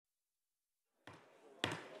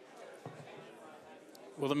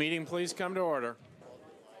Will the meeting please come to order?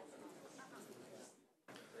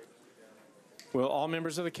 Will all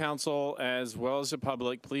members of the council, as well as the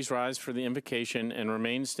public, please rise for the invocation and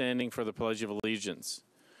remain standing for the Pledge of Allegiance.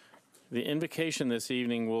 The invocation this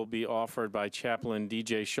evening will be offered by Chaplain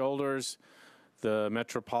DJ Shoulders, the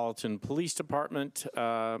Metropolitan Police Department,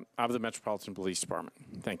 of the Metropolitan Police Department.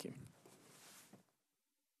 Thank you.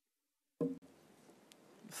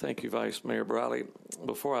 Thank you, Vice Mayor Briley.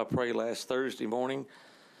 Before I pray, last Thursday morning,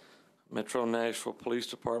 Metro Nashville Police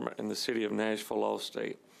Department and the City of Nashville lost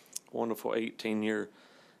a wonderful 18-year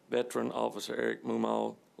veteran. Officer Eric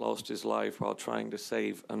Mumal lost his life while trying to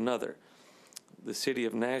save another. The City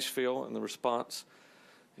of Nashville and the response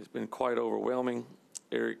has been quite overwhelming.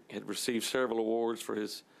 Eric had received several awards for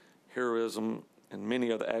his heroism and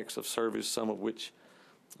many other acts of service, some of which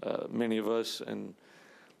many of us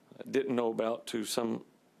didn't know about.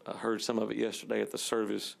 Heard some of it yesterday at the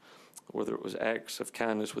service, whether it was acts of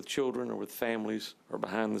kindness with children or with families or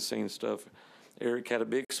behind-the-scenes stuff. Eric had a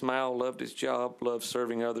big smile, loved his job, loved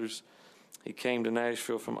serving others. He came to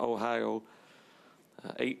Nashville from Ohio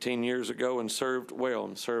 18 years ago and served well,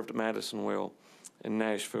 and served Madison well and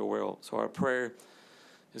Nashville well. So our prayer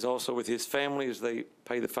is also with his family as they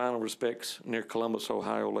pay the final respects near Columbus,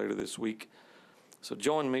 Ohio later this week. So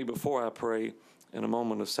join me before I pray in a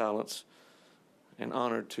moment of silence and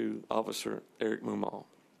honor to Officer Eric Mumal.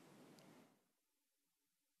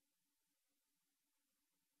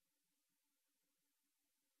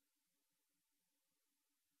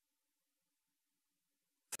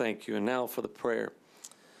 Thank you. And now for the prayer.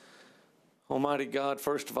 Almighty God,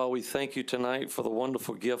 first of all, we thank you tonight for the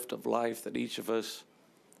wonderful gift of life that each of us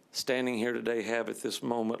standing here today have at this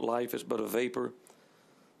moment. Life is but a vapor.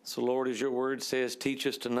 So, Lord, as your word says, teach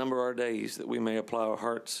us to number our days that we may apply our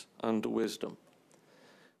hearts unto wisdom.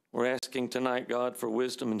 We're asking tonight, God, for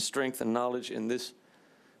wisdom and strength and knowledge in this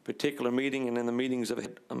particular meeting and in the meetings of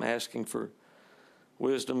it. I'm asking for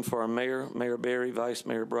wisdom for our mayor, Mayor Berry, Vice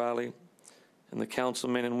Mayor Briley, and the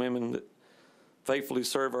councilmen and women that faithfully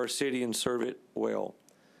serve our city and serve it well.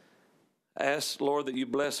 I ask, Lord, that you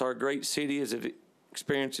bless our great city as it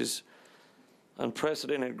experiences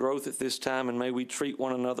unprecedented growth at this time, and may we treat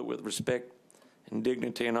one another with respect and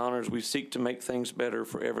dignity and honor as we seek to make things better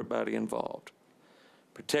for everybody involved.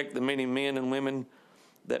 Protect the many men and women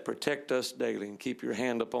that protect us daily, and keep your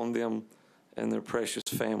hand upon them and their precious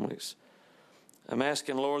families. I'm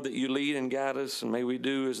asking, Lord, that you lead and guide us, and may we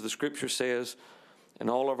do as the scripture says, in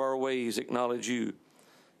all of our ways acknowledge you,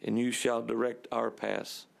 and you shall direct our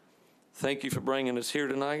paths. Thank you for bringing us here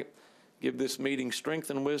tonight. Give this meeting strength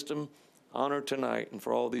and wisdom, honor tonight, and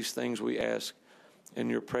for all these things we ask in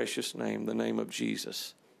your precious name, the name of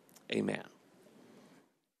Jesus. Amen.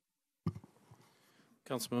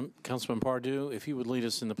 Councilman Pardue, if you would lead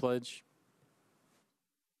us in the pledge.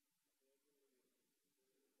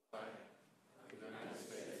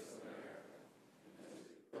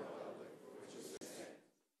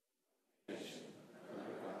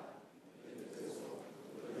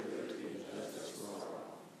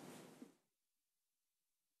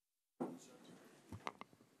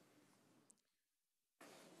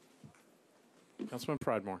 Councilman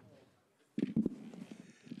Pridemore.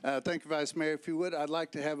 Thank you, Vice Mayor. If you would, I'd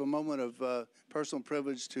like to have a moment of personal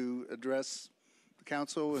privilege to address the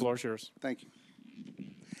council. The floor is yours. Thank you.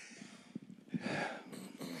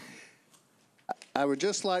 I would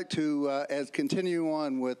just like to, as continue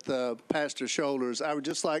on with Pastor Shoulders, I would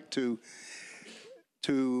just like to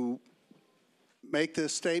make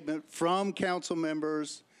this statement from council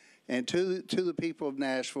members and to the people of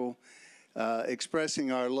Nashville,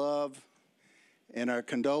 expressing our love and our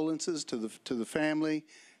condolences to the family,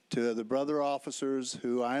 to the brother officers,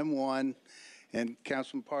 who I am one, and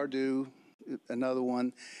Councilman Pardue, another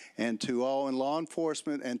one, and to all in law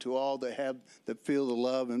enforcement, and to all that feel the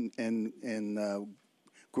love and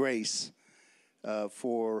grace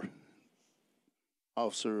for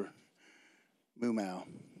Officer Mumal.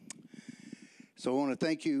 So I want to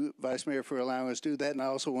thank you, Vice Mayor, for allowing us to do that, and I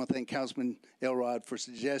also want to thank Councilman Elrod for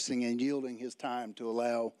suggesting and yielding his time to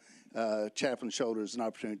allow Chaplain Shoulders an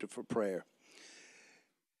opportunity for prayer.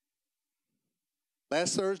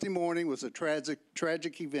 Last Thursday morning was a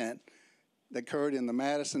tragic event that occurred in the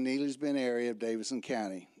Madison-Neely's Bend area of Davidson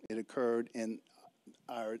County. It occurred in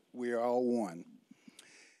We Are All One.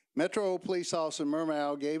 Metro Police Officer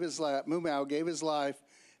Mumal gave his life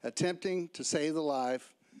attempting to save the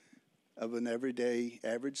life of an everyday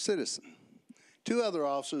average citizen. Two other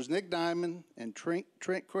officers, Nick Diamond and Trent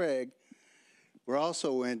Craig, were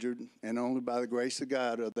also injured, and only by the grace of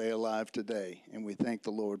God are they alive today, and we thank the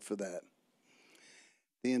Lord for that.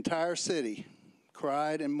 The entire city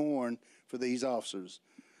cried and mourned for these officers,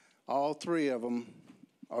 All three of them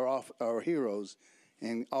are heroes,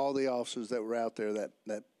 and all the officers that were out there that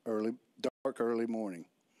dark early morning.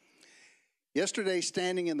 Yesterday,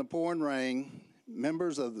 standing in the pouring rain,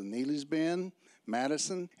 members of the Neely's Bend,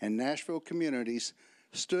 Madison, and Nashville communities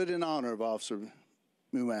stood in honor of Officer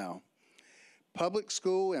Mumau. Public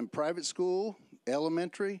school and private school,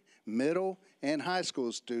 elementary, middle, and high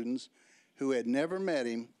school students who had never met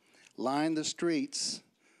him lined the streets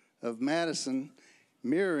of Madison,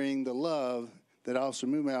 mirroring the love that Officer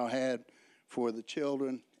Mumau had for the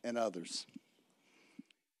children and others.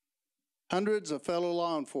 Hundreds of fellow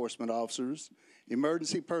law enforcement officers,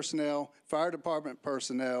 emergency personnel, fire department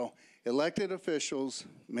personnel, elected officials,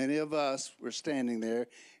 many of us were standing there,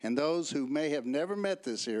 and those who may have never met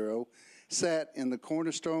this hero sat at the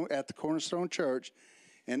Cornerstone Church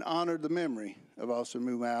and honored the memory of Officer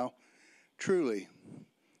Mumau. Truly,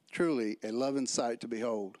 truly a loving sight to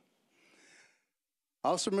behold.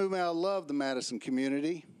 Officer Mumau loved the Madison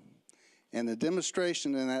community, and the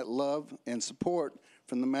demonstration in that love and support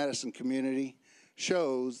from the Madison community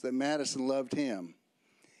shows that Madison loved him.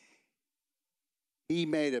 He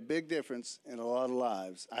made a big difference in a lot of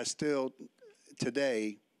lives.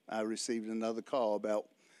 Today, I received another call about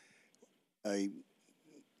a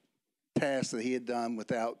task that he had done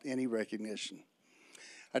without any recognition.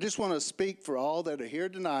 I just want to speak for all that are here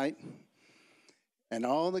tonight and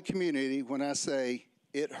all in the community when I say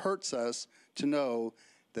it hurts us to know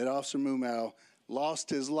that Officer Mumau lost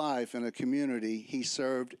his life in a community he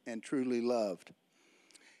served and truly loved.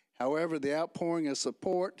 However, the outpouring of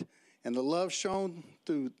support and the love shown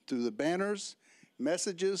through the banners,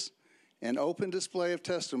 messages, and open display of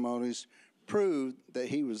testimonies proved that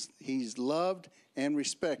he's loved and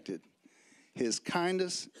respected. His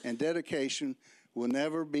kindness and dedication will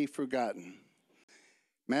never be forgotten.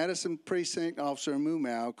 Madison Precinct Officer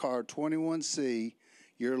Mumau, Card 21C,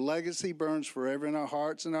 your legacy burns forever in our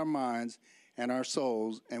hearts and our minds and our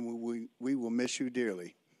souls, and we will miss you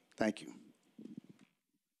dearly. Thank you.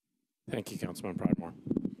 Thank you, Councilman Pridemore.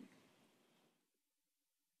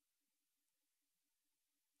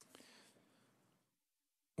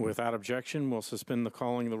 Without objection, we'll suspend the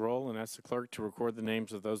calling of the roll and ask the clerk to record the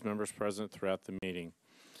names of those members present throughout the meeting.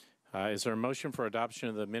 Is there a motion for adoption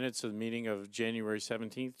of the minutes of the meeting of January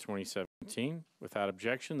 17th, 2017? Without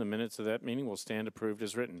objection, the minutes of that meeting will stand approved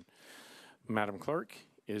as written. Madam Clerk,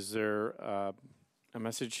 is there a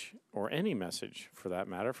message or any message for that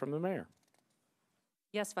matter from the mayor?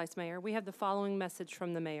 Yes, Vice Mayor. We have the following message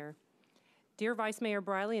from the mayor. Dear Vice Mayor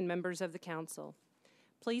Briley and members of the council,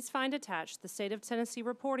 please find attached the State of Tennessee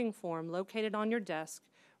reporting form located on your desk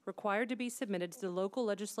required to be submitted to the local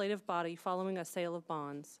legislative body following a sale of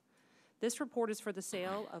bonds. This report is for the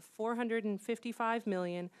sale of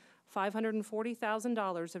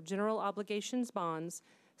 $455,540,000 of general obligations bonds,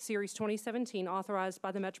 Series 2017, authorized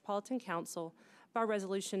by the Metropolitan Council by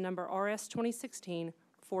Resolution Number RS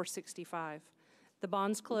 2016-465. The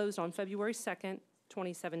bonds closed on February 2nd,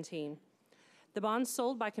 2017. The bonds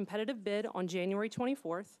sold by competitive bid on January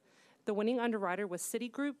 24th. The winning underwriter was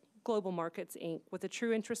Citigroup Global Markets, Inc., with a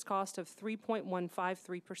true interest cost of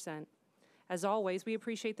 3.153%. As always, we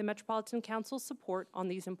appreciate the Metropolitan Council's support on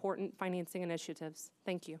these important financing initiatives.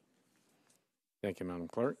 Thank you. Thank you, Madam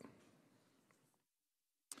Clerk.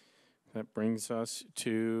 That brings us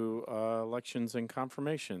to elections and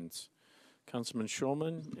confirmations. Councilman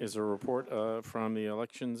Schulman, is a report from the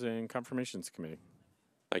Elections and Confirmations Committee.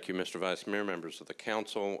 Thank you, Mr. Vice Mayor, members of the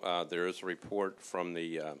council. There is a report from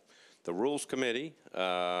the Rules Committee.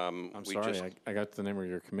 I'm sorry, I got the name of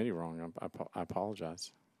your committee wrong. I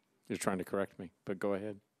apologize. You're trying to correct me, but go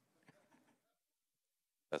ahead.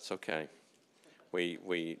 That's okay.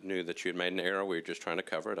 We knew that you had made an error. We were just trying to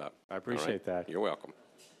cover it up. I appreciate that. You're welcome.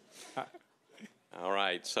 All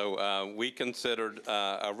right, so we considered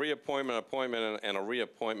a reappointment, appointment, and a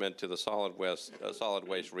reappointment to the Solid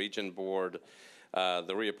Waste Region Board.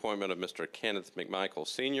 The reappointment of Mr. Kenneth McMichael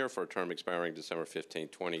Sr. for a term expiring December 15,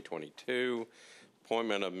 2022.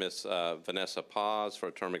 Appointment of Ms. Vanessa Paz for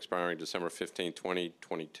a term expiring December 15,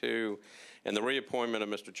 2022. And the reappointment of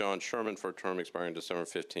Mr. John Sherman for a term expiring December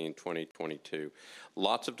 15, 2022.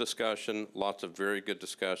 Lots of discussion, lots of very good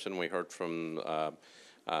discussion. We heard from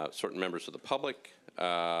certain members of the public.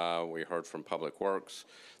 We heard from Public Works.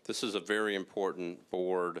 This is a very important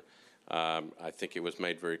board. I think it was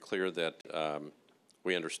made very clear that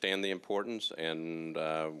we understand the importance, and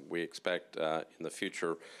we expect in the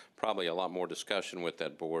future probably a lot more discussion with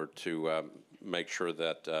that board to make sure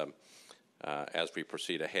that as we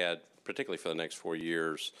proceed ahead, particularly for the next 4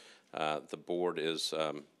 years, the board is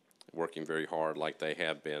working very hard like they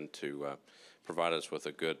have been to provide us with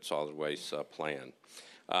a good solid waste plan.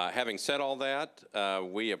 Having said all that,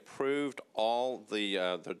 we approved all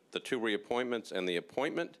the two reappointments and the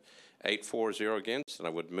appointment, 8-4-0 against, and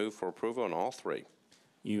I would move for approval on all three.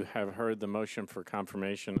 You have heard the motion for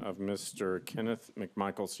confirmation of Mr. Kenneth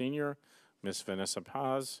McMichael Sr., Ms. Vanessa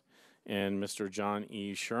Paz, and Mr. John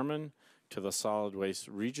E. Sherman to the Solid Waste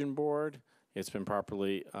Region Board. It's been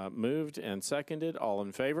properly moved and seconded. All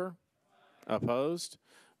in favor? Opposed?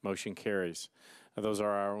 Motion carries. Those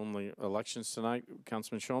are our only elections tonight,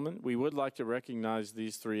 Councilman Shulman. We would like to recognize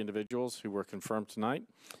these three individuals who were confirmed tonight.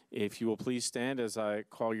 If you will please stand as I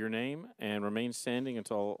call your name and remain standing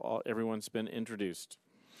until everyone's been introduced.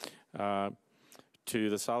 To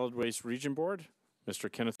the Solid Waste Region Board,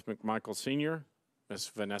 Mr. Kenneth McMichael Sr., Ms.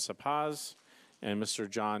 Vanessa Paz, and Mr.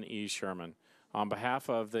 John E. Sherman. On behalf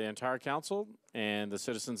of the entire council and the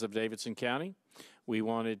citizens of Davidson County, we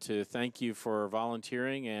wanted to thank you for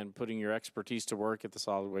volunteering and putting your expertise to work at the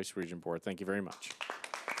Solid Waste Region Board. Thank you very much.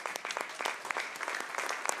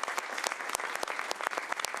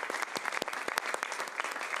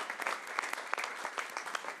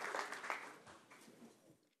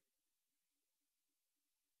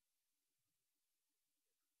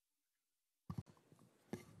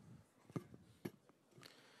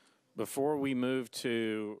 Before we move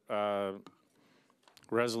to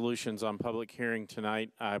resolutions on public hearing tonight,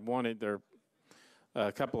 there are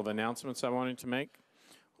a couple of announcements I wanted to make.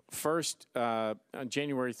 First, on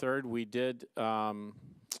January 3rd, we did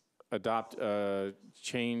adopt a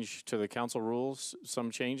change to the council rules, some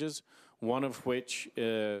changes, one of which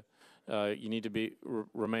you need to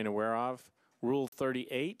remain aware of. Rule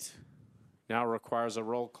 38 now requires a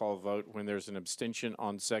roll call vote when there's an abstention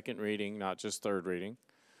on second reading, not just third reading.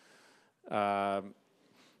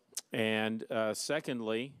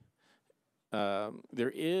 Secondly,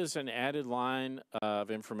 there is an added line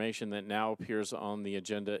of information that now appears on the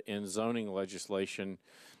agenda in zoning legislation,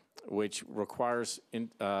 which requires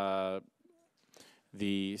a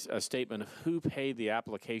statement of who paid the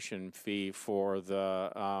application fee for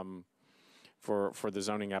the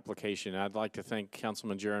zoning application. I'd like to thank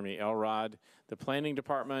Councilman Jeremy Elrod, the Planning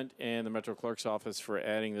Department, and the Metro Clerk's Office for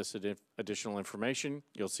adding this additional information.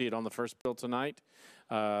 You'll see it on the first bill tonight,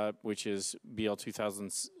 which is BL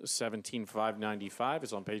 2017-595.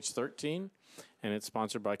 It's on page 13, and it's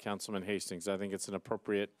sponsored by Councilman Hastings. I think it's an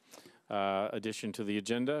appropriate addition to the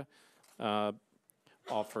agenda,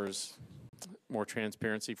 offers more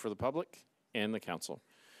transparency for the public and the council.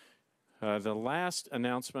 The last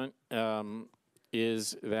announcement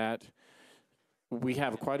is that we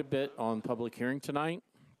have quite a bit on public hearing tonight,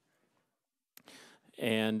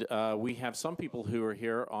 and we have some people who are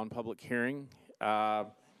here on public hearing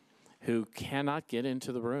who cannot get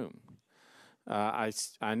into the room. I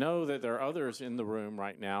know that there are others in the room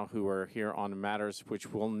right now who are here on matters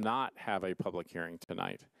which will not have a public hearing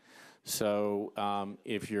tonight. So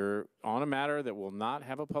if you're on a matter that will not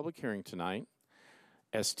have a public hearing tonight,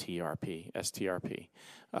 STRP.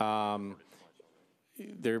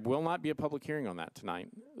 There will not be a public hearing on that tonight.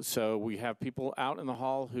 So we have people out in the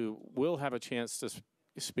hall who will have a chance to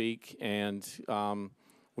speak, and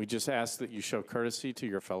we just ask that you show courtesy to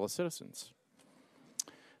your fellow citizens.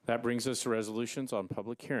 That brings us to resolutions on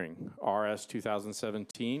public hearing. RS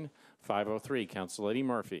 2017-503, Council Lady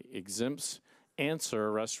Murphy exempts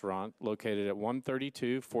Answer Restaurant located at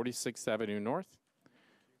 132 46th Avenue North.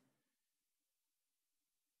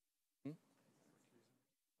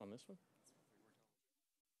 On this one?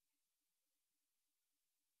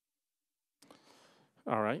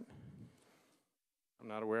 All right. I'm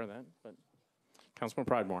not aware of that, but Councilman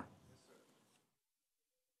Pridemore.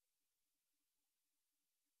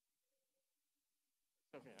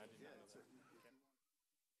 Okay, I did not know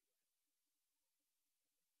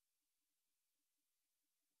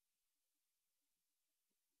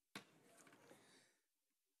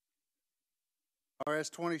that.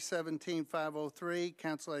 RS 2017-503,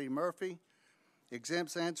 Council Lady Murphy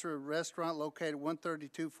exempts Answer Restaurant located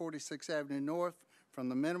 132 46th Avenue North from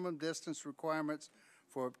the minimum distance requirements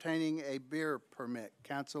for obtaining a beer permit.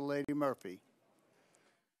 Council Lady Murphy.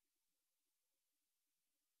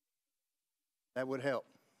 That would help.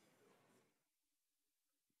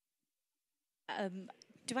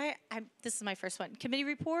 This is my first one. Committee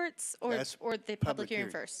reports or the public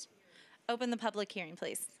hearing first? Open the public hearing,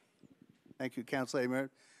 please. Thank you, Council Lady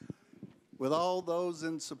Murphy. With all those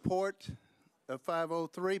in support of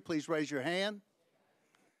 503, please raise your hand.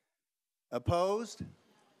 Opposed?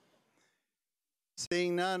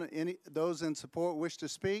 Seeing none, those in support wish to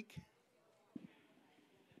speak?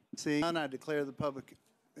 Seeing none, I declare the public,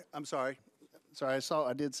 I'm sorry, Sorry,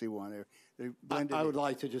 I did see one there. They blended I would it.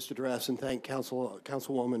 like to just address and thank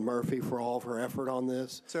Councilwoman Murphy for all of her effort on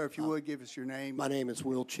this. Sir, if you would give us your name. My name is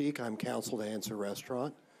Will Cheek. I'm counsel to Answer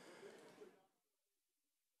Restaurant.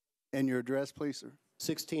 And your address, please, sir.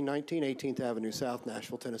 1619 18th Avenue South,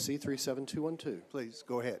 Nashville, Tennessee, 37212. Please,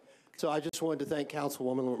 go ahead. So I just wanted to thank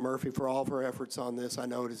Councilwoman Murphy for all of her efforts on this. I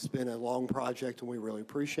know it has been a long project, and we really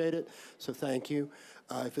appreciate it, so thank you.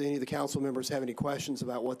 If any of the council members have any questions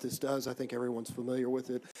about what this does, I think everyone's familiar with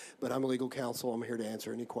it, but I'm a legal counsel. I'm here to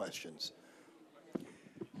answer any questions.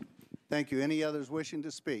 Thank you. Any others wishing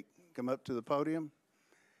to speak? Come up to the podium.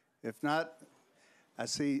 If not, I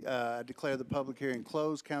declare the public hearing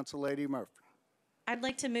closed. Council Lady Murphy. I'd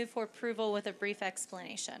like to move for approval with a brief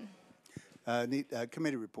explanation.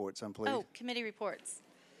 Committee reports, please. Oh, committee reports.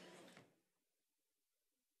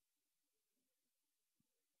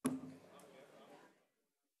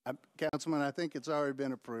 Councilman, I think it's already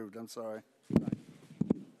been approved. I'm sorry.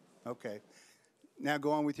 Okay. Now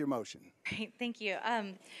go on with your motion. Great, thank you.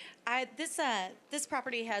 This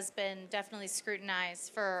property has been definitely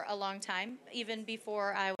scrutinized for a long time. Even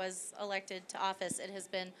before I was elected to office, it has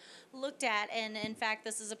been looked at. And in fact,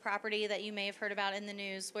 this is a property that you may have heard about in the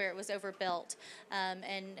news where it was overbuilt.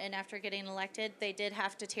 And after getting elected, they did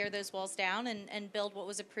have to tear those walls down and build what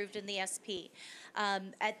was approved in the SP.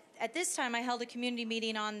 At this time, I held a community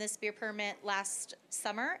meeting on this beer permit last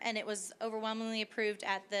summer, and it was overwhelmingly approved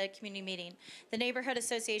at the community meeting. The neighborhood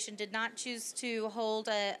association did not choose to hold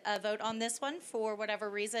a vote on this one for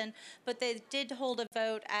whatever reason, but they did hold a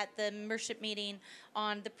vote at the membership meeting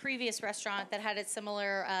on the previous restaurant that had a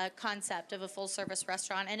similar concept of a full-service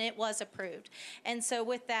restaurant, and it was approved. And so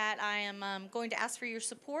with that, I am going to ask for your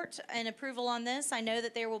support and approval on this. I know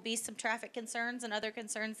that there will be some traffic concerns and other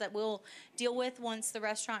concerns that we'll deal with once the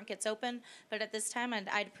restaurant gets open, but at this time,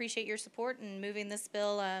 I'd appreciate your support in moving this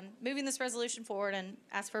bill, moving this resolution forward, and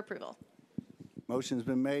ask for approval. Motion's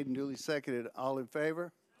been made and duly seconded. All in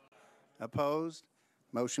favor? Opposed?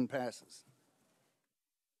 Motion passes.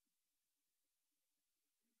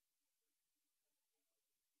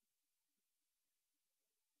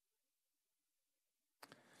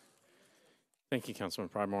 Thank you, Councilman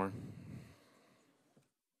Pridemore.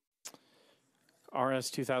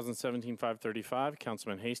 RS 2017-535,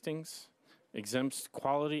 Councilman Hastings, exempts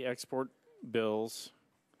quality export bills,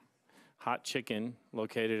 hot chicken,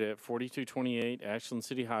 located at 4228 Ashland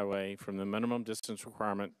City Highway from the minimum distance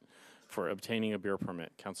requirement for obtaining a beer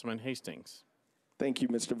permit. Councilman Hastings. Thank you,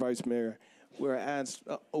 Mr. Vice Mayor. We're asked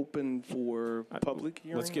open for public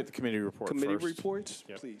hearing. Let's get the committee report Committee first. reports,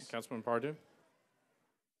 Yep. please. Councilman Pardue.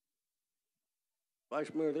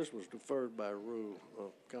 Vice Mayor, this was deferred by rule.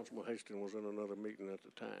 Councilman Hastings was in another meeting at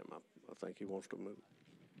the time. I think he wants to move.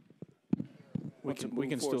 We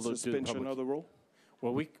can still do the suspension public. of the rule.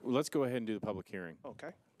 Well, let's go ahead and do the public hearing.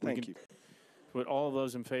 Okay, thank you. Would all of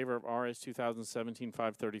those in favor of RS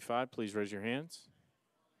 2017-535, please raise your hands.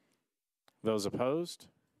 Those opposed?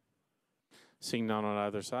 Seeing none on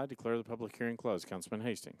either side, declare the public hearing closed. Councilman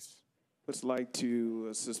Hastings. Let's like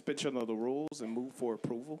to suspension of the rules and move for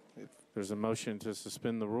approval. There's a motion to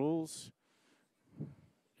suspend the rules.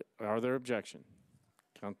 Are there objections?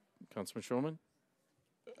 Councilman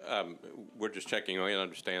Schulman? We're just checking. We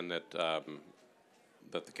understand that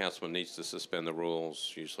that the councilman needs to suspend the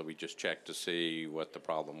rules. Usually we just check to see what the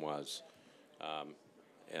problem was,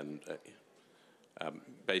 and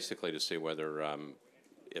basically to see whether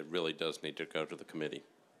it really does need to go to the committee.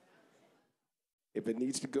 If it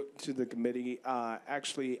needs to go to the committee,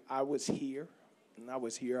 actually, I was here. I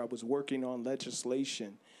was working on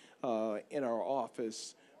legislation in our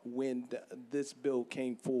office when this bill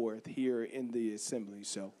came forth here in the assembly.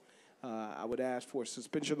 So I would ask for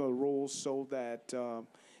suspension of the rules so that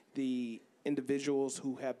the individuals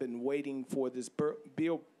who have been waiting for this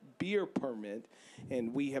beer permit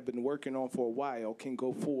and we have been working on for a while can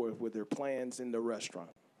go forward with their plans in the restaurant.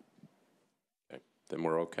 Okay, then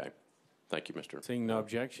we're okay. Thank you, Mr. Seeing no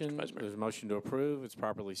objection, there's a motion to approve. It's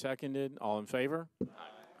properly seconded. All in favor? Aye.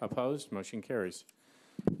 Opposed? Motion carries.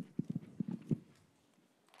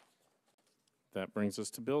 That brings us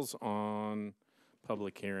to bills on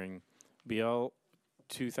public hearing. BL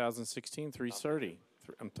 2016-330.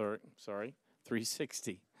 I'm sorry,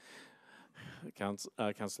 360. Council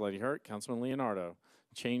Lady Hurt, Councilman Leonardo.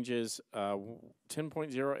 Changes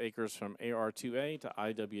 10.0 acres from AR2A to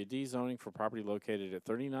IWD zoning for property located at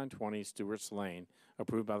 3920 Stewart's Lane,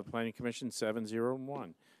 approved by the Planning Commission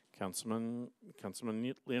 701. Councilman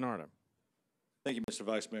Leonardo. Thank you, Mr.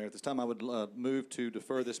 Vice Mayor. At this time, I would move to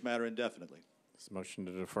defer this matter indefinitely. This motion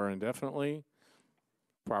to defer indefinitely,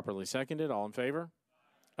 properly seconded. All in favor?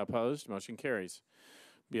 Opposed? Motion carries.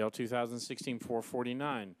 BL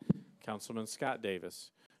 2016-449, Councilman Scott Davis.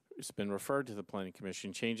 It's been referred to the Planning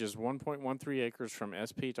Commission. Changes 1.13 acres from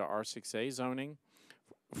SP to R6A zoning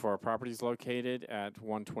for properties located at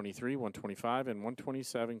 123, 125, and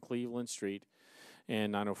 127 Cleveland Street,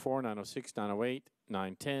 and 904, 906, 908,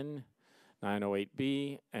 910,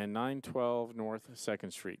 908B, and 912 North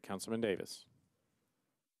 2nd Street. Councilman Davis.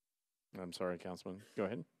 I'm sorry, Councilman. Go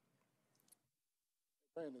ahead.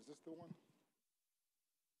 Brandon, is this the one?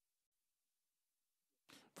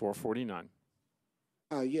 449.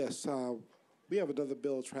 Yes. We have another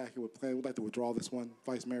bill tracking with plan. We'd like to withdraw this one.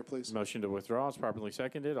 Vice Mayor, please. Motion to withdraw is properly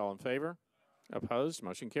seconded. All in favor? Opposed?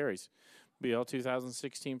 Motion carries. BL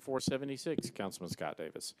 2016-476, Councilman Scott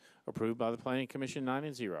Davis. Approved by the Planning Commission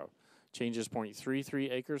 9-0. Changes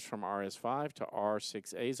 0.33 acres from RS5 to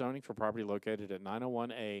R6A zoning for property located at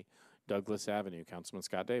 901A Douglas Avenue. Councilman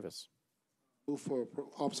Scott Davis. Move for,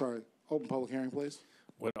 open public hearing, please.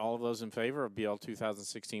 Would all of those in favor of BL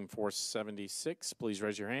 2016-476, please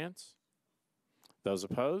raise your hands. Those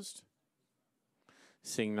opposed?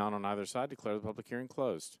 Seeing none on either side, declare the public hearing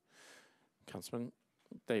closed. Councilman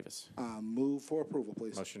Davis. Move for approval,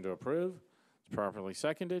 please. Motion to approve. It's properly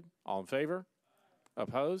seconded. All in favor?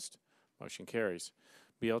 Opposed? Motion carries.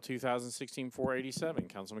 BL 2016-487,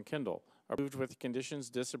 Councilman Kendall. Approved with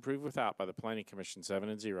conditions, disapproved without by the Planning Commission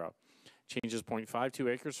 7-0. Changes 0.52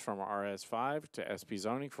 acres from RS5 to SP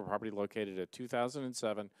zoning for property located at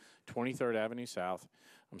 2007 23rd Avenue South,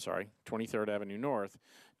 23rd Avenue North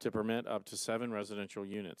to permit up to 7 residential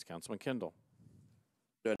units. Councilman Kendall.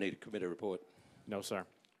 Do I need a committee report? No, sir.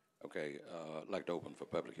 Okay, I'd like to open for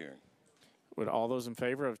public hearing. Would all those in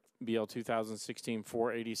favor of BL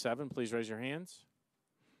 2016-487 please raise your hands?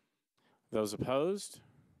 Those opposed?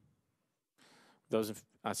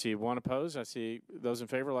 I see one opposed. I see those in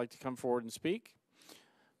favor like to come forward and speak.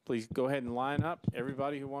 Please go ahead and line up.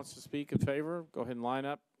 Everybody who wants to speak in favor, go ahead and line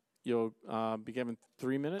up. You'll be given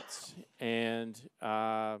 3 minutes. And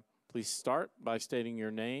please start by stating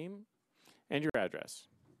your name and your address.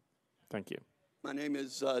 Thank you. My name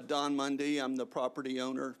is Don Mundy. I'm the property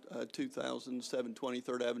owner, 2007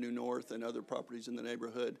 23rd Avenue North and other properties in the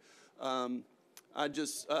neighborhood.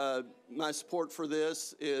 My support for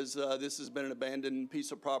this is this has been an abandoned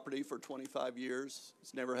piece of property for 25 years.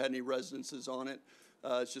 It's never had any residences on it.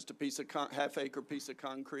 It's just a piece of half-acre piece of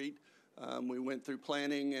concrete. We went through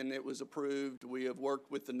planning and it was approved. We have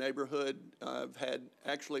worked with the neighborhood. I've had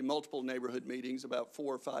actually multiple neighborhood meetings, about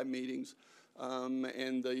 4 or 5 meetings.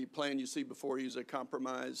 And the plan you see before you is a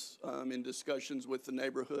compromise in discussions with the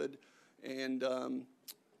neighborhood. And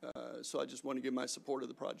so I just want to give my support of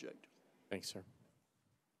the project. Thanks, sir.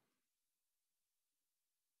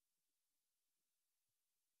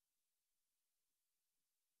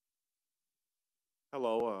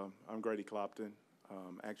 Hello, I'm Grady Clopton.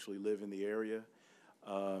 Actually live in the area.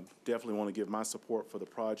 Definitely want to give my support for the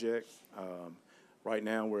project. Right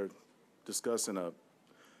now we're discussing a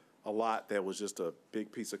lot that was just a big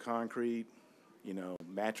piece of concrete. You know,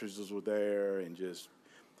 mattresses were there and just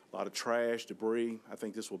a lot of trash, debris. I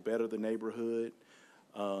think this will better the neighborhood.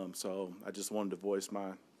 So I just wanted to voice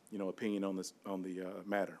my, opinion on the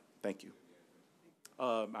matter. Thank you.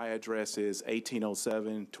 My address is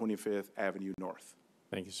 1807 25th Avenue North.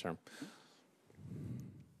 Thank you, sir.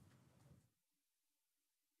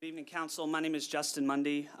 Good evening, Council. My name is Justin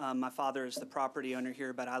Mundy. My father is the property owner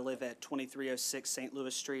here, but I live at 2306 St.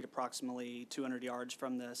 Louis Street, approximately 200 yards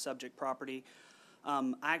from the subject property.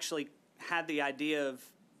 I actually had the idea of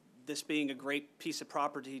this being a great piece of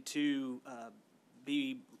property to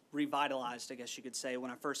be revitalized, I guess you could say,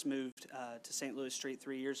 when I first moved to St. Louis Street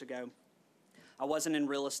 3 years ago. I wasn't in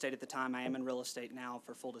real estate at the time. I am in real estate now,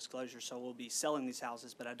 for full disclosure, so we'll be selling these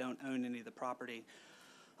houses, but I don't own any of the property.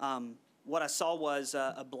 What I saw was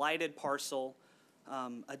a blighted parcel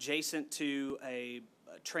adjacent to a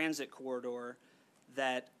transit corridor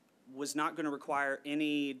that was not going to require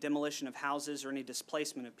any demolition of houses or any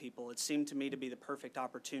displacement of people. It seemed to me to be the perfect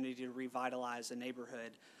opportunity to revitalize a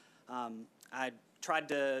neighborhood. I tried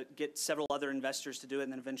to get several other investors to do it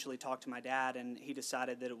and then eventually talked to my dad, and he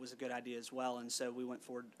decided that it was a good idea as well, and so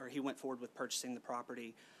he went forward with purchasing the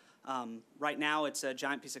property. Right now, it's a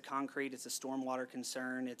giant piece of concrete. It's a stormwater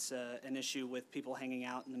concern. It's an issue with people hanging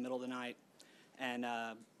out in the middle of the night and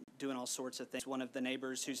doing all sorts of things. One of the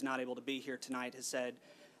neighbors who's not able to be here tonight has said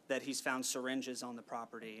that he's found syringes on the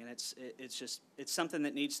property, and it's something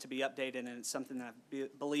that needs to be updated, and it's something that I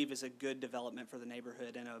believe is a good development for the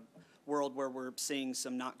neighborhood in a world where we're seeing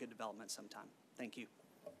some not good development sometime. Thank you.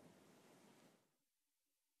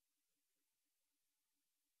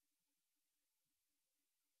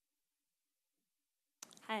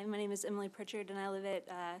 Hi, my name is Emily Pritchard, and I live at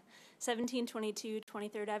 1722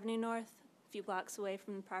 23rd Avenue North, a few blocks away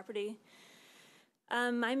from the property.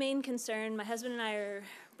 My main concern, my husband and I are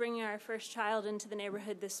bringing our first child into the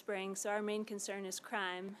neighborhood this spring, so our main concern is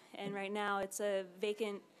crime. And right now it's a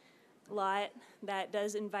vacant lot that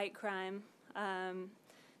does invite crime.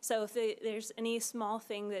 So if there's any small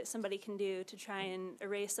thing that somebody can do to try and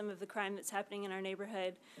erase some of the crime that's happening in our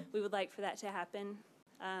neighborhood, we would like for that to happen.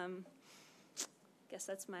 Guess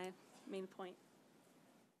that's my main point.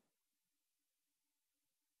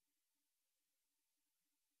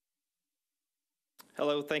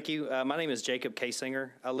 Hello, thank you. My name is Jacob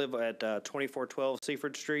Kasinger. I live at 2412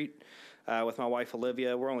 Seaford Street with my wife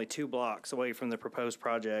Olivia. We're only 2 blocks away from the proposed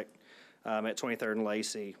project at 23rd and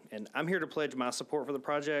Lacey. And I'm here to pledge my support for the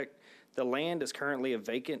project. The land is currently a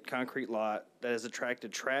vacant concrete lot that has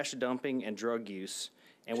attracted trash dumping and drug use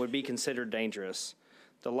and would be considered dangerous.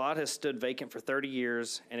 The lot has stood vacant for 30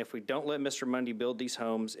 years, and if we don't let Mr. Mundy build these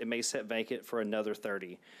homes, it may sit vacant for another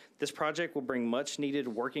 30. This project will bring much-needed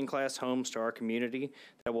working-class homes to our community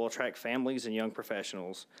that will attract families and young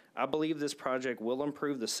professionals. I believe this project will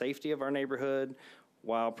improve the safety of our neighborhood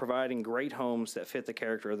while providing great homes that fit the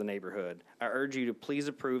character of the neighborhood. I urge you to please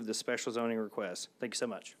approve this special zoning request. Thank you so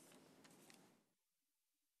much.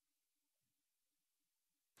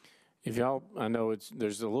 If y'all, I know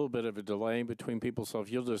there's a little bit of a delay between people, so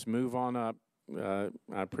if you'll just move on up, I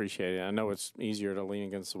appreciate it. I know it's easier to lean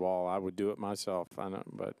against the wall. I would do it myself, I know,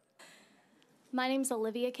 but. My name's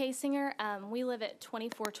Olivia Kasinger. We live at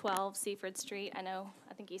 2412 Seaford Street. I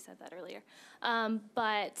think you said that earlier.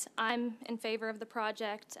 But I'm in favor of the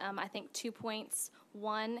project. I think 2 points.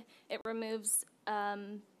 One, it removes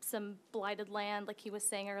some blighted land, like he was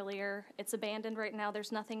saying earlier. It's abandoned right now.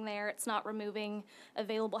 There's nothing there. It's not removing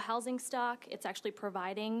available housing stock. It's actually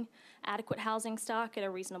providing adequate housing stock at a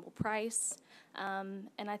reasonable price. And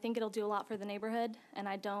I think it'll do a lot for the neighborhood. And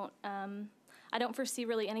I don't foresee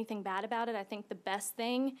really anything bad about it. I think the best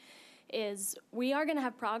thing is we are going to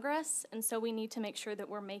have progress, and so we need to make sure that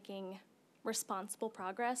we're making responsible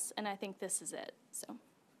progress, and I think this is it. So.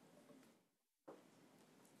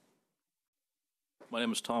 My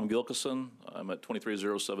name is Tom Gilkison. I'm at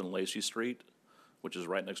 2307 Lacey Street, which is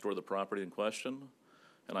right next door to the property in question,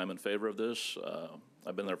 and I'm in favor of this.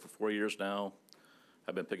 I've been there for 4 years now.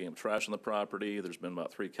 I've been picking up trash on the property. There's been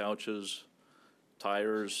about 3 couches,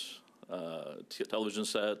 tires, television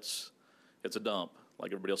sets. It's a dump,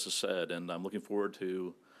 like everybody else has said, and I'm looking forward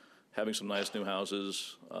to having some nice new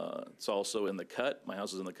houses. It's also in the cut. My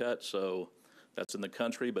house is in the cut, so that's in the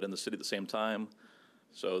country, but in the city at the same time.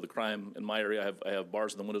 So the crime in my area, I have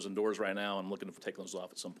bars in the windows and doors right now. I'm looking to take those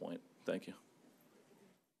off at some point. Thank you.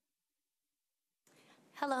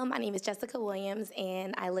 Hello, my name is Jessica Williams,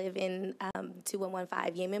 and I live in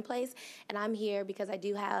 2115 Yemen Place, and I'm here because I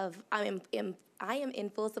am in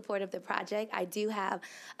full support of the project. I do have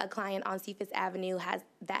a client on Cephas Avenue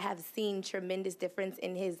that have seen tremendous difference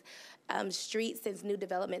in his street since new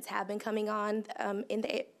developments have been coming on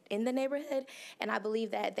in the neighborhood, and I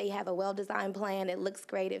believe that they have a well-designed plan. It looks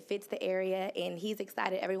great. It fits the area, and he's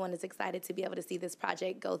excited. Everyone is excited to be able to see this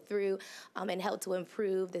project go through and help to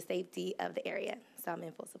improve the safety of the area. So I'm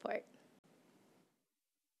in full support.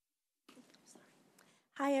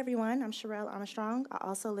 Hi, everyone. I'm Sherelle Armstrong. I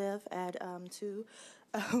also live at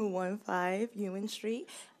 215 Ewan Street.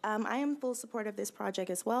 I am full support of this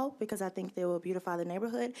project as well because I think they will beautify the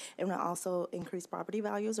neighborhood and will also increase property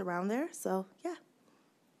values around there. So, yeah.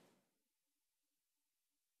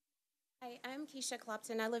 Hi, I'm Keisha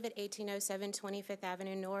Clopton. I live at 1807 25th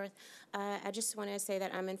Avenue North. I just want to say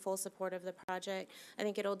that I'm in full support of the project. I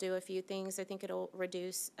think it'll do a few things. I think it'll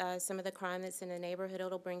reduce some of the crime that's in the neighborhood.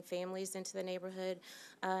 It'll bring families into the neighborhood.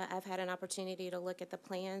 I've had an opportunity to look at the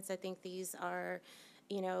plans. I think these are,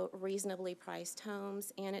 reasonably priced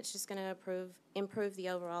homes, and it's just going to improve the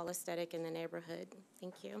overall aesthetic in the neighborhood.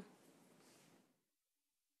 Thank you.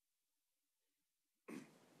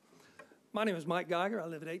 My name is Mike Geiger. I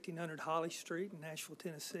live at 1800 Holly Street in Nashville,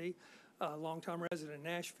 Tennessee. Longtime resident of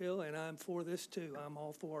Nashville, and I'm for this too. I'm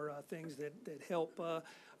all for things that help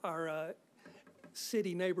our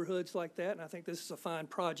city neighborhoods like that, and I think this is a fine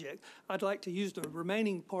project. I'd like to use the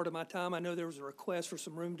remaining part of my time. I know there was a request for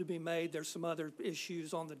some room to be made. There's some other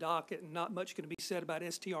issues on the docket, and not much going to be said about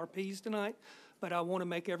STRPs tonight, but I want to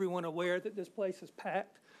make everyone aware that this place is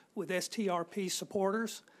packed with STRP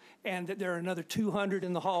supporters, and that there are another 200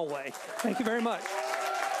 in the hallway. Thank you very much.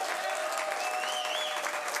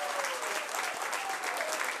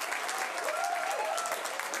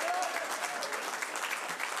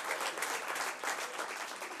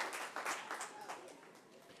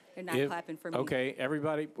 They're not clapping for me. Okay,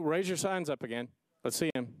 everybody, raise your signs up again. Let's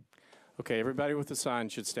see him. Okay, everybody with the sign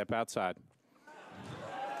should step outside.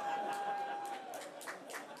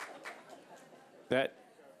 That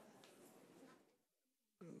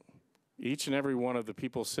each and every one of the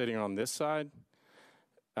people sitting on this side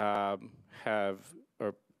are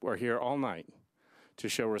here all night to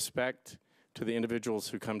show respect to the individuals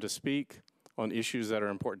who come to speak on issues that are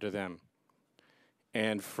important to them.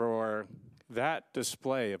 And for that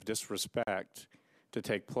display of disrespect to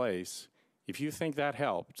take place, if you think that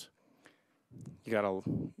helped,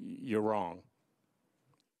 you're wrong.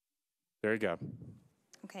 There you go.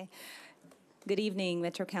 Okay. Good evening,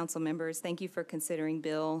 Metro Council members. Thank you for considering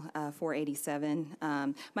Bill 487.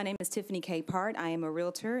 My name is Tiffany Capehart. I am a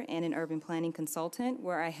realtor and an urban planning consultant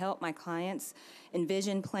where I help my clients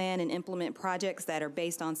envision, plan, and implement projects that are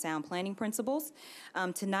based on sound planning principles.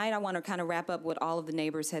 Tonight, I want to kind of wrap up what all of the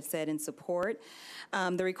neighbors have said in support.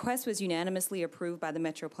 The request was unanimously approved by the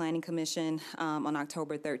Metro Planning Commission on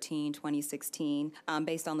October 13, 2016,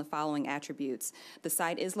 based on the following attributes. The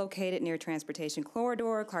site is located near Transportation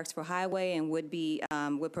Corridor, Clarksville Highway, and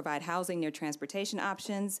would provide housing near transportation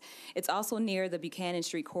options. It's also near the Buchanan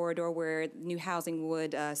Street corridor where new housing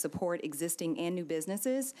would support existing and new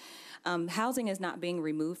businesses. Housing is not being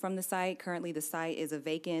removed from the site. Currently, the site is a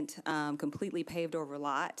vacant, completely paved over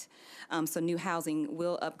lot. So new housing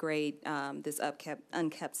will upgrade this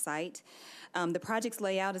unkept site. The project's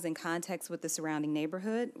layout is in context with the surrounding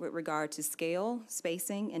neighborhood with regard to scale,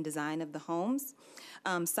 spacing, and design of the homes.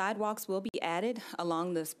 Sidewalks will be added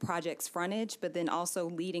along this project's frontage, but then also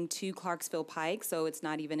leading to Clarksville Pike, so it's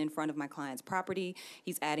not even in front of my client's property.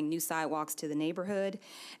 He's adding new sidewalks to the neighborhood,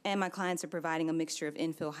 and my clients are providing a mixture of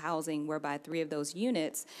infill housing, whereby 3 of those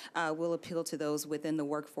units will appeal to those within the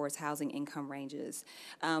workforce housing income ranges.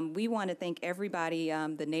 We want to thank everybody,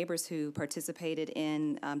 the neighbors who participated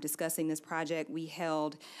in discussing this project. We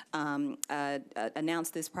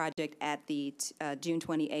announced this project at the June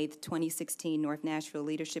 28th, 2016 North Nashville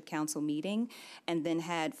Leadership Council meeting, and then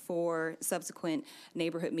had 4 subsequent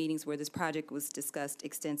neighborhood meetings where this project was discussed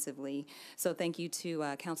extensively. So thank you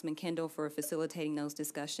to Councilman Kendall for facilitating those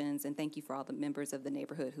discussions, and thank you for all the members of the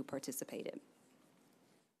neighborhood who participated.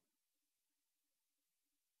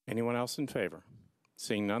 Anyone else in favor?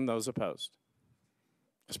 Seeing none, those opposed?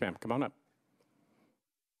 Yes, ma'am, come on up.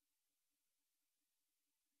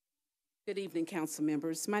 Good evening, council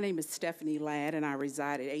members. My name is Stephanie Ladd, and I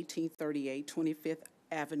reside at 1838 25th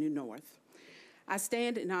Avenue North. I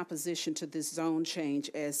stand in opposition to this zone change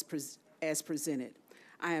as presented.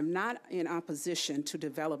 I am not in opposition to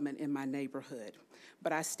development in my neighborhood,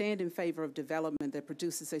 but I stand in favor of development that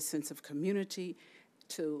produces a sense of community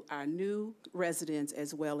to our new residents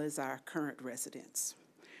as well as our current residents.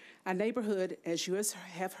 Our neighborhood, as you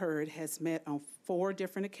have heard, has met on 4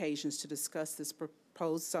 different occasions to discuss this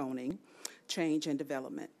proposed zoning change and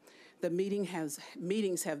development. The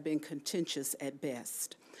meetings have been contentious at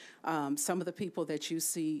best. Some of the people that you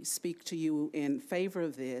see speak to you in favor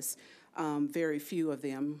of this, very few of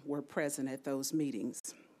them were present at those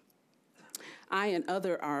meetings. I and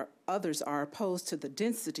others are opposed to the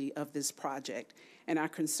density of this project, and our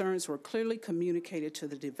concerns were clearly communicated to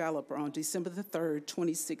the developer on December the 3rd,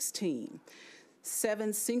 2016.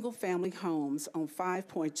 7 single-family homes on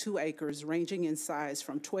 5.2 acres ranging in size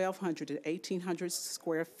from 1,200 to 1,800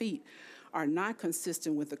 square feet are not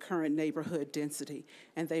consistent with the current neighborhood density,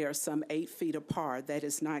 and they are some 8 feet apart. That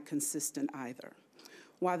is not consistent either.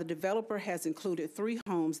 While the developer has included 3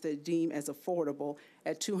 homes that deem as affordable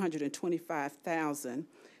at $225,000,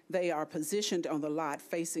 they are positioned on the lot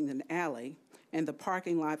facing an alley, and the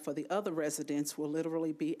parking lot for the other residents will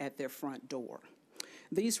literally be at their front door.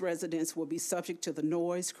 These residents will be subject to the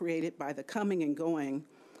noise created by the coming and going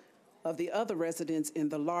of the other residents in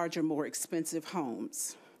the larger, more expensive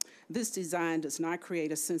homes. This design does not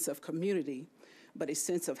create a sense of community, but a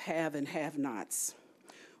sense of have and have-nots.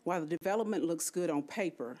 While the development looks good on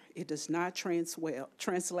paper, it does not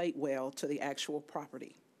translate well to the actual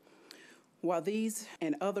property. While these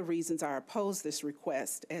and other reasons I oppose this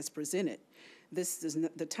request as presented,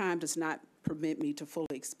 the time does not permit me to fully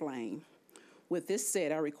explain. With this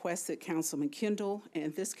said, I request that Councilman Kendall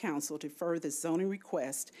and this council defer this zoning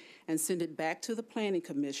request and send it back to the Planning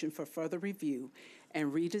Commission for further review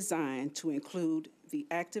and redesign to include the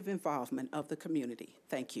active involvement of the community.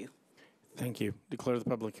 Thank you. Thank you. Declare the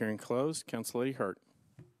public hearing closed. Council Lady Hurt.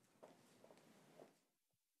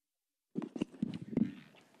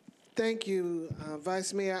 Thank you,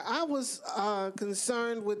 Vice Mayor. I was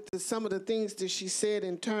concerned with some of the things that she said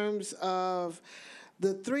in terms of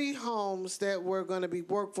the 3 homes that were going to be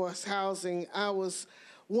workforce housing. I was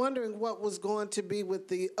wondering what was going to be with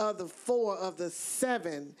the other 4 of the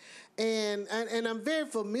 7. And I'm very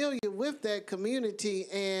familiar with that community,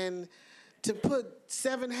 and to put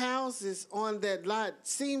 7 houses on that lot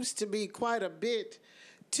seems to be quite a bit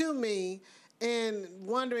to me, and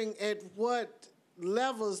wondering at what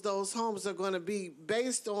levels those homes are going to be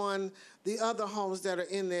based on the other homes that are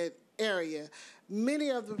in that area. Many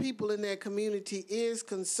of the people in that community is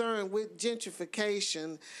concerned with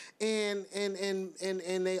gentrification,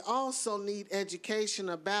 and they also need education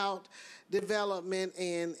about development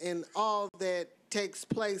and all that takes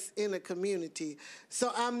place in a community.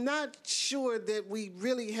 So I'm not sure that we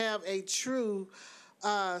really have a true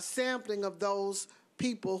sampling of those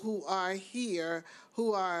people who are here,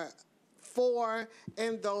 who are for,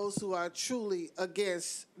 and those who are truly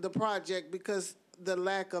against the project because the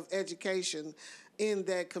lack of education in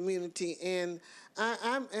that community. And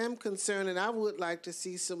I am concerned, and I would like to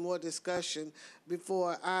see some more discussion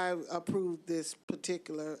before I approve this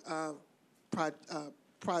particular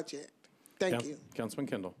project. Thank you. Councilman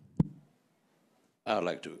Kendall. I'd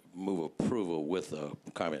like to move approval with a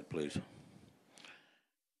comment, please.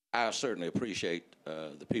 I certainly appreciate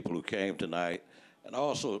the people who came tonight, and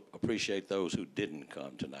also appreciate those who didn't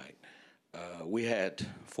come tonight. We had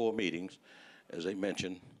 4 meetings, as they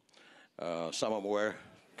mentioned. Some of them were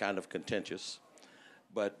kind of contentious,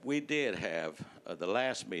 but we did have the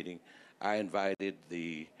last meeting. I invited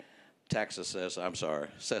the assessor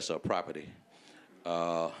of property,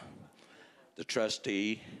 the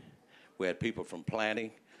trustee. We had people from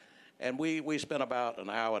planning, and we spent about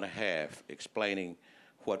an hour and a half explaining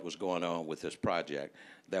what was going on with this project.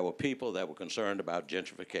 There were people that were concerned about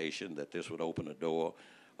gentrification, that this would open a door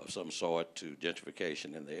of some sort to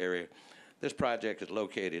gentrification in the area. This project is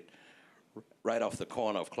located right off the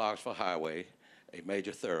corner of Clarksville Highway, a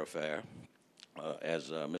major thoroughfare.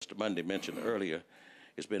 As Mr. Mundy mentioned earlier,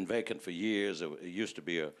 it's been vacant for years. It used to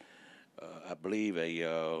be I believe,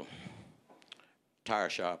 a tire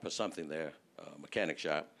shop or something there, mechanic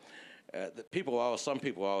shop. Some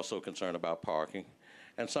people were also concerned about parking,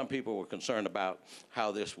 and some people were concerned about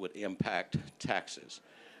how this would impact taxes.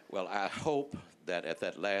 Well, I hope that at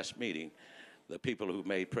that last meeting, the people who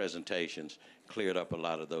made presentations cleared up a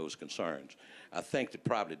lot of those concerns. I think they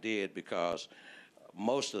probably did, because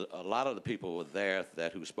a lot of the people were there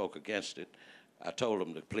who spoke against it. I told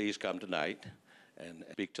them to please come tonight and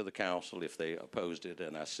speak to the council if they opposed it,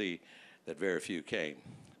 and I see that very few came,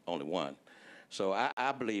 only one. So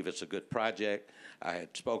I believe it's a good project. I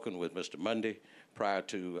had spoken with Mr. Mundy prior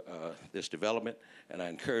to this development, and I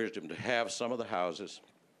encouraged him to have some of the houses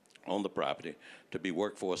on the property to be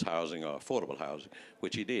workforce housing or affordable housing,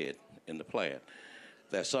 which he did in the plan.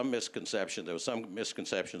 There were some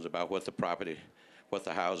misconceptions about what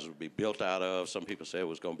the houses would be built out of. Some people said it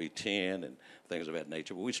was going to be 10 and things of that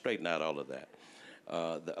nature, but we straightened out all of that.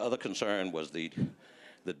 The other concern was the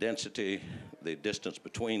density, the distance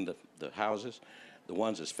between the houses. The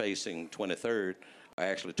ones that's facing 23rd are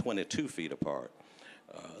actually 22 feet apart.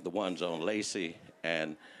 The ones on Lacey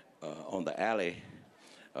and on the alley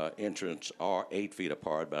entrance are 8 feet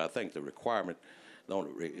apart, but I think the requirement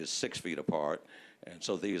is 6 feet apart, and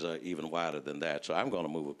so these are even wider than that. So I'm going to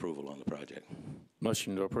move approval on the project.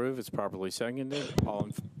 Motion to approve. It's properly seconded.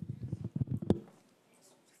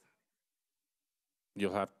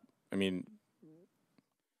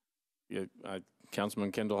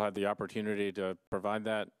 Councilman Kendall had the opportunity to provide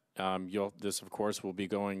that. This, of course, will be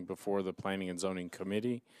going before the Planning and Zoning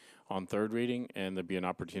Committee on 3rd reading, and there'll be an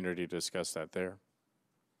opportunity to discuss that there.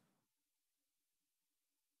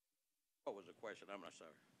 What was the question? I'm not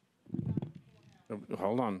sorry.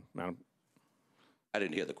 Hold on, madam. I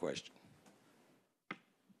didn't hear the question.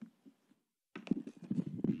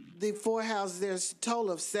 The 4 houses, there's a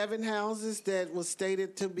total of 7 houses that was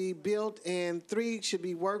stated to be built, and 3 should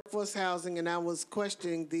be workforce housing, and I was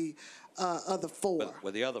questioning the other 4.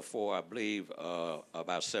 Well, the other 4, I believe, about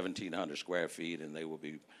 1,700 square feet, and they will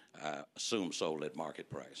be, I assume, sold at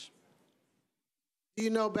market price. Do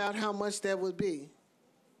you know about how much that would be?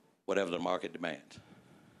 Whatever the market demands.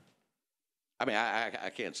 I mean,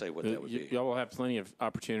 I can't say what that would be. Y'all will have plenty of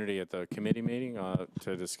opportunity at the committee meeting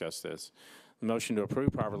to discuss this. The motion to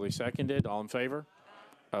approve, properly seconded. All in favor?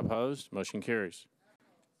 Opposed? Motion carries.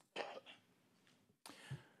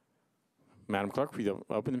 Madam Clerk, will you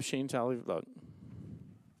open the machine, tally the vote?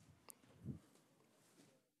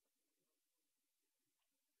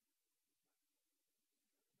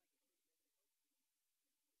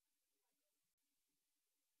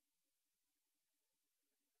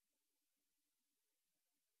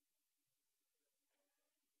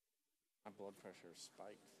 My blood pressure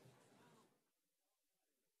spiked.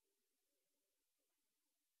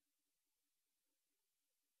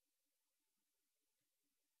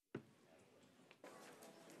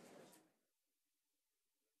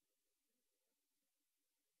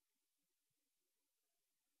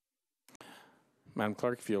 Madam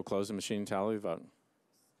Clerk, if you'll close the machine and tally the vote.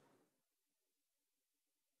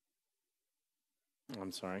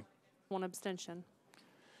 I'm sorry. 1 abstention.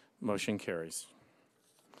 Motion carries.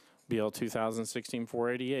 BL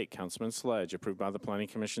 2016-488, Councilman Sledge, approved by the Planning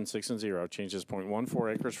Commission 6-0, changes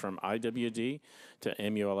 .14 acres from IWD to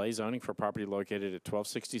MULA zoning for property located at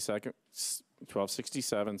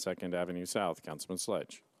 1267 2nd Avenue South. Councilman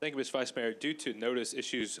Sledge. Thank you, Mr. Vice Mayor. Due to notice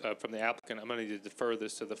issues from the applicant, I'm going to need to defer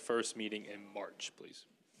this to the first meeting in March, please.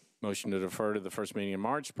 Motion to defer to the first meeting in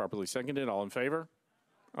March, properly seconded. All in favor?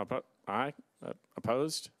 Aye.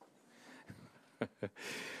 Opposed?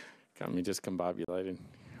 Got me discombobulated.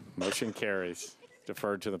 Motion carries.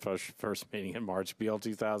 Deferred to the first meeting in March. BL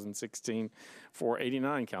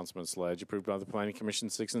 2016-489, Councilman Sledge, approved by the Planning Commission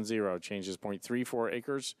 6-0, changes .34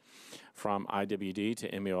 acres from IWD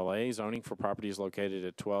to MULA zoning for properties located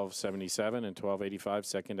at 1277 and 1285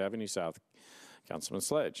 2nd Avenue South. Councilman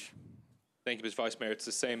Sledge. Thank you, Mr. Vice Mayor. It's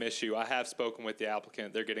the same issue. I have spoken with the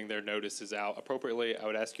applicant. They're getting their notices out appropriately. I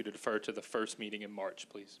would ask you to defer to the first meeting in March,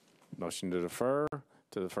 please. Motion to defer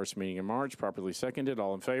to the first meeting in March, properly seconded.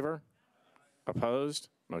 All in favor? Opposed?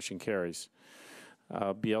 Motion carries.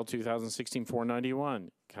 BL 2016-491,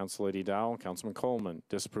 Council Lady Dowell, Councilman Coleman,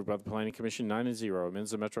 disapproved by the Planning Commission 9-0,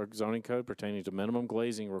 amends the Metro Zoning Code pertaining to minimum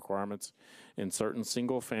glazing requirements in certain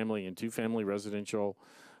single-family and two-family residential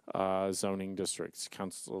zoning districts.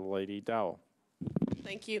 Council Lady Dowell.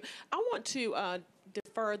 Thank you. I want to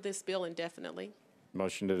defer this bill indefinitely.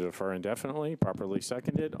 Motion to defer indefinitely, properly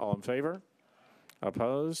seconded. All in favor?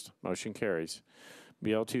 Opposed? Motion carries.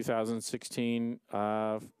 BL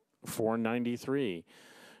 2016-493,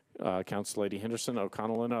 Council Lady Henderson,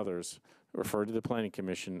 O'Connell, and others, referred to the Planning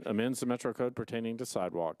Commission, amends the Metro Code pertaining to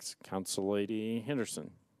sidewalks. Council Lady Henderson.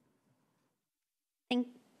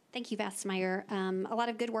 Thank you, Vice Mayor. A lot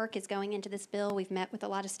of good work is going into this bill. We've met with a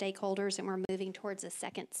lot of stakeholders, and we're moving towards a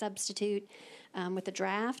second substitute with the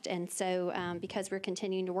draft. And so because we're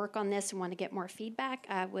continuing to work on this and want to get more feedback,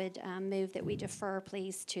 I would move that we defer,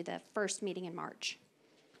 please, to the first meeting in March.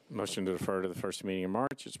 Motion to defer to the first meeting in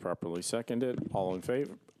March is properly seconded. All in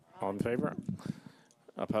favor? All in favor?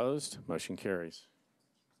 Opposed? Motion carries.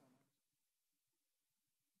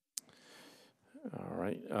 All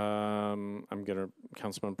right. I'm going to,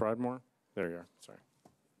 Councilman Bradmore. There you are. Sorry.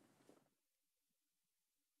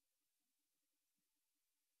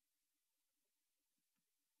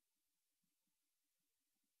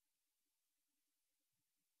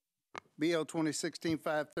 BL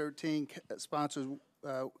 2016-513, sponsors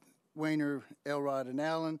Weiner, Elrod, and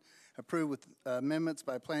Allen, approved with amendments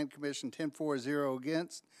by Planning Commission 10-4-0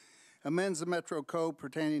 against, amends the Metro Code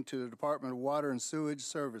pertaining to the Department of Water and Sewage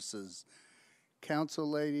Services. Council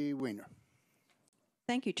Lady Weiner.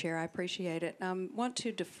 Thank you, Chair. I appreciate it. Want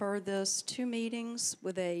to defer this 2 meetings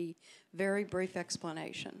with a very brief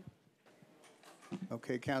explanation.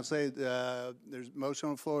 Okay, Council Lady, there's a motion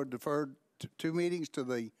on the floor to defer 2 meetings to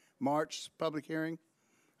the March public hearing.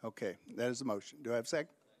 Okay, that is the motion. Do I have a second?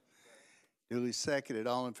 Duly seconded.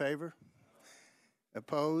 All in favor?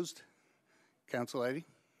 Opposed? Council Lady.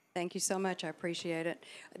 Thank you so much. I appreciate it.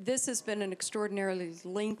 This has been an extraordinarily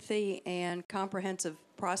lengthy and comprehensive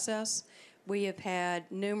process. We have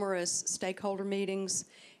had numerous stakeholder meetings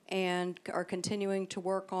and are continuing to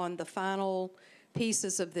work on the final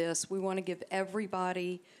pieces of this. We want to give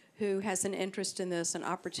everybody who has an interest in this an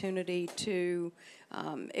opportunity to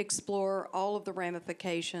explore all of the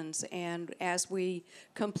ramifications. And as we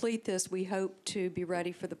complete this, we hope to be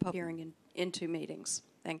ready for the public hearing in 2 meetings.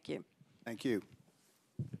 Thank you. Thank you.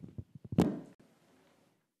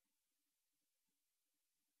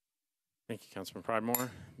 Thank you, Councilman Pridemore.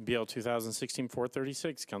 BL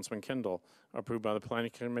 2016-436, Councilman Kendall, approved by the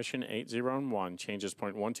Planning Commission 8-0-1, changes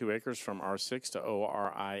 .12 acres from R6 to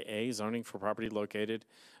ORIA zoning for property located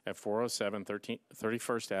at 407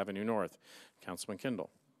 31st Avenue North. Councilman Kendall.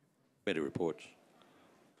 Committee reports.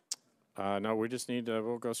 No, we just need to,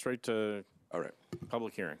 we'll go straight to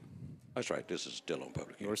public hearing. That's right. This is still on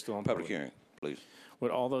public hearing. We're still on public hearing, please.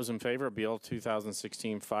 Would all those in favor of BL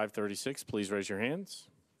 2016-536 please raise your hands?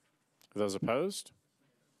 Those opposed?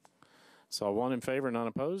 Saw 1 in favor, none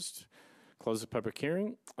opposed. Close the public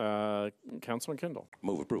hearing. Councilman Kendall.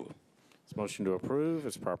 Move approval. This motion to approve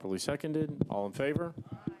is properly seconded. All in favor?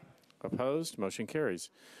 Opposed? Motion carries.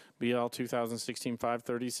 BL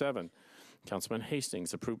 2016-537. Councilman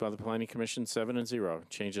Hastings, approved by the Planning Commission 7-0.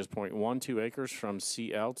 Changes .12 acres from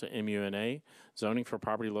CL to MUNA. Zoning for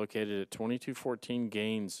property located at 2214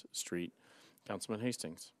 Gaines Street. Councilman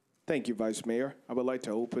Hastings. Thank you, Vice Mayor. I would like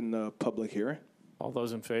to open the public hearing. All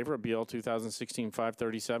those in favor of BL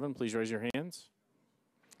 2016-537, please raise your hands.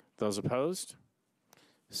 Those opposed?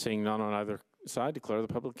 Seeing none on either side, declare the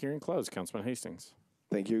public hearing closed. Councilman Hastings.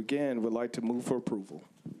 Thank you again. Would like to move for approval.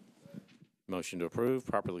 Motion to approve,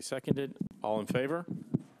 properly seconded. All in favor?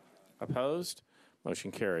 Opposed?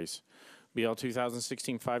 Motion carries. BL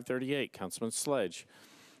 2016-538, Councilman Sledge.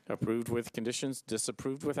 Approved with conditions,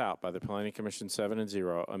 disapproved without by the Planning Commission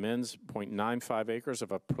 7-0. Amends 0.95 acres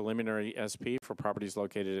of a preliminary SP for properties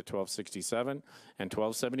located at 1267 and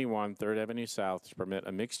 1271 3rd Avenue South to permit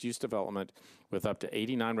a mixed-use development with up to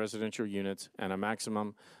 89 residential units and a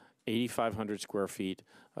maximum 8,500 square feet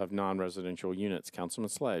of non-residential units. Councilman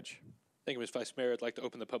Sledge. Thank you, Mr. Vice Mayor. I'd like to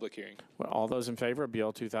open the public hearing. Well, all those in favor of BL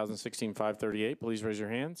 2016-538, please raise your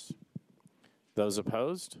hands. Those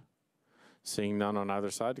opposed? Seeing none on either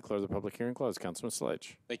side, declare the public hearing closed. Councilman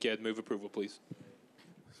Sledge. Thank you. I'd move approval, please.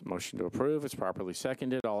 Motion to approve is properly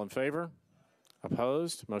seconded. All in favor?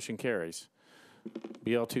 Opposed? Motion carries.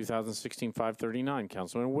 BL 2016-539,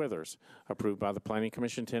 Councilman Withers. Approved by the Planning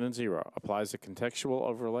Commission 10-0. Applies a contextual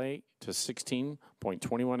overlay to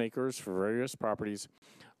 16.21 acres for various properties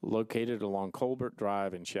located along Colbert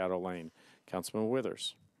Drive and Shadow Lane. Councilman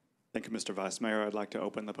Withers. Thank you, Mr. Vice Mayor. I'd like to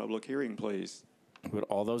open the public hearing, please. Would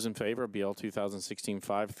all those in favor of BL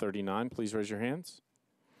 2016-539 please raise your hands?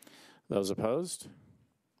 Those opposed?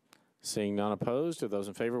 Seeing none opposed, do those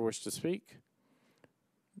in favor wish to speak?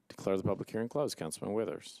 Declare the public hearing closed. Councilman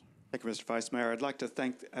Withers. Thank you, Mr. Vice Mayor. I'd like to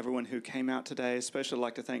thank everyone who came out today. Especially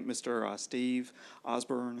like to thank Mr. Steve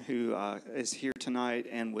Osborne, who is here tonight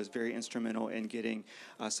and was very instrumental in getting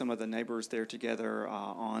some of the neighbors there together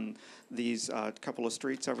on these couple of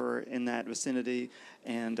streets over in that vicinity.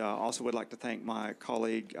 And also would like to thank my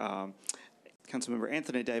colleague, Councilmember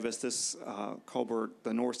Anthony Davis. This Colbert,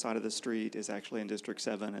 the north side of the street is actually in District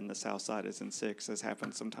 7 and the south side is in 6, as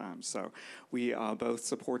happens sometimes. So we both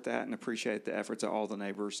support that and appreciate the efforts of all the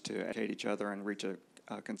neighbors to educate each other and reach a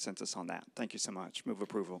consensus on that. Thank you so much. Move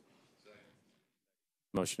approval.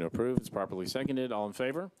 Motion to approve is properly seconded. All in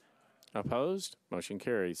favor? Opposed? Motion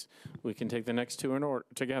carries. We can take the next two in order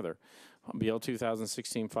together. BL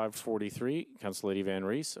 2016-543, Council Lady Van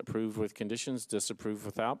Reese, approved with conditions, disapproved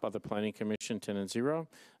without by the Planning Commission 10-0.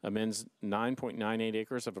 Amends 9.98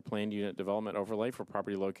 acres of a planned unit development overlay for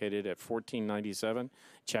property located at 1497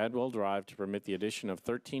 Chadwell Drive to permit the addition of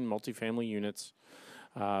 13 multifamily units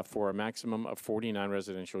for a maximum of 49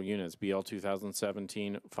 residential units. BL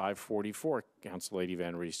 2017-544, Council Lady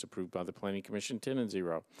Van Reese, approved by the Planning Commission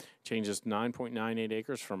 10-0. Changes 9.98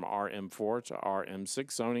 acres from RM4 to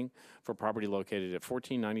RM6 zoning for property located at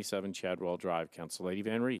 1497 Chadwell Drive. Council Lady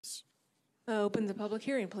Van Reese. Open the public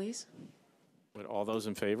hearing, please. Would all those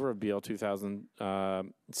in favor of BL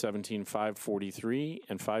 2017-543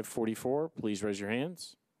 and 544, please raise your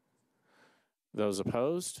hands. Those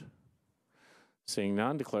opposed? Seeing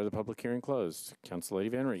none, declare the public hearing closed. Council Lady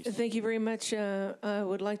Van Reese. Thank you very much. I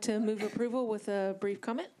would like to move approval with a brief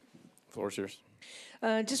comment. Floor is yours.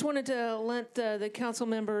 Just wanted to let the council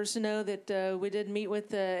members know that we did meet with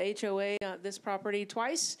the HOA on this property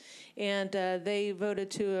twice, and they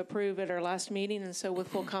voted to approve at our last meeting, and so with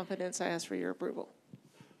full confidence, I ask for your approval.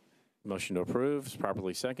 Motion to approve is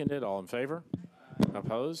properly seconded. All in favor?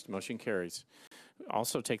 Opposed? Motion carries.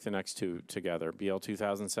 Also take the next two together. BL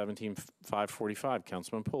 2017-545,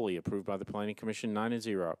 Councilman Pulley, approved by the Planning Commission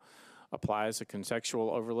 9-0. Applies a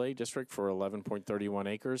contextual overlay district for 11.31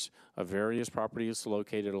 acres of various properties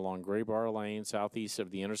located along Gray Bar Lane, southeast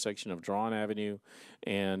of the intersection of Drawn Avenue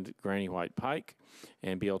and Granny White Pike.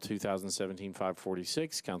 And BL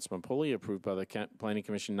 2017-546, Councilman Pulley, approved by the Planning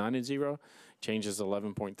Commission 9-0. Changes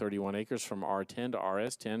 11.31 acres from R10 to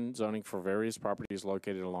RS10 zoning for various properties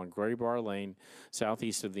located along Gray Bar Lane,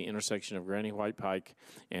 southeast of the intersection of Granny White Pike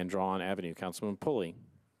and Drawn Avenue. Councilman Pulley.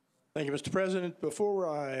 Thank you, Mr. President. Before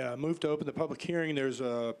I move to open the public hearing, there's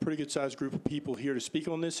a pretty good-sized group of people here to speak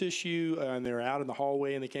on this issue, and they're out in the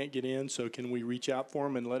hallway and they can't get in, so can we reach out for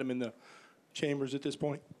them and let them in the chambers at this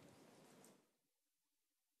point?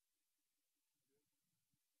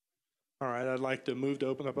 All right, I'd like to move to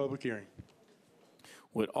open the public hearing.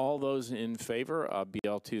 Would all those in favor of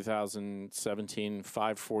BL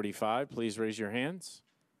 2017-545 please raise your hands?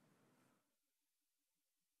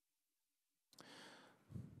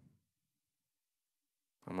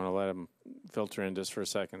 I'm going to let them filter in just for a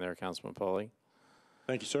second there, Councilman Pulley.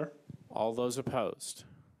 Thank you, sir. All those opposed?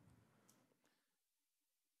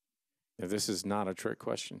 Now, this is not a trick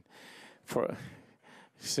question. For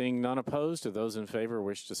seeing none opposed, do those in favor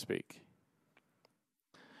wish to speak?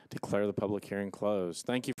 Declare the public hearing closed.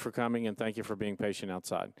 Thank you for coming and thank you for being patient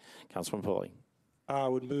outside. Councilman Pulley. I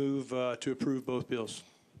would move to approve both bills.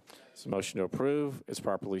 So motion to approve is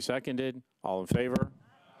properly seconded. All in favor?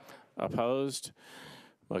 Opposed?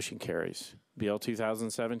 Motion carries. BL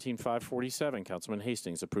 2017-547, Councilman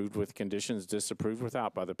Hastings, approved with conditions, disapproved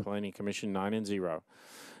without by the Planning Commission 9 and 0.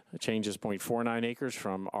 Changes 0.49 acres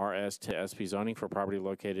from RS to SP zoning for property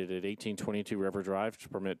located at 1822 River Drive to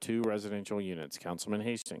permit 2 residential units. Councilman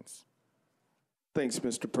Hastings. Thanks,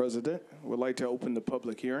 Mr. President. Would like to open the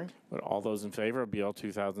public hearing. Would all those in favor of BL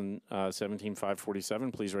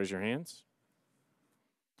 2017-547, please raise your hands.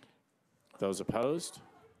 Those opposed?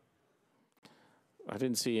 I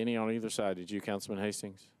didn't see any on either side. Did you, Councilman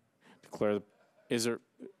Hastings? Declare the, is there,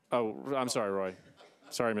 oh, I'm sorry, Roy.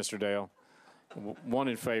 Sorry, Mr. Dale. One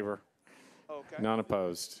in favor. Okay. None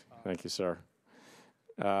opposed. Thank you, sir.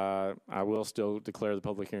 I will still declare the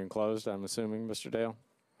public hearing closed, I'm assuming, Mr. Dale.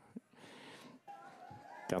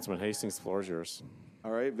 Councilman Hastings, the floor is yours.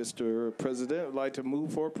 All right, Mr. President, I'd like to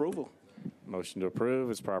move for approval. Motion to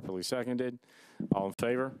approve is properly seconded. All in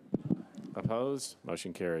favor? Opposed?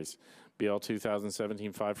 Motion carries. BL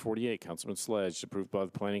 2017-548, Councilman Sledge, approved by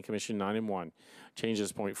the Planning Commission 9 and 1.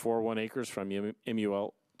 Changes 0.41 acres from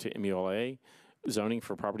MUL to MULA. Zoning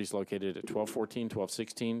for properties located at 1214,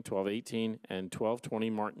 1216, 1218, and 1220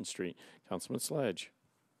 Martin Street. Councilman Sledge.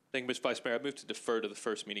 Thank you, Mr. Vice Mayor. I move to defer to the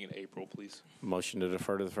first meeting in April, please. Motion to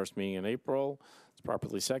defer to the first meeting in April. It's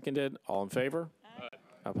properly seconded. All in favor? Aye.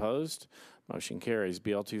 Opposed? Motion carries.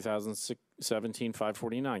 BL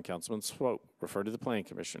 2017-549, Councilman Swope, referred to the Planning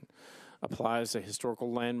Commission. Applies a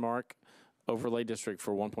historical landmark overlay district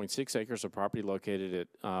for 1.6 acres of property located at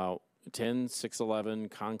 10611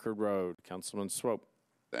 Concord Road. Councilman Swope.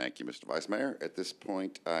 Thank you, Mr. Vice Mayor. At this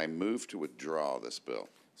point, I move to withdraw this bill.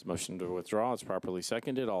 It's a motion to withdraw. It's properly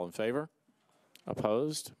seconded. All in favor?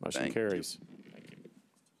 Opposed? Motion carries. Thank you.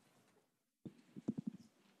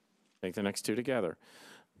 Take the next two together.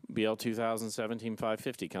 BL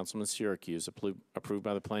 2017-550, Councilman Syracuse, approved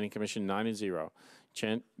by the Planning Commission 9 and 0.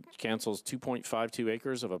 Cancels 2.52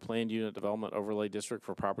 acres of a planned unit development overlay district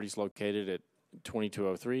for properties located at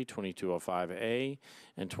 2203, 2205A,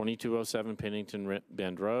 and 2207 Pennington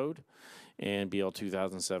Bend Road. And BL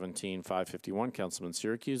 2017-551, Councilman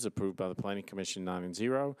Syracuse, approved by the Planning Commission 9 and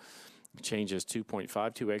 0. Changes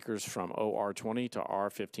 2.52 acres from OR20 to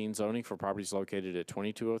R15 zoning for properties located at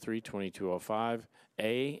 2203,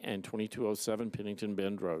 2205A, and 2207 Pennington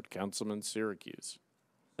Bend Road. Councilman Syracuse.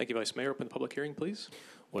 Thank you, Vice Mayor. Open the public hearing, please.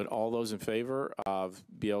 Would all those in favor of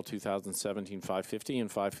BL 2017-550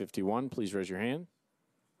 and 551 please raise your hand?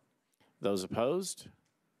 Those opposed?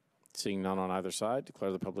 Seeing none on either side,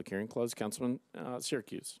 declare the public hearing closed. Councilman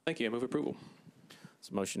Syracuse. Thank you. I move approval. It's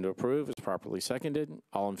a motion to approve. It's properly seconded.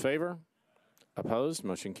 All in favor? Opposed?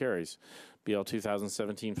 Motion carries. BL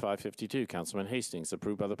 2017-552, Councilman Hastings,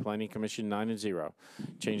 approved by the Planning Commission 9 and 0.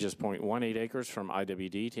 Changes 0.18 acres from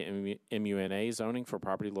IWD to MUNA zoning for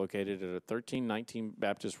property located at 1319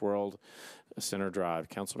 Baptist World Center Drive.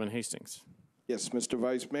 Councilman Hastings. Yes, Mr.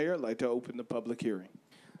 Vice Mayor, I'd like to open the public hearing.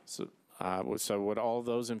 So would all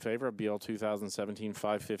those in favor of BL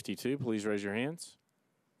 2017-552 please raise your hands?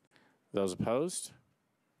 Those opposed?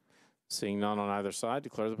 Seeing none on either side,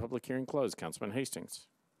 declare the public hearing closed. Councilman Hastings.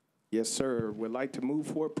 Yes, sir. Would like to move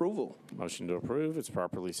for approval. Motion to approve. It's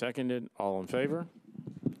properly seconded. All in favor?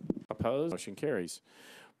 Opposed? Motion carries.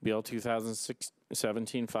 BL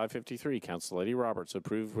 2017-553, Council Lady Roberts,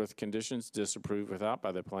 approved with conditions, disapproved without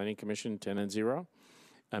by the Planning Commission 10 and 0.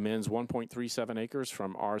 Amends 1.37 acres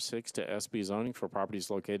from R6 to SB zoning for properties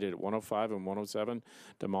located at 105 and 107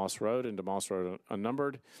 DeMoss Road and DeMoss Road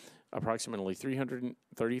unnumbered, approximately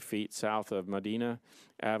 330 feet south of Medina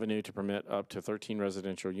Avenue to permit up to 13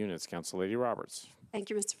 residential units. Council Lady Roberts. Thank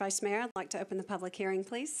you, Mr. Vice Mayor. I'd like to open the public hearing,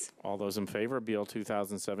 please. All those in favor of BL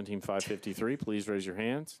 2017-553, please raise your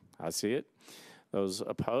hands. I see it. Those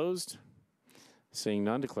opposed? Seeing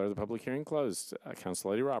none, declare the public hearing closed.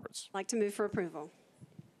 Council Lady Roberts. I'd like to move for approval.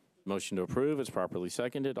 Motion to approve is properly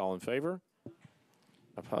seconded. All in favor?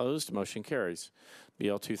 Opposed? Motion carries.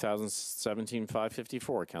 BL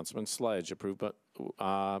 2017-554, Councilman Sledge, approved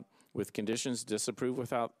with conditions, disapproved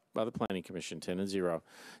without by the Planning Commission, 10 and 0.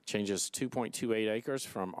 Changes 2.28 acres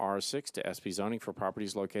from R6 to SP zoning for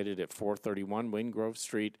properties located at 431 Windgrove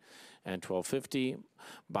Street and 1250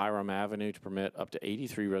 Byram Avenue to permit up to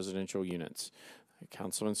 83 residential units.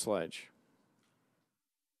 Councilman Sledge.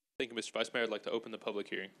 Thank you, Mr. Vice Mayor. I'd like to open the public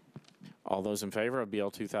hearing. All those in favor of BL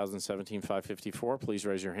 2017-554, please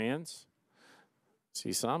raise your hands.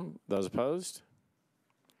 See some. Those opposed?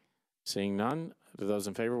 Seeing none, do those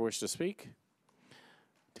in favor wish to speak?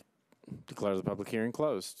 Declare the public hearing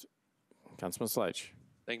closed. Councilman Sledge.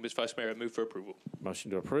 Thank you, Mr. Vice Mayor. I move for approval.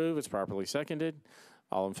 Motion to approve. It's properly seconded.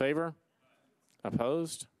 All in favor?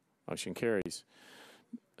 Opposed? Motion carries.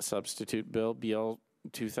 Substitute Bill BL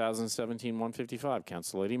 2017-155,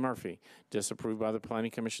 Councillady Murphy, disapproved by the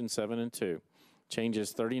Planning Commission 7 and 2.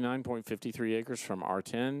 Changes 39.53 acres from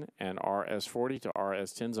R10 and RS40 to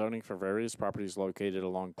RS10 zoning for various properties located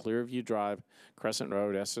along Clearview Drive, Crescent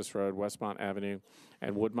Road, Estes Road, Westmont Avenue,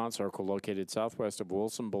 and Woodmont Circle located southwest of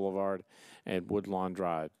Wilson Boulevard and Woodlawn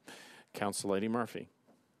Drive. Councillady Murphy.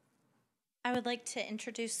 I would like to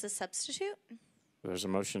introduce the substitute. There's a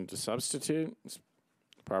motion to substitute. It's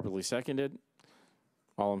properly seconded.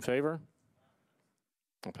 All in favor?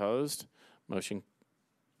 Opposed? Motion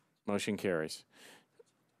carries.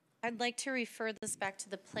 I'd like to refer this back to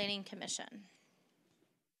the Planning Commission.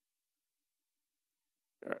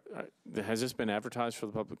 Has this been advertised for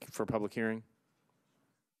the public hearing?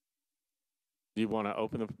 Do you want to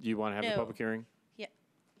open the? Do you want to have the public hearing? Yeah.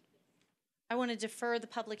 I want to defer the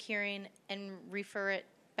public hearing and refer it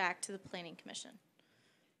back to the Planning Commission.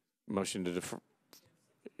 Motion to defer.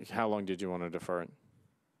 How long did you want to defer it?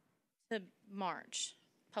 To March.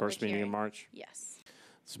 First meeting in March? Yes.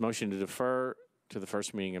 This motion to defer to the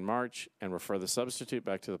first meeting in March and refer the substitute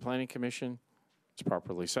back to the Planning Commission. It's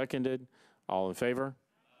properly seconded. All in favor?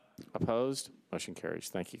 Opposed? Motion carries.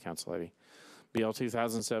 Thank you, Councillady. BL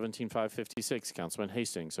 2017-556, Councilman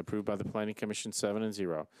Hastings, approved by the Planning Commission 7 and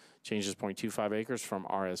 0. Changes 0.25 acres from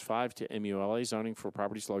RS5 to MULA zoning for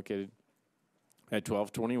properties located at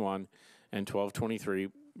 1221 and 1223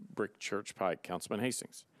 Brick Church Pike. Councilman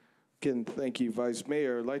Hastings. Again, thank you, Vice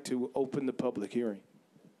Mayor. I'd like to open the public hearing.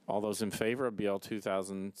 All those in favor of BL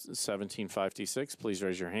 2017-556, please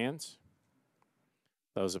raise your hands.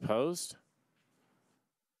 Those opposed?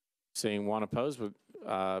 Seeing one opposed, or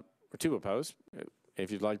two opposed.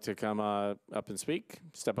 If you'd like to come up and speak,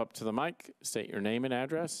 step up to the mic, state your name and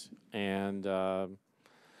address, and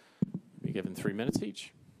be given 3 minutes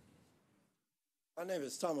each. My name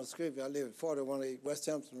is Thomas Scrivey. I live at 4108 West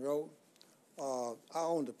Hampton Road. I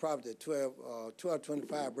own the property at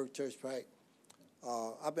 1225 Brook Church Pike.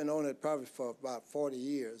 I've been owning that property for about 40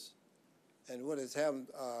 years. And what has happened,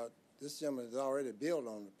 this gentleman has already built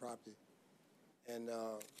on the property. And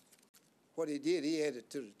what he did, he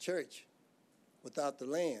added to the church without the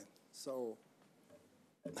land. So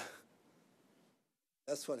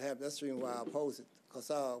that's what happened. That's the reason why I oppose it.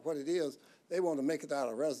 Because what it is, they want to make it out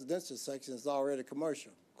of residential section. It's already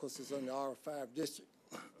commercial. Of course, it's in the R5 district.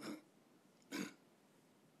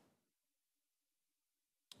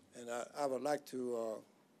 And I would like to,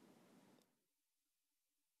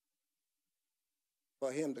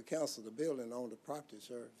 for him to cancel the building on the property,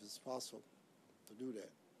 sir, if it's possible to do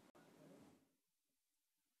that.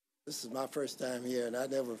 This is my first time here, and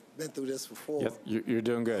I've never been through this before. Yep, you're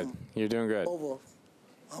doing good. You're doing good.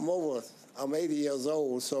 I'm 80 years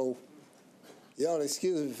old, so y'all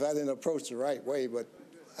excuse me if I didn't approach the right way, but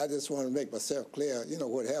I just want to make myself clear, you know,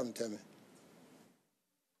 what happened to me.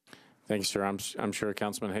 Thank you, sir. I'm sure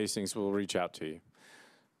Councilman Hastings will reach out to you.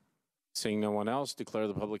 Seeing no one else, declare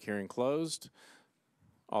the public hearing closed.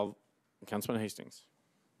 Councilman Hastings.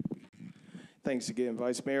 Thanks again,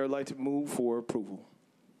 Vice Mayor. I'd like to move for approval.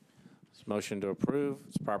 This motion to approve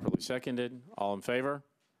is properly seconded. All in favor?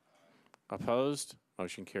 Opposed?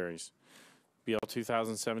 Motion carries. BL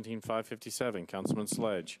 2017-557, Councilman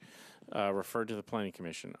Sledge, referred to the Planning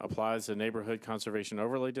Commission. Applies the Neighborhood Conservation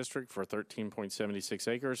Overlay District for 13.76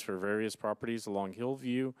 acres for various properties along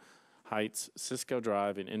Hillview Heights, Cisco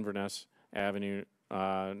Drive, and Inverness Avenue,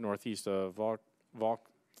 northeast of Volk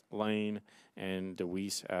Lane and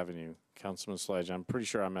DeWeese Avenue. Councilman Sledge, I'm pretty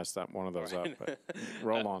sure I messed that one of those up, but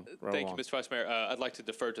roll on. Thank you, Mr. Vice Mayor. I'd like to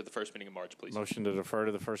defer to the first meeting in March, please. Motion to defer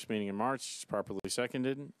to the first meeting in March is properly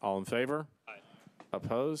seconded. All in favor? Aye.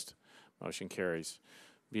 Opposed? Motion carries.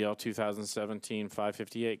 BL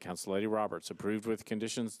 2017-558, Councillady Roberts, approved with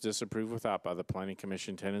conditions, disapproved without by the Planning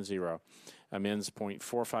Commission 10 and 0. Amends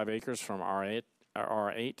 0.45 acres from R8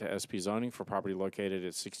 to SP zoning for property located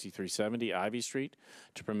at 6370 Ivy Street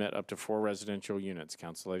to permit up to 4 residential units.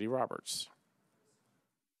 Councillady Roberts.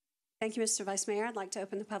 Thank you, Mr. Vice Mayor. I'd like to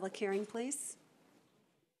open the public hearing, please.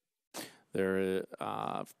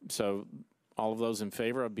 So all of those in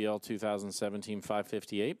favor of BL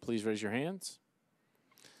 2017-558, please raise your hands.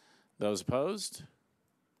 Those opposed?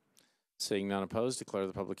 Seeing none opposed, declare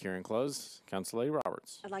the public hearing closed. Councillady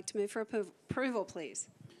Roberts. I'd like to move for approval, please.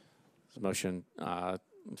 Motion to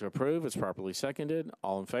approve is properly seconded.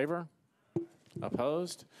 All in favor?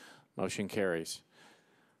 Opposed? Motion carries.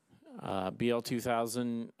 BL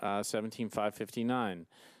 2017-559,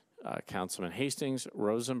 Councilman Hastings,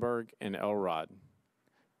 Rosenberg, and Elrod.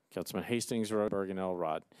 Councilman Hastings, Rosenberg, and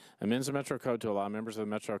Elrod. Amends the Metro Code to allow members of the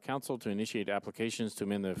Metro Council to initiate applications to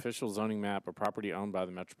amend the official zoning map of property owned by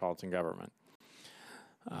the metropolitan government.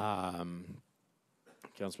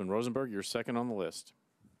 Councilman Rosenberg, you're second on the list.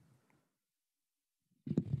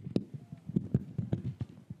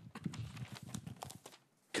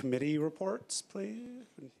 Committee reports, please?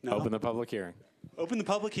 No? Open the public hearing. Open the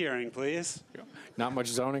public hearing, please. Not much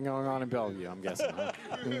zoning going on in Bellevue, I'm guessing. Huh?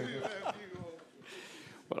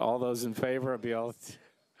 Would all those in favor of BL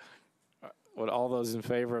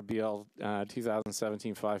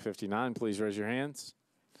 2017-559, please raise your hands.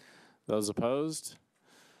 Those opposed?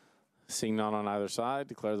 Seeing none on either side,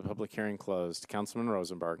 declare the public hearing closed. Councilman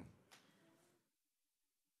Rosenberg.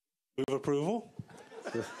 Move approval.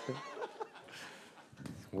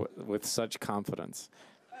 With such confidence.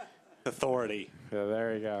 Authority. Yeah,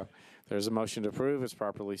 there you go. There's a motion to approve. It's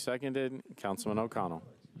properly seconded. Councilman O'Connell.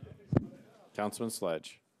 Councilman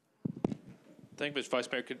Sledge. Thank you, Mr. Vice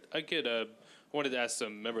Mayor. I wanted to ask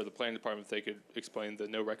some member of the planning department if they could explain the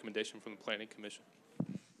no recommendation from the planning commission.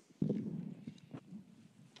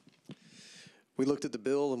 We looked at the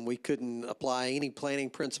bill and we couldn't apply any planning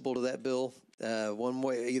principle to that bill one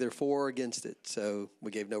way, either for or against it. So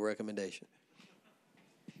we gave no recommendation.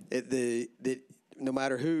 No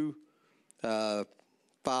matter who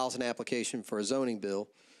files an application for a zoning bill,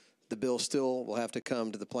 the bill still will have to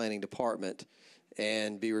come to the planning department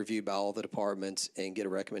and be reviewed by all the departments and get a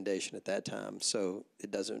recommendation at that time. So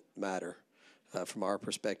it doesn't matter. From our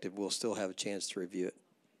perspective, we'll still have a chance to review it.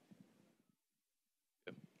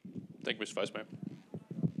 Thank you, Mr. Vice Mayor.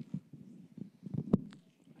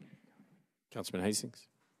 Councilman Hastings.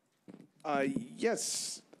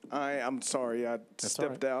 Yes. I'm sorry, I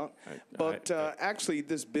stepped out. But actually,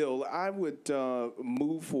 this bill, I would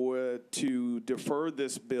move to defer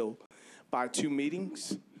this bill by 2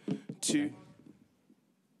 meetings.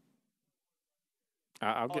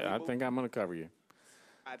 I think I'm going to cover you.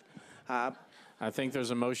 I think there's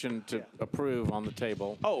a motion to approve on the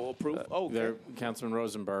table. Oh, approve. Okay. There, Councilman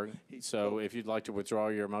Rosenberg. So if you'd like to withdraw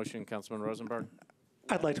your motion, Councilman Rosenberg.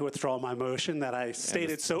 I'd like to withdraw my motion that I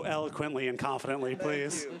stated so eloquently and confidently,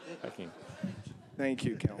 please. Thank you. Thank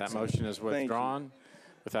you, Councilman. That motion is withdrawn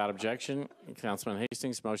without objection. Councilman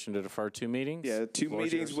Hastings, motion to defer 2 meetings. Yeah, 2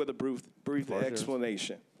 meetings with a brief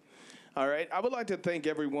explanation. All right. I would like to thank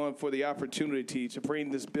everyone for the opportunity to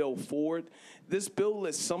bring this bill forward. This bill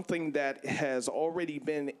is something that has already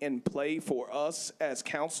been in play for us as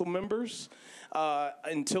council members.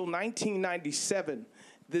 Until 1997,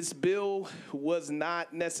 this bill was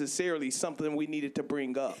not necessarily something we needed to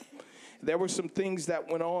bring up. There were some things that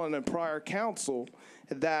went on in prior council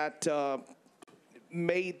that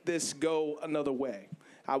made this go another way.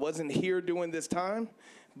 I wasn't here during this time,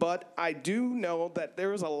 but I do know that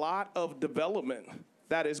there's a lot of development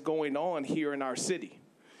that is going on here in our city.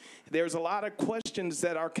 There's a lot of questions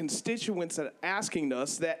that our constituents are asking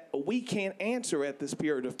us that we can't answer at this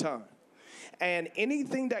period of time. And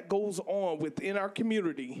anything that goes on within our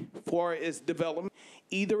community for its development,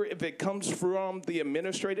 either if it comes from the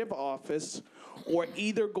administrative office or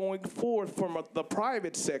either going forth from the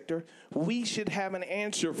private sector, we should have an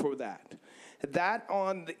answer for that. That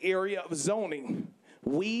on the area of zoning,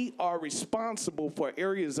 we are responsible for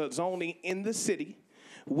areas of zoning in the city,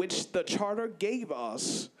 which the charter gave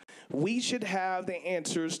us. We should have the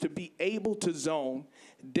answers to be able to zone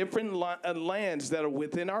different lands that are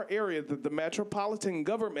within our area that the metropolitan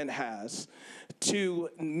government has to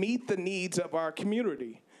meet the needs of our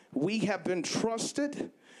community. We have been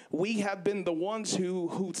trusted. We have been the ones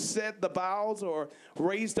who set the vows or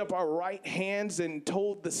raised up our right hands and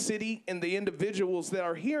told the city and the individuals that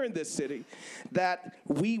are here in this city that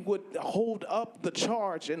we would hold up the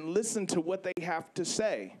charge and listen to what they have to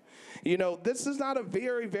say. You know, this is not a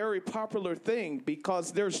very, very popular thing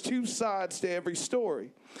because there's 2 sides to every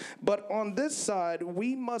story. But on this side,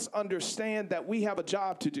 we must understand that we have a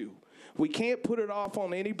job to do. We can't put it off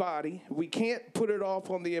on anybody. We can't put it off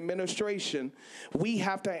on the administration. We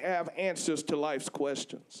have to have answers to life's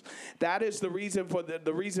questions. That is the reason for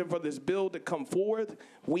the reason for this bill to come forward.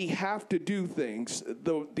 We have to do things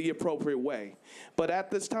the appropriate way. But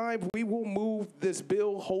at this time, we will move this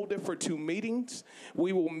bill, hold it for 2 meetings.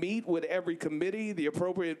 We will meet with every committee, the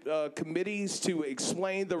appropriate committees, to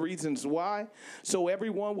explain the reasons why. So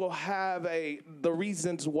everyone will have the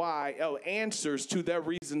reasons why, answers to their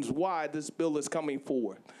reasons why this bill is coming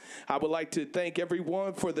forward. I would like to thank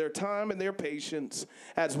everyone for their time and their patience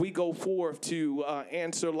as we go forth to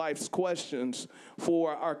answer life's questions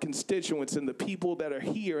for our constituents and the people that are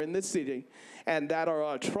here in this city and that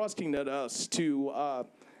are trusting in us to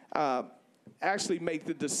actually make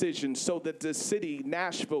the decision so that the city,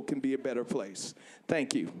 Nashville, can be a better place.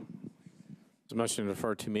 Thank you. The motion to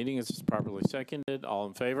defer 2 meetings is properly seconded. All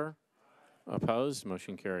in favor? Opposed?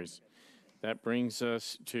 Motion carries. That brings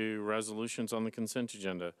us to resolutions on the consent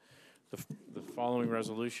agenda. The following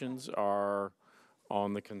resolutions are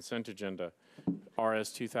on the consent agenda.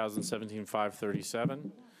 RS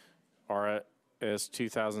 2017-537, RS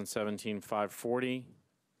 2017-540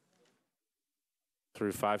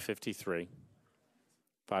 through 553,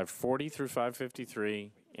 540 through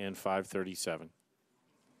 553, and 537.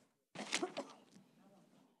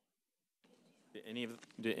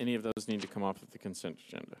 Do any of those need to come off of the consent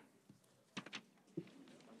agenda?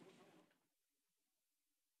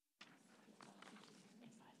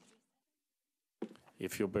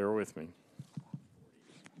 If you'll bear with me.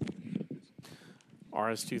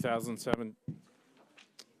 RS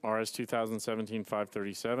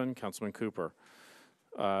 2017-537, Councilman Cooper,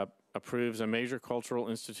 approves a major cultural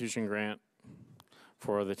institution grant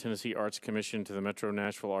for the Tennessee Arts Commission to the Metro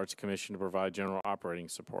Nashville Arts Commission to provide general operating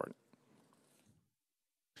support.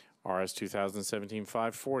 RS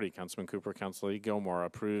 2017-540, Councilman Cooper, Council Lady Gilmore,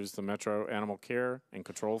 approves the Metro Animal Care and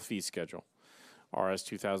Control fee schedule. RS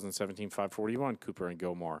 2017-541, Cooper and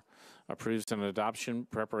Gilmore, approves an adoption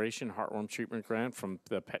preparation heartworm treatment grant from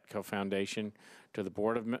the Petco Foundation to the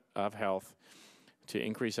Board of Health to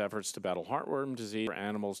increase efforts to battle heartworm disease for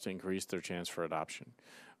animals to increase their chance for adoption.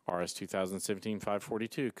 RS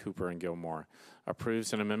 2017-542, Cooper and Gilmore,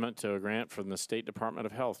 approves an amendment to a grant from the State Department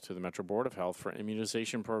of Health to the Metro Board of Health for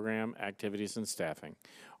immunization program, activities, and staffing.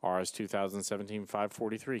 RS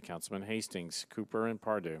 2017-543, Councilman Hastings, Cooper, and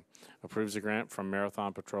Pardue, approves a grant from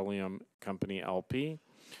Marathon Petroleum Company, LP,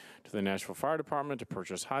 to the Nashville Fire Department to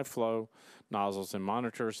purchase high-flow nozzles and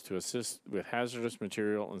monitors to assist with hazardous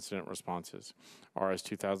material incident responses. RS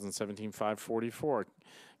 2017-544,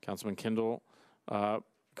 Councilman Kendall,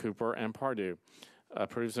 Cooper, and Pardue,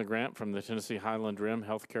 approves a grant from the Tennessee Highland Rim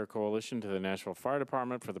Healthcare Coalition to the Nashville Fire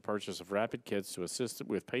Department for the purchase of rapid kits to assist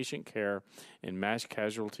with patient care in mass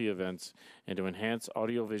casualty events and to enhance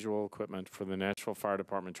audiovisual equipment for the Nashville Fire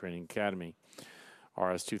Department Training Academy.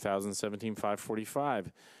 RS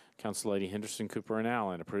 2017-545, Council Lady Henderson, Cooper, and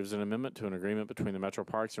Allen, approves an amendment to an agreement between the Metro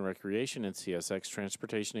Parks and Recreation and CSX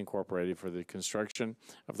Transportation Incorporated for the construction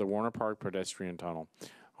of the Warner Park pedestrian tunnel.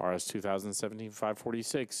 RS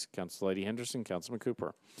 2017-546, Council Lady Henderson, Councilman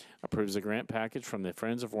Cooper, approves a grant package from the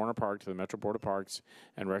Friends of Warner Park to the Metro Board of Parks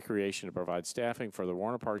and Recreation to provide staffing for the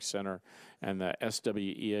Warner Park Center and the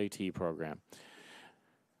SWEAT program.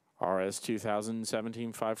 RS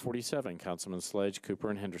 2017-547, Councilman Sledge, Cooper,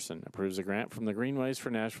 and Henderson, approves a grant from the Greenways for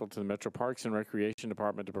Nashville to the Metro Parks and Recreation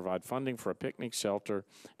Department to provide funding for a picnic shelter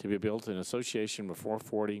to be built in association with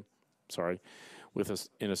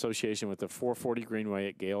in association with the 440 Greenway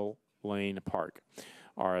at Gale Lane Park.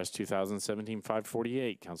 RS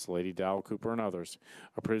 2017-548, Council Lady Dowell, Cooper, and others,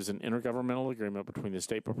 approves an intergovernmental agreement between the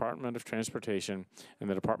State Department of Transportation and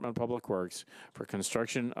the Department of Public Works for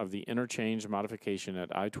construction of the interchange modification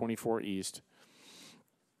at I-24 East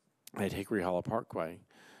at Hickory Hollow Parkway.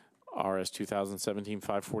 RS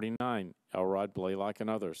 2017-549, Elrod, Blaylock, and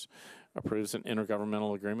others, approves an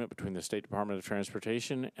intergovernmental agreement between the State Department of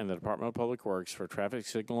Transportation and the Department of Public Works for traffic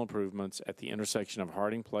signal improvements at the intersection of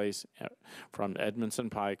Harding Place from Edmondson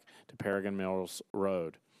Pike to Paragon Mills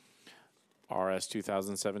Road. RS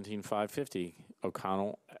 2017-550,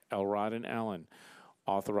 O'Connell, Elrod, and Allen,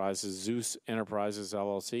 authorizes Zeus Enterprises,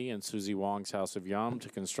 LLC, and Susie Wong's House of Yum to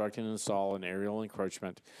construct and install an aerial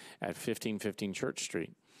encroachment at 1515 Church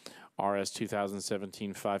Street. RS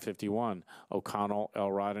 2017-551, O'Connell,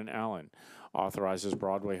 Elrod, and Allen, authorizes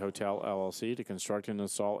Broadway Hotel, LLC, to construct and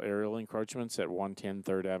install aerial encroachments at 110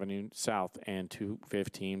 3rd Avenue South and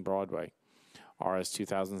 215 Broadway. RS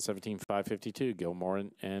 2017-552, Gilmore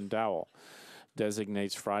and Dowell,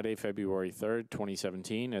 designates Friday, February 3rd,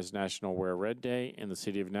 2017 as National Wear Red Day in the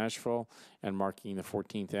city of Nashville and marking the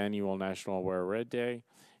 14th annual National Wear Red Day,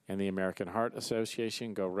 and the American Heart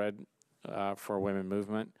Association Go Red for Women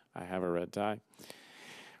movement. I have a red tie.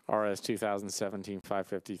 RS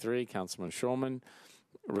 2017-553, Councilman Schulman,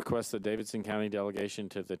 requests the Davidson County delegation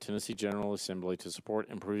to the Tennessee General Assembly to support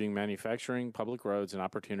improving manufacturing, public roads, and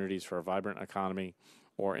opportunities for a vibrant economy,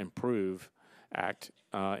 or IMPROVE Act,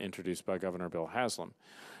 introduced by Governor Bill Haslam.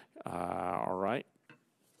 All right.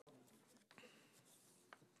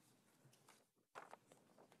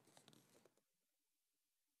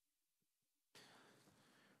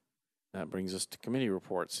 That brings us to committee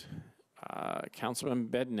reports. Councilman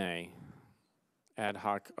Bedney, Ad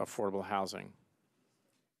hoc Affordable Housing.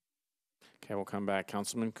 Okay, we'll come back.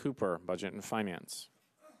 Councilman Cooper, Budget and Finance.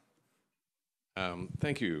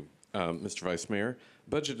 Thank you, Mr. Vice Mayor.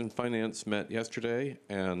 Budget and Finance met yesterday,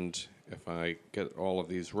 and if I get all of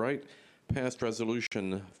these right, passed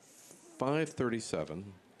Resolution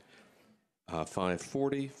 537,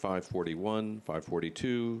 540, 541,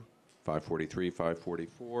 542, 543,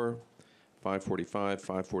 544, 545,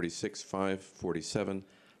 546, 547,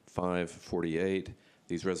 548.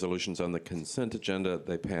 These resolutions on the consent agenda,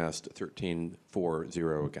 they passed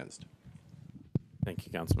 13-4-0 against. Thank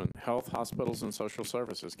you, Councilman. Health, Hospitals, and Social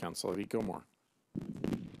Services, Councilor Lee Gilmore.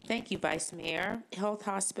 Thank you, Vice Mayor. Health,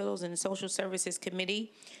 Hospitals, and Social Services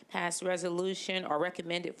Committee passed resolution or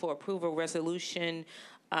recommended for approval resolution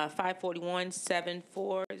 541,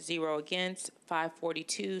 740 against,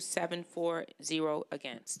 542, 740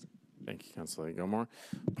 against. Thank you, Councilor Lee Gilmore.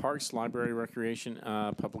 Parks, Library, Recreation,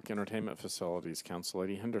 Public Entertainment Facilities, Councilor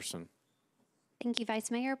Lady Henderson. Thank you, Vice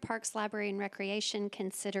Mayor. Parks, Library, and Recreation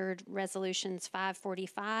considered resolutions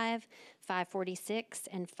 545, 546,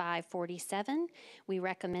 and 547. We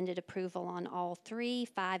recommended approval on all three,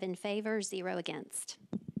 5 in favor, 0 against.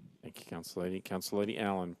 Thank you, Councilor Lady. Councilor Lady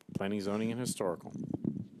Allen, Planning, Zoning, and Historical.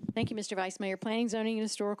 Thank you, Mr. Vice Mayor. Planning, Zoning, and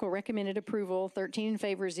Historical recommended approval, 13 in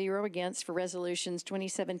favor, 0 against, for resolutions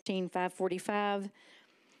 2017-545,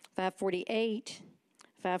 548,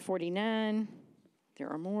 549. There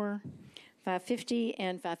are more. 550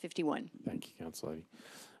 and 551. Thank you, Councilor Lady.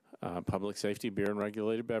 Public Safety, Beer, and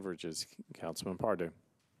Regulated Beverages, Councilman Pardue.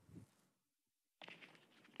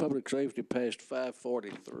 Public Safety passed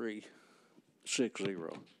 543,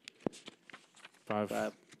 6-0. 5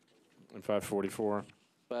 and 544.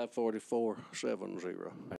 544,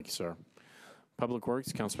 7-0. Thank you, sir. Public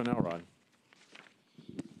Works, Councilman Elrod.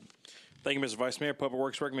 Thank you, Mr. Vice Mayor. Public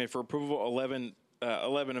Works recommended for approval 11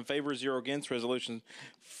 in favor, 0 against. Resolution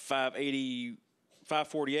 580,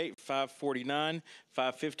 548, 549,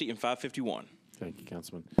 550, and 551. Thank you,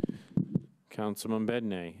 Councilman. Councilman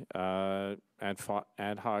Bedney, ad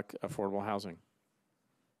hoc affordable housing.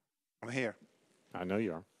 I'm here. I know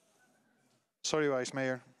you are. Sorry, Vice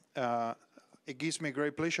Mayor. It gives me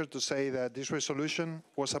great pleasure to say that this resolution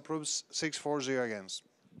was approved 6-4-0 against.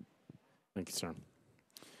 Thank you, sir.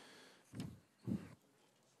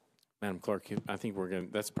 Madam Clerk, I think we're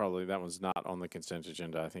going to, that one's not on the consent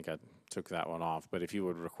agenda. I think I took that one off. But if you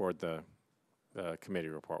would record the committee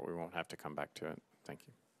report, we won't have to come back to it. Thank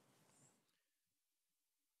you.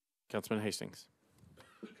 Councilman Hastings.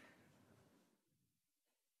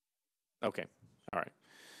 Okay. All right.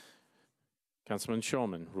 Councilman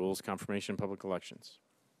Shulman, Rules, Confirmation, Public Elections.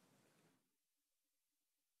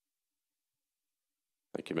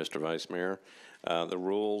 Thank you, Mr. Vice Mayor. The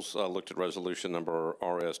rules looked at resolution number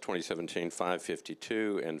RS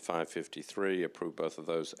 2017-552 and 553, approved both of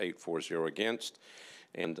those 8-4-0 against.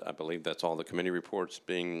 And I believe that's all the committee reports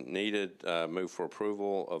being needed. Move for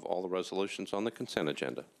approval of all the resolutions on the consent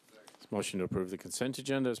agenda. This motion to approve the consent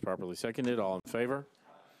agenda is properly seconded. All in favor?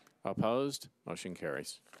 Opposed? Motion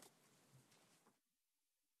carries.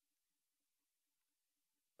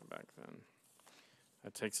 Back then.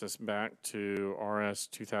 That takes us back to RS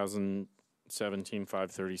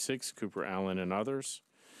 2017-536, Cooper Allen and others.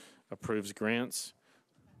 Approves grants.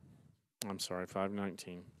 I'm sorry,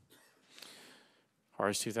 519.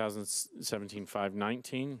 RS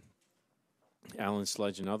 2017-519, Allen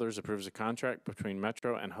Sledge and others approves a contract between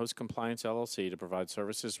Metro and Host Compliance LLC to provide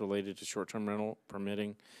services related to short-term rental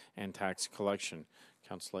permitting and tax collection.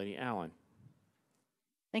 Council Lady Allen.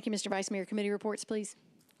 Thank you, Mr. Vice Mayor. Committee reports, please.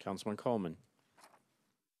 Councilman Coleman.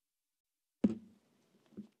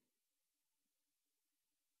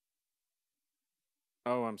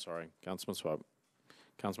 Oh, I'm sorry. Councilman Swab.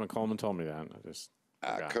 Councilman Coleman told me that. I just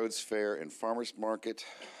Codes Fair and Farmers Market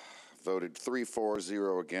voted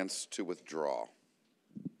 3-4-0 against to withdraw.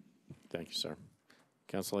 Thank you, sir.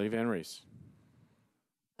 Council Lady Van Rees.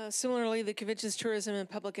 Similarly, the Conventions, Tourism, and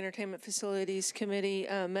Public Entertainment Facilities Committee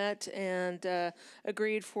met and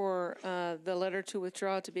agreed for the letter to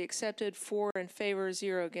withdraw to be accepted. 4 in favor,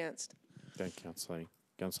 0 against. Thank you, Council Lady.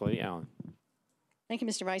 Council Lady Allen. Thank you,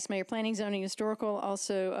 Mr. Vice Mayor. Planning, Zoning, Historical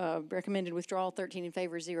also recommended withdrawal, 13 in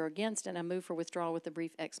favor, 0 against, and I move for withdrawal with a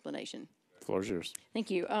brief explanation. The floor is yours. Thank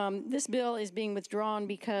you. This bill is being withdrawn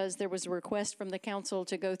because there was a request from the council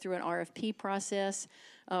to go through an RFP process,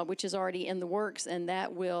 which is already in the works, and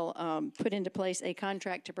that will put into place a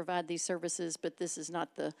contract to provide these services, but this is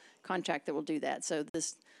not the contract that will do that. So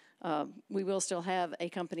this, we will still have a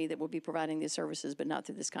company that will be providing these services, but not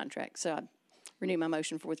through this contract. So I renew my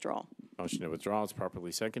motion for withdrawal. Motion to withdraw is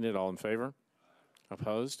properly seconded. All in favor?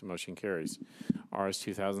 Opposed? Motion carries. RS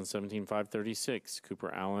 2017-536,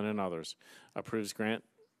 Cooper Allen and others, approves grants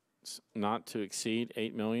not to exceed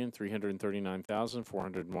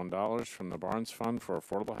 $8,339,401 from the Barnes Fund for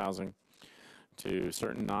Affordable Housing to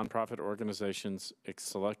certain nonprofit organizations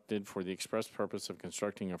selected for the express purpose of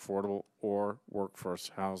constructing affordable or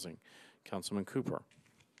workforce housing. Councilman Cooper.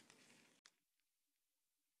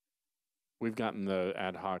 We've gotten the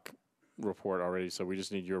ad hoc report already, so we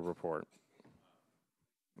just need your report.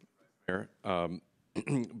 Mayor,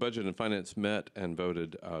 Budget and Finance met and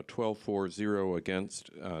voted 12-4-0 against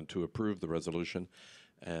to approve the resolution,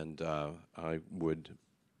 and I would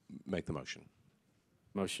make the motion.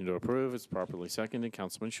 Motion to approve is properly seconded.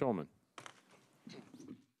 Councilman Shulman.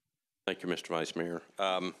 Thank you, Mr. Vice Mayor.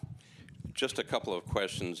 Just a couple of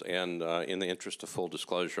questions, and in the interest of full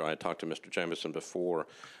disclosure, I talked to Mr. Jameson before.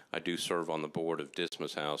 I do serve on the board of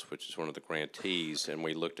Dismas House, which is one of the grantees, and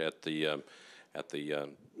we looked at the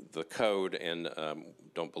code and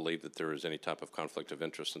don't believe that there is any type of conflict of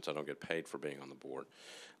interest since I don't get paid for being on the board.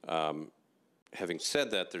 Having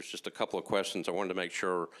said that, there's just a couple of questions. I wanted to make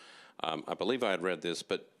sure, I believe I had read this,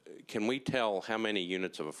 but can we tell how many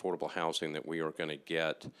units of affordable housing that we are going to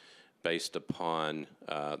get based upon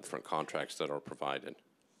different contracts that are provided?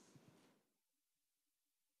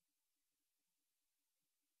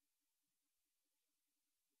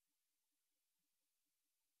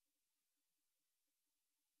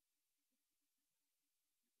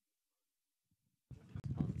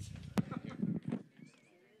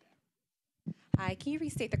 Hi, can you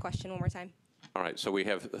restate the question one more time? All right, so we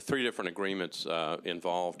have 3 different agreements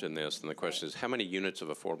involved in this, and the question is, how many units of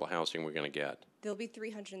affordable housing are we going to get? There'll be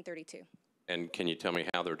 332. And can you tell me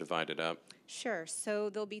how they're divided up? Sure, so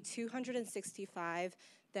there'll be 265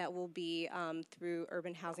 that will be through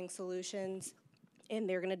Urban Housing Solutions, and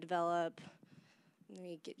they're gonna develop, let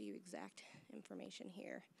me get you exact information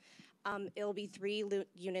here. It'll be 3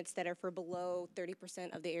 units that are for below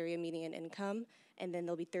 30% of the area median income, and then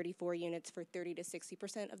there'll be 34 units for 30 to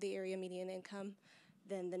 60% of the area median income.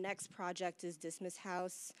 Then the next project is Dismas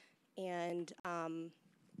House, and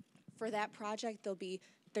for that project, there'll be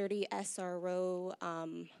 30 SRO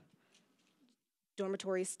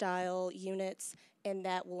dormitory style units, and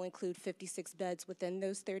that will include 56 beds within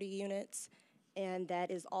those 30 units. And that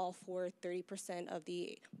is all for 30% of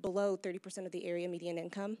the, below 30% of the area median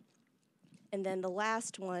income. And then the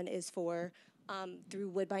last one is for, through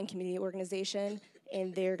Woodbine Community Organization,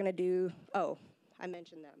 and they're gonna do, oh, I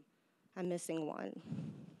mentioned them. I'm missing one.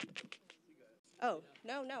 Oh,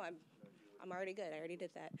 no, I'm already good, I already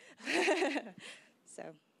did that. So.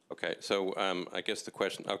 Okay, so I guess the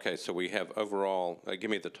question, okay, so we have overall, give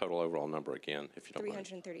me the total overall number again, if you don't mind.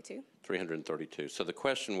 332. 332. So the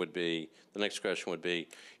question would be, the next question would be,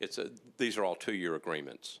 these are all 2-year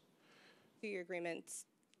agreements. 2-year agreements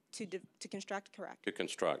to construct, correct. To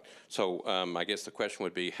construct. So I guess the question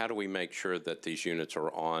would be, how do we make sure that these units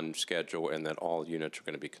are on schedule and that all units are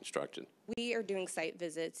going to be constructed? We are doing site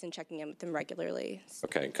visits and checking in with them regularly.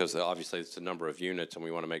 Okay, because obviously it's a number of units, and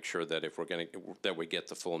we want to make sure that if we're going to, that we get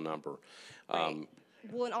the full number. Right.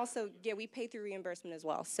 Well, and also, yeah, we pay through reimbursement as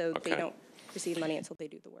well, so Okay. they don't receive money until they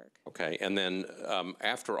do the work. Okay, and then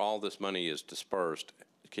after all this money is dispersed,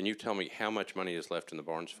 can you tell me how much money is left in the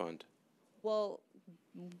Barnes Fund? Well,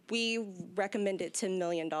 we recommended $10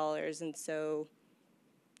 million, and so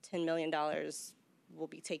 $10 million will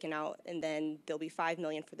be taken out, and then there'll be $5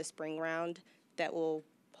 million for the spring round that will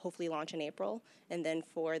hopefully launch in April, and then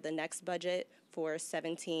for the next budget for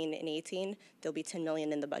 17 and 18, there'll be $10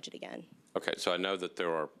 million in the budget again. Okay, so I know that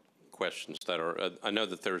there are questions that are, I know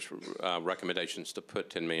that there's recommendations to put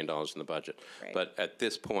 $10 million in the budget, Right. but at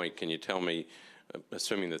this point, can you tell me,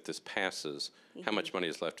 assuming that this passes, how much money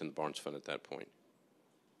is left in the Barnes Fund at that point?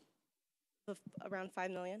 Around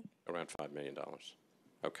 $5 million. Around $5 million.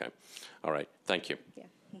 Okay. All right. Thank you. Yeah.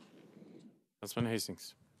 Councilman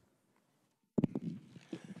Hastings.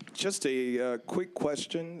 Just a quick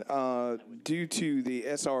question. Due to the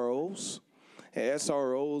SROs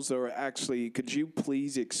are actually, could you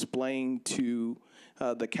please explain to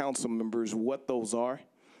the council members what those are?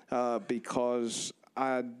 Because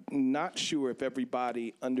I'm not sure if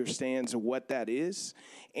everybody understands what that is.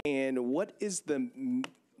 And what is the,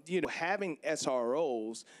 having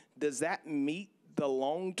SROs, does that meet the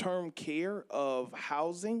long-term care of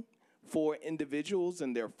housing for individuals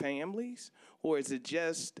and their families, or is it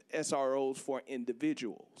just SROs for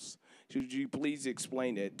individuals? Could you please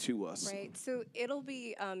explain that to us? Right, so it'll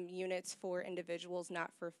be units for individuals,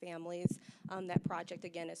 not for families. That project,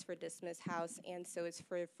 again, is for Dismas House, and so it's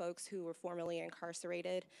for folks who were formerly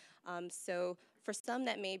incarcerated. So for some,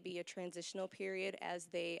 that may be a transitional period as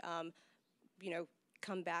they,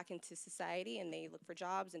 come back into society and they look for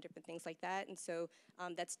jobs and different things like that. And so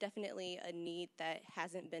that's definitely a need that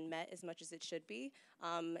hasn't been met as much as it should be.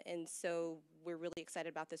 And so we're really excited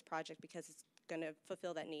about this project because it's going to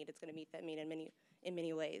fulfill that need. It's going to meet that need in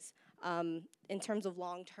many ways. In terms of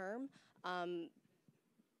long term,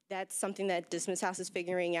 that's something that Dismiss House is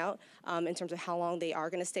figuring out in terms of how long they are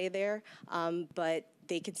going to stay there. But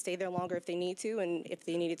they could stay there longer if they need to, and if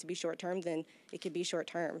they need it to be short term, then it could be short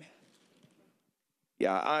term.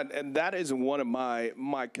 Yeah, and that is one of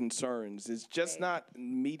my concerns. It's just not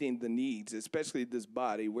meeting the needs, especially this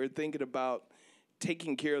body. We're thinking about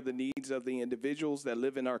taking care of the needs of the individuals that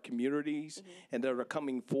live in our communities and that are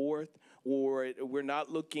coming forth, or we're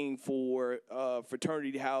not looking for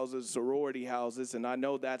fraternity houses, sorority houses, and I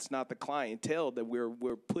know that's not the clientele that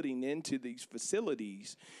we're putting into these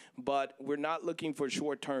facilities, but we're not looking for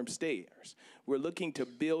short-term stayers. We're looking to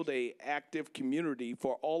build a active community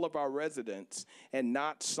for all of our residents and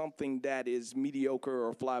not something that is mediocre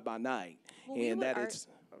or fly-by-night.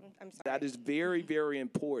 That is very, very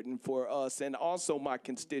important for us and also my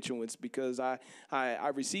constituents, because I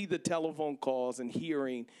receive the telephone calls and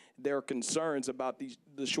hearing their concerns about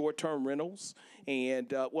the short-term rentals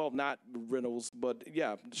and, well, not rentals, but,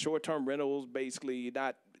 yeah, short-term rentals, basically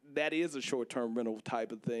that is a short-term rental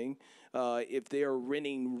type of thing. If they're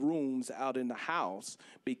renting rooms out in the house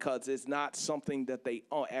because it's not something that they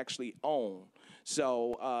actually own.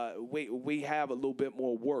 So we have a little bit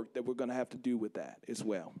more work that we're going to have to do with that as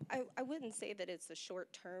well. I wouldn't say that it's a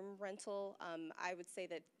short-term rental. I would say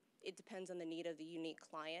that it depends on the need of the unique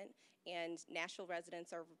client. And Nashville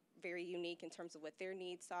residents are very unique in terms of what their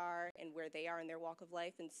needs are and where they are in their walk of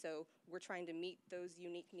life. And so we're trying to meet those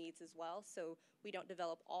unique needs as well. So we don't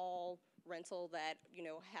develop all rental that,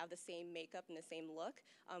 have the same makeup and the same look.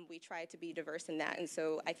 We try to be diverse in that. And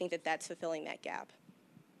so I think that that's fulfilling that gap.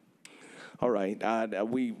 All right.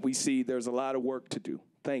 We see there's a lot of work to do.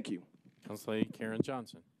 Thank you. Council Lady Karen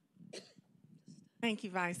Johnson. Thank you,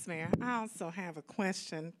 Vice Mayor. I also have a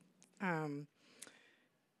question.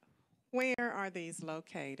 Where are these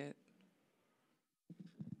located?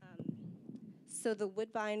 So the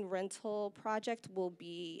Woodbine Rental Project will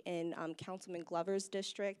be in Councilman Glover's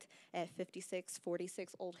district at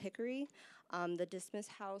 5646 Old Hickory. The Dismiss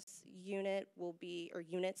House units will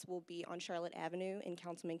be on Charlotte Avenue in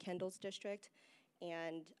Councilman Kendall's district.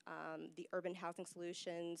 And the Urban Housing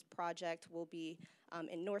Solutions Project will be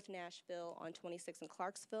in North Nashville on 26 in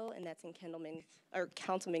Clarksville, and that's in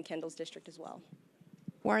Councilman Kendall's district as well.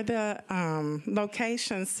 Were the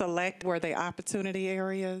locations were they opportunity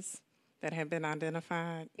areas that have been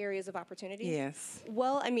identified? Areas of opportunity? Yes.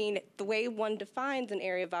 Well, I mean, the way one defines an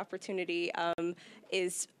area of opportunity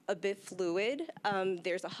is a bit fluid.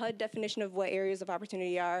 There's a HUD definition of what areas of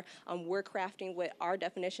opportunity are. We're crafting what our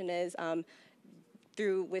definition is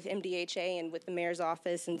with MDHA and with the mayor's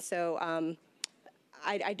office. And so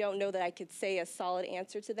I don't know that I could say a solid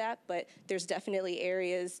answer to that, but there's definitely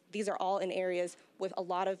areas. These are all in areas with a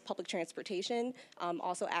lot of public transportation,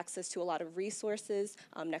 also access to a lot of resources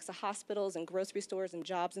next to hospitals and grocery stores and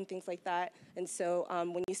jobs and things like that. And so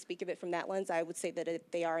when you speak of it from that lens, I would say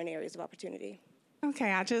that they are in areas of opportunity.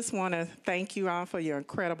 Okay, I just want to thank you all for your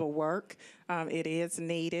incredible work. It is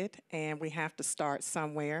needed, and we have to start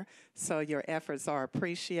somewhere. So your efforts are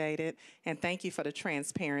appreciated, and thank you for the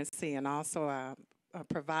transparency and also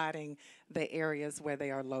providing the areas where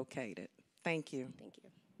they are located. Thank you. Thank you.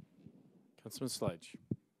 Councilman Sledge.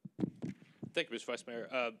 Thank you, Mr. Vice Mayor.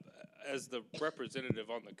 As the representative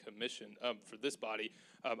on the commission for this body,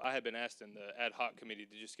 I had been asked in the ad hoc committee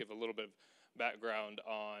to just give a little bit of background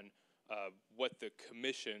on what the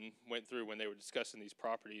commission went through when they were discussing these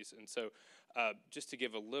properties. And so just to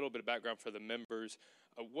give a little bit of background for the members,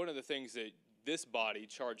 one of the things that this body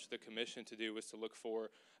charged the commission to do was to look for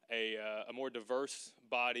a more diverse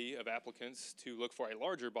body of applicants, to look for a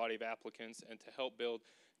larger body of applicants, and to help build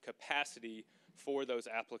capacity for those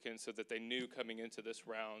applicants so that they knew coming into this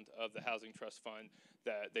round of the Housing Trust Fund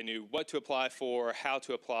that they knew what to apply for, how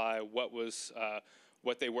to apply,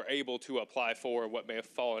 what they were able to apply for, what may have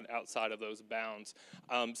fallen outside of those bounds.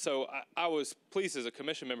 So I was pleased as a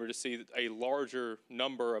commission member to see a larger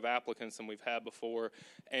number of applicants than we've had before.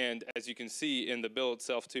 And as you can see in the bill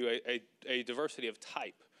itself too, a diversity of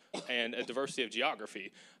type and a diversity of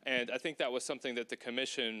geography. And I think that was something that the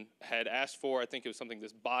commission had asked for. I think it was something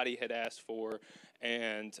this body had asked for.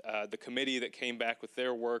 And the committee that came back with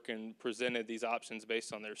their work and presented these options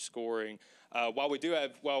based on their scoring. While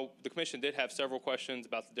the commission did have several questions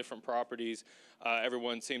about the different properties,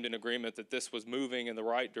 everyone seemed in agreement that this was moving in the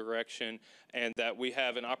right direction and that we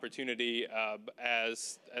have an opportunity,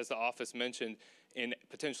 as the office mentioned, in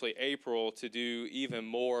potentially April to do even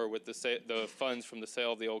more with the funds from the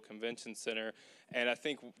sale of the old convention center. And I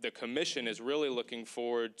think the commission is really looking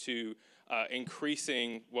forward to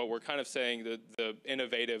increasing what we're kind of saying the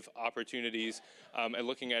innovative opportunities and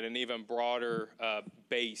looking at an even broader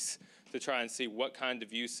base to try and see what kind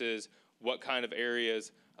of uses, what kind of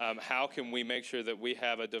areas How can we make sure that we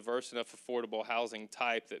have a diverse enough affordable housing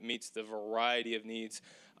type that meets the variety of needs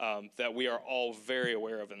that we are all very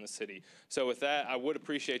aware of in the city? So with that, I would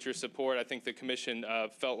appreciate your support. I think the commission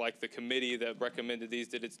felt like the committee that recommended these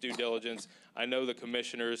did its due diligence. I know the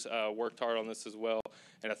commissioners worked hard on this as well,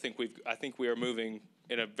 and I think we are moving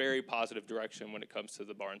in a very positive direction when it comes to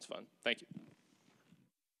the Barnes Fund. Thank you.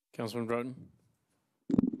 Councilman Broughton.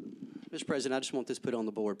 Mr. President, I just want this put on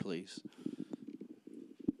the board, please.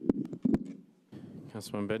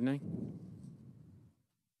 Councilman Bedney.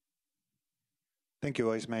 Thank you,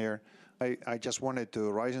 Vice Mayor. I just wanted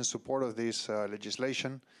to rise in support of this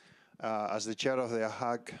legislation. As the chair of the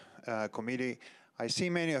AHAC committee, I see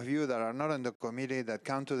many of you that are not in the committee that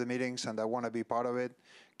come to the meetings and that want to be part of it.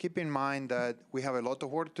 Keep in mind that we have a lot of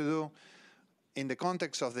work to do. In the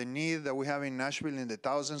context of the need that we have in Nashville in the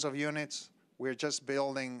thousands of units, we're just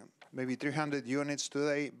building maybe 300 units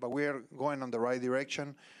today, but we're going on the right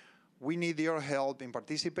direction. We need your help in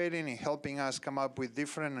participating in helping us come up with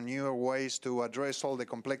different and newer ways to address all the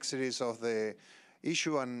complexities of the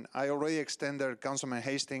issue. And I already extended Councilman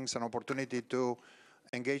Hastings an opportunity to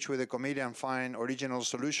engage with the committee and find original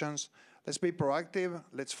solutions. Let's be proactive.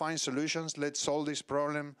 Let's find solutions. Let's solve this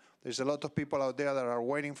problem. There's a lot of people out there that are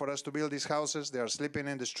waiting for us to build these houses. They are sleeping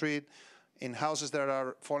in the street, in houses that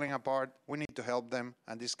are falling apart. We need to help them,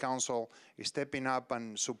 and this council is stepping up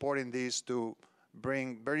and supporting this to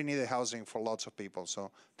bring very needed housing for lots of people.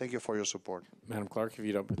 So thank you for your support. Madam Clerk, if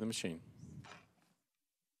you'd open the machine.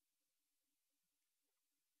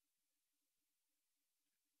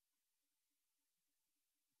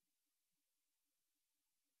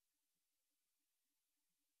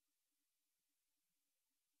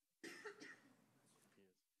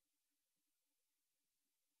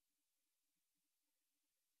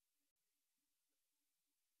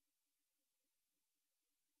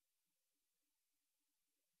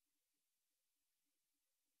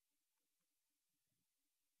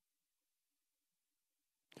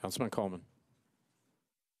 Councilman Coleman.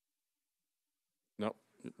 No,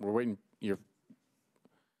 we're waiting. You're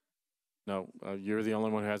the only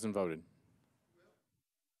one who hasn't voted.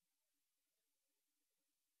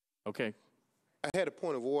 Okay. I had a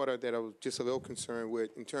point of order that I was just a little concerned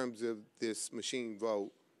with in terms of this machine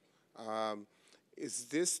vote. Is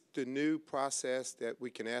this the new process that we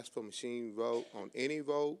can ask for machine vote on any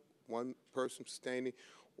vote, one person sustaining,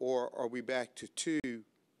 or are we back to two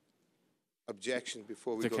objections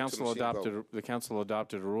before we go to machine vote? The council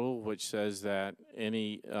adopted a rule which says that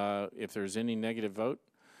if there's any negative vote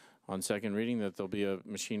on second reading, that there'll be a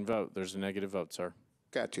machine vote. There's a negative vote, sir.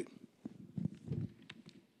 Got you.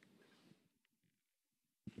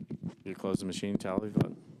 You close the machine, tally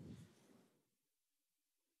vote.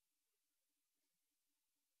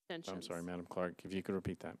 I'm sorry, Madam Clerk, if you could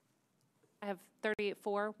repeat that. I have 38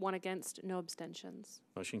 for, 1 against, no abstentions.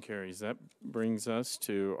 Motion carries. That brings us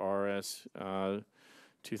to RS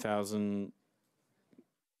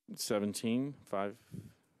 2017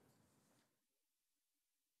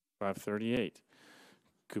 538.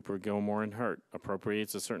 Cooper, Gilmore, and Hurt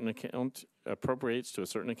appropriates to a certain account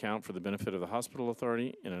for the benefit of the hospital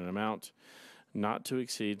authority in an amount not to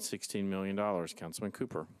exceed $16 million. Councilman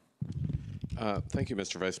Cooper. Thank you,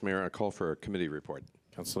 Mr. Vice Mayor. I call for a committee report.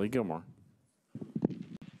 Councilor Gilmore.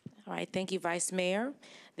 All right, thank you, Vice Mayor.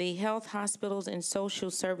 The Health, Hospitals, and Social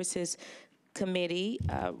Services Committee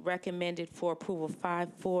recommended for approval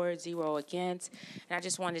 5-4-0 against. And I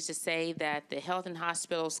just wanted to say that the Health and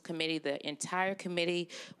Hospitals Committee, the entire committee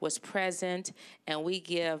was present, and we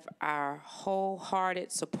give our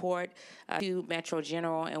wholehearted support to Metro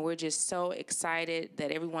General, and we're just so excited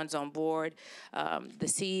that everyone's on board. The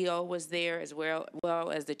CEO was there as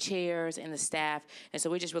well as the chairs and the staff, and so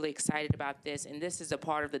we're just really excited about this, and this is a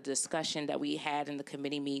part of the discussion that we had in the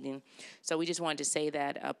committee meeting. So we just wanted to say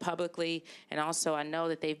that publicly. And also, I know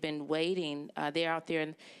that they've been waiting. They're out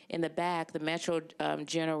there in the back. The Metro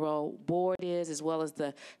General Board is, as well as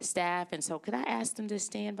the staff. And so could I ask them to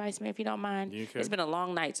stand, Vice Mayor, if you don't mind? You could. It's been a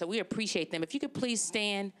long night, so we appreciate them. If you could please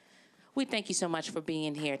stand. We thank you so much for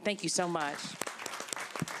being here. Thank you so much.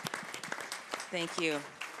 Thank you.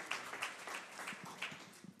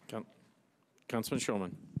 Councilman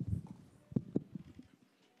Shulman.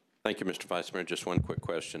 Thank you, Mr. Vice Mayor. Just one quick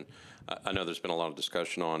question. I know there's been a lot of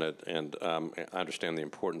discussion on it, and I understand the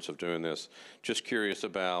importance of doing this. Just curious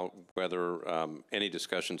about whether any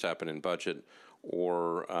discussions happen in budget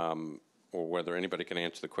or whether anybody can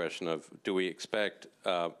answer the question of, do we expect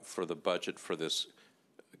for the budget for this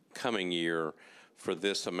coming year for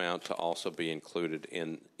this amount to also be included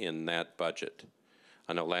in that budget?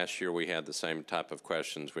 I know last year we had the same type of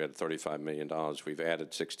questions. We had $35 million. We've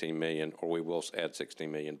added $16 million, or we will add $16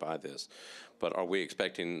 million by this. But are we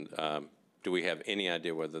expecting, do we have any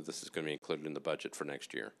idea whether this is going to be included in the budget for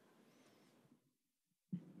next year?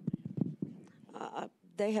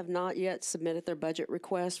 They have not yet submitted their budget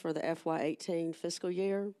request for the FY18 fiscal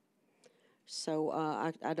year, so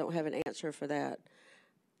I don't have an answer for that.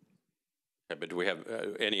 Okay, but do we have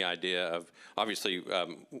any idea of, obviously,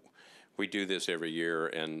 we do this every year,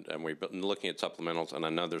 and we've been looking at supplementals, and I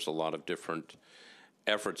know there's a lot of different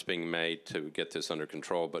efforts being made to get this under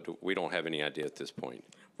control, but we don't have any idea at this point.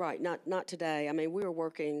 Right, not today. I mean, we were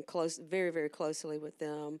working very, very closely with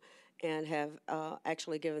them, and have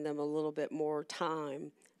actually given them a little bit more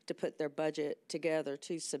time to put their budget together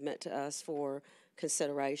to submit to us for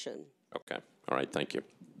consideration. Okay. All right. Thank you.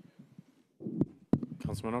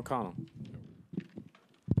 Councilman O'Connell.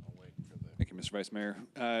 Thank you, Mr. Vice Mayor.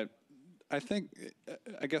 I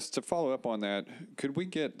guess to follow up on that, could we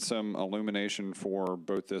get some illumination for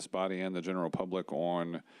both this body and the general public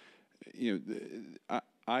on,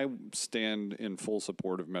 I stand in full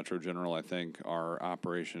support of Metro General. I think our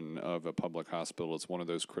operation of a public hospital is one of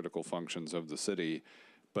those critical functions of the city,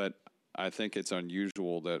 but I think it's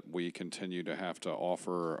unusual that we continue to have to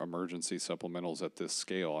offer emergency supplementals at this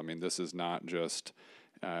scale. I mean, this is not just,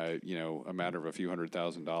 a matter of a few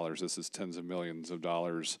 $100,000. This is tens of millions of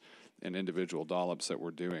dollars in individual dollops that we're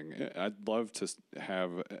doing. I'd love to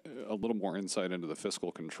have a little more insight into the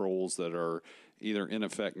fiscal controls that are either in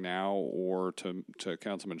effect now or, to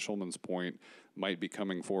Councilman Schulman's point, might be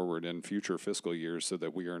coming forward in future fiscal years so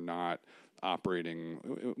that we are not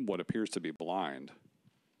operating what appears to be blind.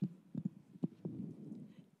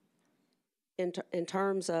 In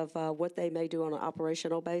terms of what they may do on an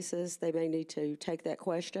operational basis, they may need to take that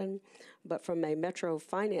question. But from a Metro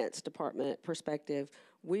Finance Department perspective,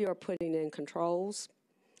 we are putting in controls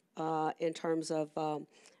in terms of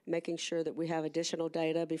making sure that we have additional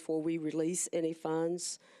data before we release any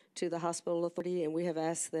funds to the hospital authority. And we have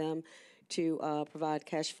asked them to provide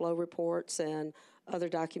cash flow reports and other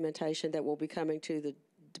documentation that will be coming to the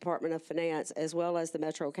Department of Finance as well as the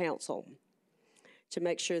Metro Council, to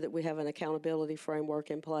make sure that we have an accountability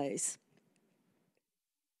framework in place.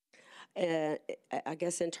 And I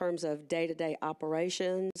guess in terms of day-to-day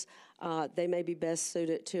operations, they may be best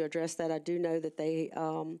suited to address that. I do know that they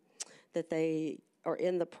are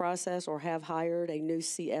in the process or have hired a new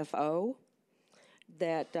CFO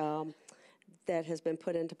that has been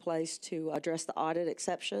put into place to address the audit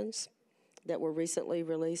exceptions that were recently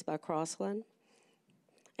released by Crossland.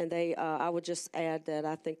 And I would just add that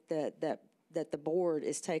I think that the board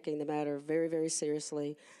is taking the matter very, very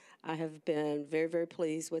seriously. I have been very, very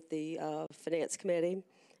pleased with the Finance Committee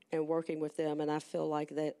and working with them, and I feel like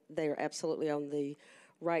that they are absolutely on the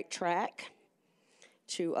right track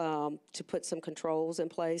to put some controls in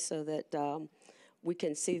place so that we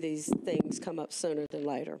can see these things come up sooner than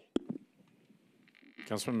later.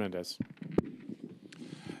 Councilman Mendez.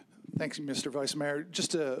 Thanks, Mr. Vice Mayor.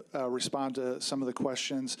 Just to respond to some of the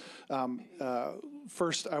questions.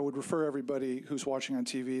 First, I would refer everybody who's watching on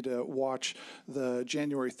TV to watch the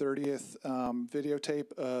January 30th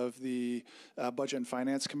videotape of the Budget and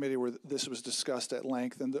Finance Committee where this was discussed at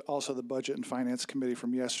length, and also the Budget and Finance Committee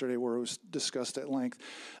from yesterday where it was discussed at length.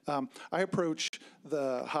 I approach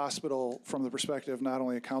the hospital from the perspective of not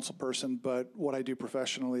only a council person, but what I do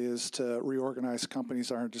professionally is to reorganize companies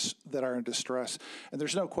that are in distress. And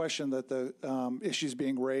there's no question that the issues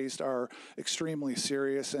being raised are extremely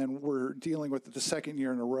serious, and we're dealing with it the second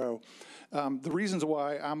year in a row. The reasons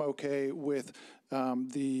why I'm okay with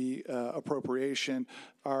the appropriation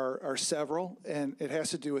are several, and it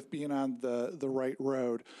has to do with being on the right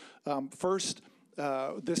road. First,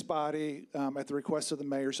 this body, at the request of the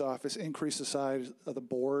mayor's office, increased the size of the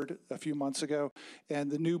board a few months ago,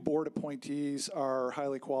 and the new board appointees are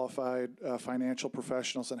highly qualified financial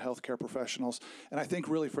professionals and healthcare professionals. And I think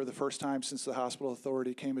really for the first time since the hospital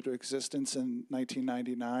authority came into existence in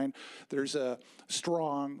 1999, there's a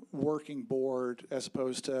strong working board as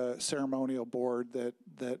opposed to ceremonial board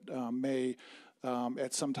that may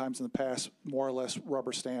at some times in the past, more or less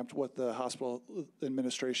rubber stamped what the hospital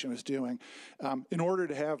administration was doing. In order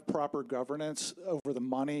to have proper governance over the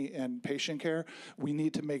money and patient care, we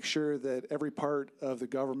need to make sure that every part of the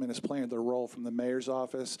government is playing their role, from the mayor's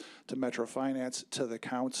office to Metro Finance to the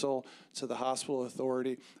council to the hospital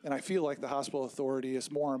authority. And I feel like the hospital authority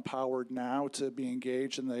is more empowered now to be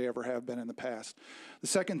engaged than they ever have been in the past. The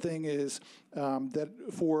second thing is that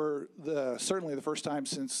for certainly the first time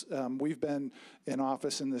since we've been in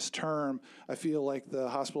office in this term, I feel like the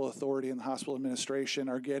hospital authority and the hospital administration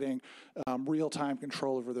are getting real-time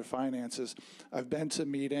control over their finances. I've been to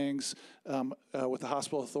meetings with the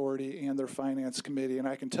hospital authority and their finance committee, and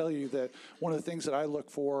I can tell you that one of the things that I look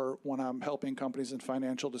for when I'm helping companies in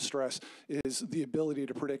financial distress is the ability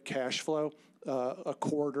to predict cash flow a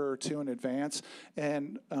quarter or two in advance.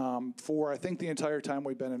 And for I think the entire time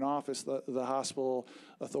we've been in office, the hospital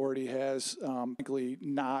authority has frankly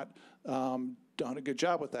not done a good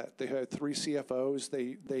job with that. They had 3 CFOs.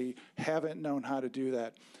 They haven't known how to do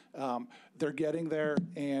that. They're getting there,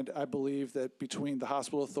 and I believe that between the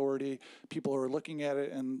hospital authority, people who are looking at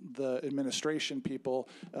it, and the administration people,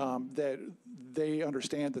 that they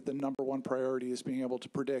understand that the #1 priority is being able to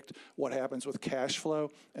predict what happens with cash flow,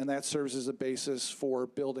 and that serves as a basis for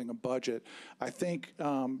building a budget. I think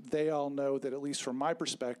they all know that, at least from my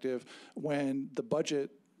perspective, when the budget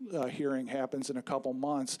hearing happens in a couple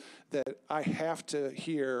months, that I have to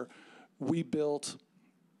hear, we built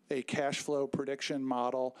a cash flow prediction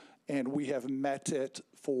model and we have met it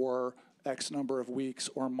for X number of weeks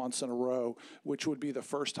or months in a row, which would be the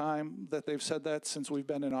first time that they've said that since we've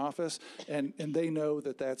been in office. And they know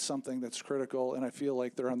that that's something that's critical, and I feel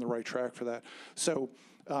like they're on the right track for that. So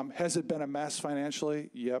has it been a mess financially?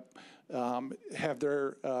 Yep. Have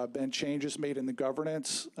there been changes made in the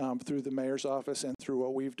governance through the mayor's office and through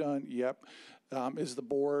what we've done? Yep. Is the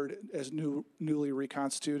board, as newly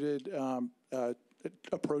reconstituted,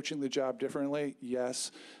 approaching the job differently?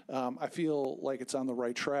 Yes. I feel like it's on the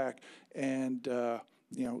right track, and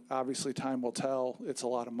obviously time will tell. It's a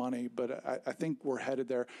lot of money, but I think we're headed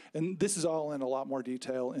there. And this is all in a lot more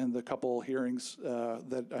detail in the couple hearings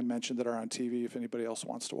that I mentioned that are on TV if anybody else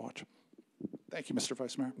wants to watch. Thank you, Mr.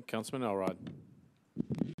 Vice Mayor. Councilman Elrod.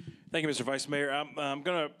 Thank you, Mr. Vice Mayor. I'm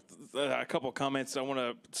going to, a couple of comments. I want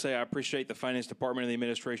to say I appreciate the Finance Department and the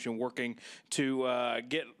administration working to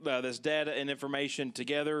get this data and information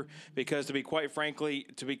together, because to be quite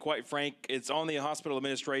frank, it's on the hospital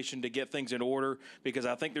administration to get things in order, because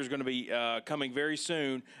I think there's going to be coming very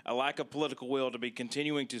soon a lack of political will to be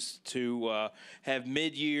continuing to have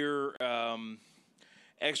mid-year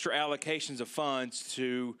extra allocations of funds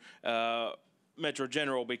to Metro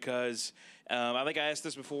General, because I think I asked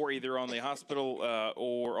this before, either on the hospital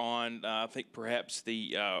or on, I think perhaps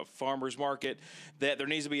the farmers market, that there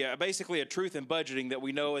needs to be basically a truth in budgeting, that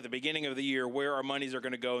we know at the beginning of the year where our monies are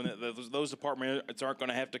going to go, and that those departments aren't going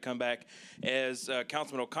to have to come back, as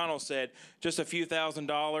Councilman O'Connell said, just a few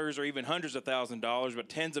 $1,000s or even hundreds of $1,000s, but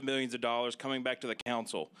tens of millions of dollars coming back to the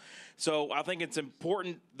council. So I think it's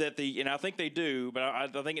important that and I think they do, but I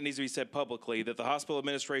think it needs to be said publicly, that the hospital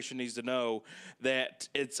administration needs to know that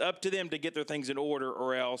it's up to them to get their things in order,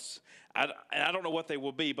 or else, I don't know what they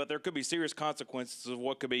will be, but there could be serious consequences of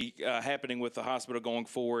what could be happening with the hospital going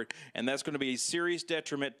forward, and that's going to be a serious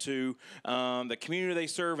detriment to the community they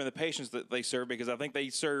serve and the patients that they serve, because I think they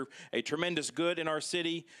serve a tremendous good in our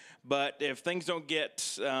city. But if things don't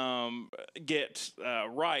get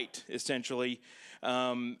right, essentially,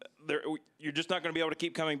 you're just not going to be able to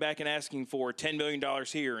keep coming back and asking for $10 million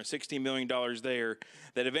here and $16 million there,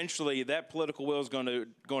 that eventually that political will is going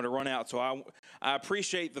to run out. So I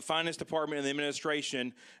appreciate the Finance Department and the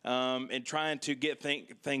administration in trying to get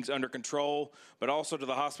things under control, but also to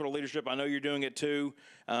the hospital leadership. I know you're doing it too,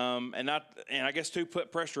 and I guess to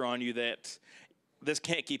put pressure on you that this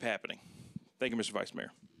can't keep happening. Thank you, Mr. Vice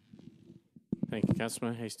Mayor. Thank you,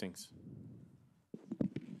 Councilman Hastings.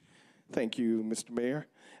 Thank you, Mr. Mayor.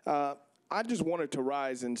 I just wanted to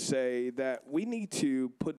rise and say that we need to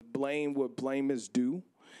put blame where blame is due.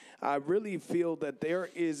 I really feel that there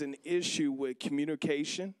is an issue with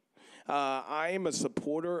communication. I am a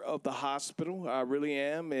supporter of the hospital. I really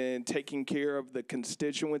am, and taking care of the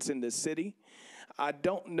constituents in the city. I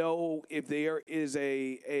don't know if there is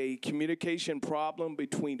a communication problem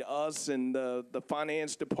between us and the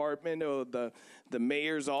finance department or the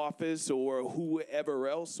mayor's office or whoever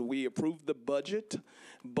else. We approved the budget,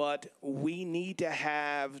 but we need to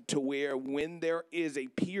have to where when there is a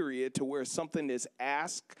period to where something is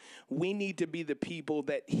asked, we need to be the people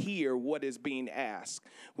that hear what is being asked.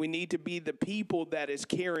 We need to be the people that is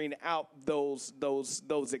carrying out those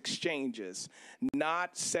exchanges,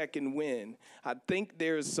 not second wind. I think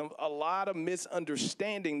there's a lot of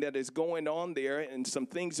misunderstanding that is going on there, and some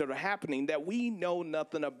things that are happening that we know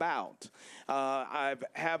nothing about. I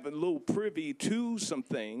have a little privy to some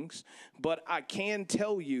things, but I can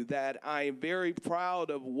tell you that I am very proud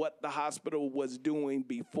of what the hospital was doing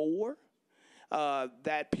before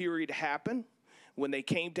that period happened. when they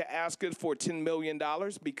came to ask us for $10 million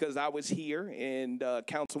because I was here, and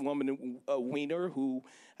Councilwoman Weiner, who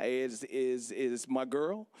is my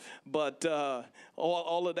girl, but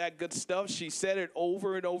all of that good stuff, she said it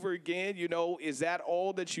over and over again. You know, is that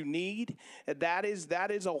all that you need? That is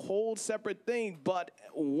a whole separate thing. But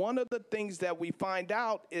one of the things that we find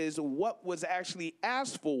out is what was actually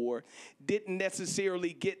asked for didn't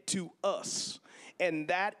necessarily get to us. And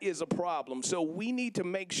that is a problem. So we need to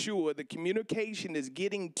make sure the communication is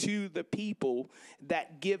getting to the people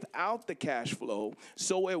that give out the cash flow,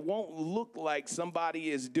 so it won't look like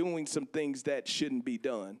somebody is doing some things that shouldn't be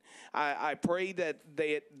done. I pray that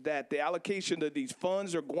the allocation of these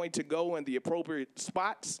funds are going to go in the appropriate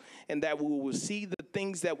spots, and that we will see the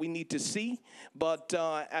things that we need to see. But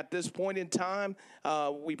at this point in time,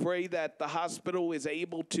 we pray that the hospital is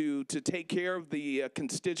able to take care of the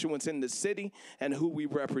constituents in the city and who we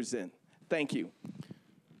represent. Thank you.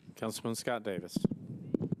 Councilman Scott Davis.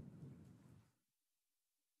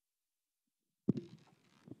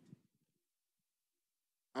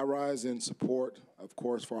 I rise in support, of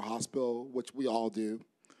course, for a hospital, which we all do.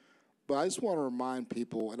 But I just want to remind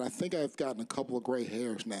people, and I think I've gotten a couple of gray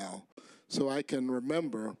hairs now, so I can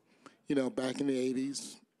remember, you know, back in the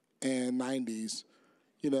 80s and 90s,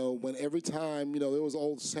 you know, when every time, you know, there was an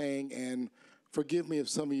old saying, and forgive me if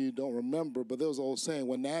some of you don't remember, but there was an old saying,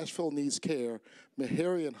 when Nashville needs care,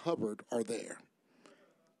 Meharry and Hubbard are there.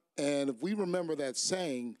 And if we remember that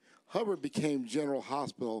saying, Hubbard became General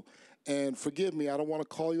Hospital. And forgive me, I don't want to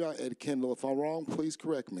call you out, Ed Kendall. If I'm wrong, please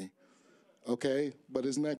correct me. Okay? But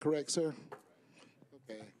isn't that correct, sir?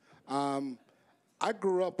 Okay. I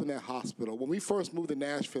grew up in that hospital. When we first moved to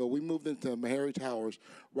Nashville, we moved into Meharry Towers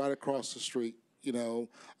right across the street. You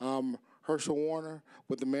know, Herschel Warner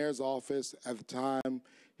with the mayor's office at the time,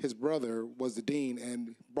 his brother was the dean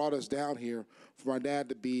and brought us down here for my dad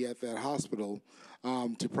to be at that hospital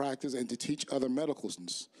to practice and to teach other medical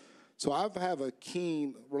students. So I have a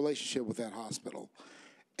keen relationship with that hospital.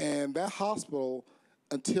 And that hospital,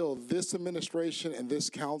 until this administration and this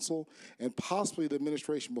council, and possibly the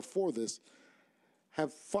administration before this,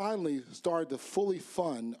 have finally started to fully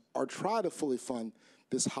fund or try to fully fund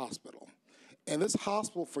this hospital. And this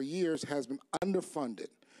hospital for years has been underfunded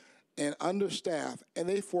and understaffed, and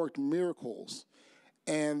they've worked miracles.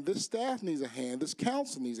 And this staff needs a hand, this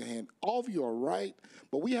council needs a hand. All of you are right,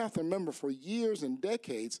 but we have to remember for years and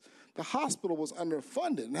decades, the hospital was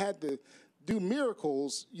underfunded and had to do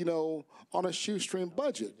miracles, you know, on a shoestring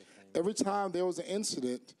budget. Every time there was an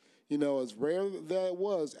incident, you know, as rare that it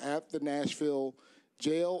was at the Nashville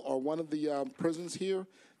jail or one of the prisons here,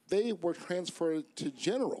 they were transferred to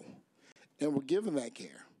General and were given that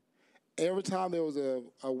care. Every time there was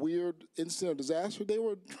a weird incident or disaster, they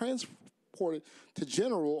were transported to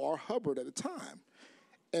General or Hubbard at the time.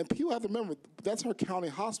 And people have to remember, that's our county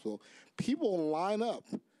hospital. People line up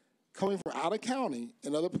coming from out of county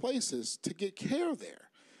and other places to get care there.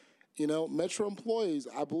 You know, Metro employees,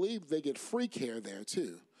 I believe they get free care there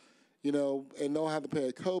too, you know, and don't have to pay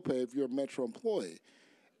a copay if you're a Metro employee.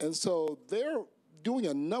 And so they're doing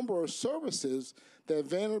a number of services that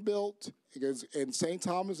Vanderbilt and St.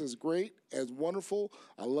 Thomas is great, is wonderful.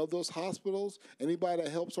 I love those hospitals. Anybody that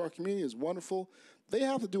helps our community is wonderful. They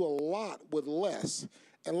have to do a lot with less.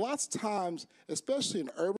 And lots of times, especially in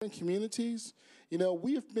urban communities, you know,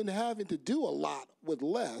 we've been having to do a lot with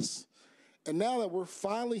less. And now that we're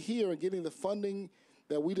finally here and getting the funding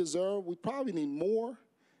that we deserve, we probably need more,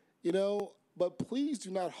 you know. But please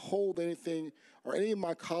do not hold anything or any of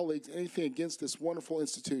my colleagues anything against this wonderful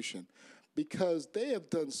institution, because they have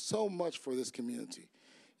done so much for this community.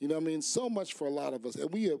 You know what I mean? So much for a lot of us,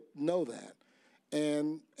 and we know that.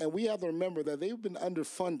 And we have to remember that they've been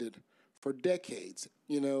underfunded for decades,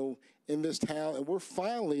 you know, in this town, and we're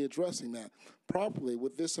finally addressing that properly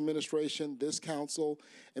with this administration, this council,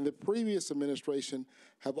 and the previous administration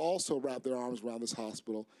have also wrapped their arms around this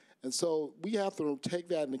hospital. And so we have to take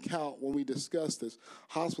that into account when we discuss this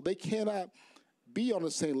hospital. They cannot be on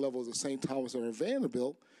the same level as a St. Thomas or a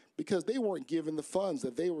Vanderbilt because they weren't given the funds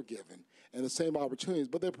that they were given and the same opportunities,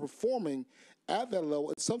 but they're performing at that level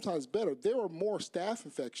and sometimes better. There were more staph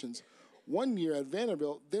infections one year at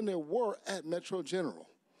Vanderbilt than there were at Metro General.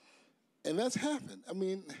 And that's happened. I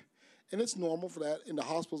mean, and it's normal for that in the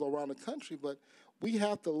hospitals around the country, but we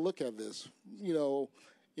have to look at this, you know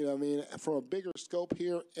what I mean, from a bigger scope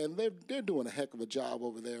here, and they're doing a heck of a job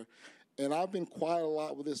over there. And I've been quiet a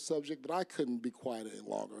lot with this subject, but I couldn't be quiet any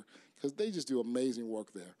longer because they just do amazing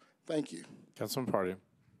work there. Thank you. Councilman Pardue.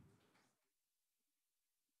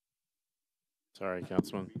 Sorry,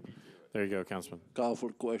 Councilman. There you go, Councilman. Call for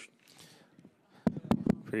the question.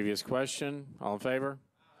 Previous question. All in favor?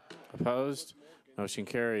 Opposed? Motion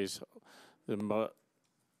carries. The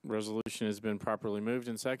resolution has been properly moved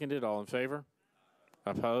and seconded. All in favor?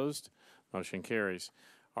 Opposed? Motion carries.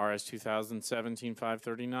 RS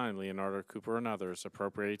 2017-539, Leonardo Cooper and others,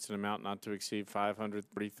 appropriates an amount not to exceed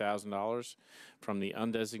 $530,000 from the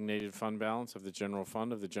undesignated fund balance of the general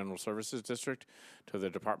fund of the General Services District to the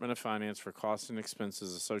Department of Finance for costs and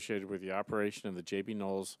expenses associated with the operation of the J.B.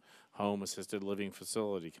 Knowles Home Assisted Living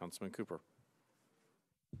Facility. Councilman Cooper.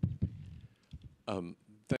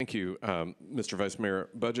 Thank you, Mr. Vice Mayor.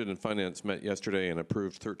 Budget and Finance met yesterday and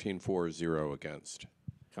approved 13-4-0 against.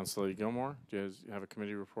 Councilor Gilmore, do you have a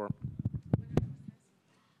committee report?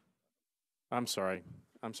 I'm sorry,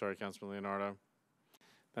 Councilman Leonardo.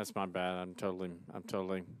 That's my bad. I'm totally.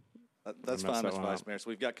 That's fine, Mr. Vice Mayor. So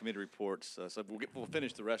we've got committee reports. So we'll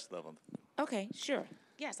finish the rest of them. Okay, sure.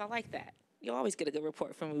 Yes, I like that. You always get a good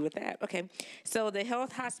report from me with that. Okay. So the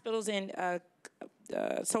Health, Hospitals, and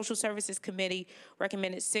Social Services Committee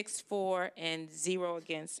recommended 6-4 and 0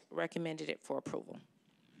 against, recommended it for approval.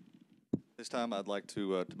 This time I'd like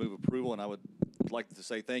to move approval, and I would like to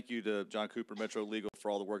say thank you to John Cooper Metro Legal for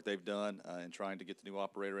all the work they've done in trying to get the new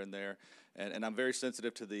operator in there. And I'm very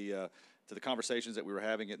sensitive to the conversations that we were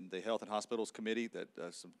having in the Health and Hospitals Committee that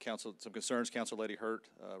some concerns Council Lady Hurt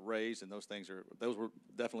raised, and those were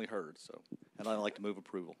definitely heard. So, and I'd like to move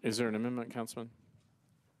approval. Is there an amendment, Councilman?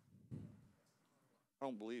 I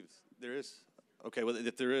don't believe there is. Okay, well,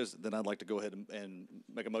 if there is, then I'd like to go ahead and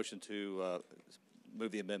make a motion to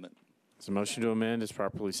move the amendment. So motion to amend is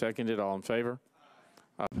properly seconded. All in favor?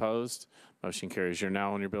 Opposed? Motion carries. You're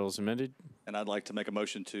now on your bill as amended. And I'd like to make a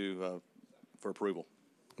motion for approval.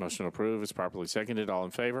 Motion to approve is properly seconded. All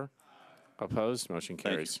in favor? Opposed? Motion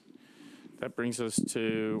carries. That brings us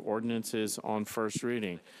to ordinances on first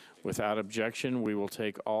reading. Without objection, we will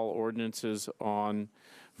take all ordinances on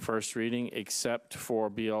first reading except for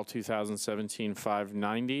BL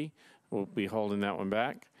 2017-590. We'll be holding that one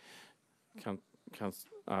back.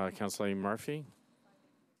 Councilor Murphy.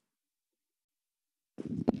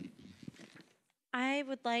 I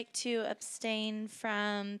would like to abstain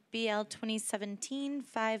from BL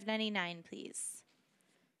 2017-599, please.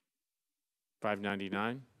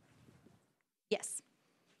 599? Yes.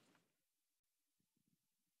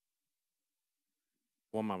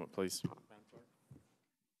 One moment, please.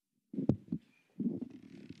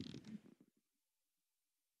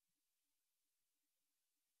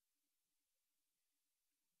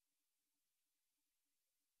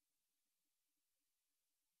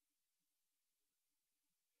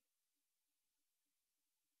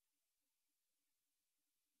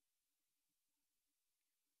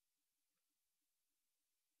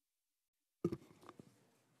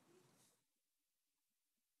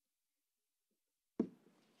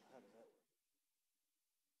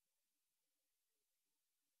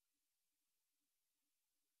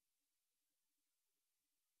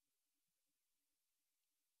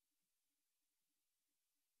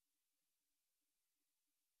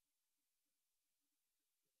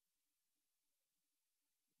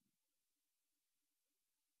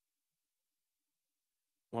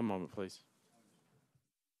 One moment, please.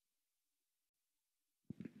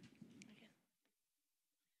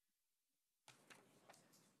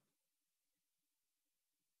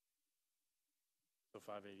 So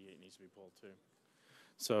 588 needs to be pulled too.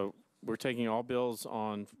 So we're taking all bills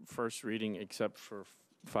on first reading except for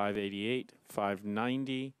 588,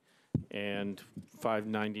 590, and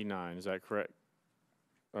 599. Is that correct?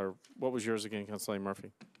 Or what was yours again, Councilor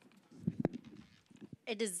Murphy?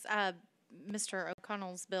 It is Mr.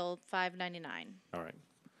 O'Connell's bill 599. All right.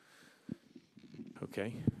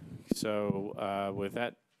 Okay. So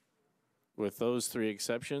with those three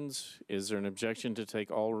exceptions, is there an objection to take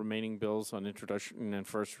all remaining bills on introduction and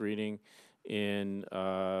first reading in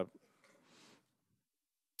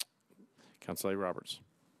Councilor Roberts?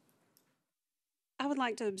 I would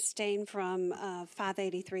like to abstain from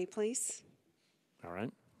 583, please. All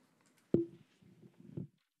right.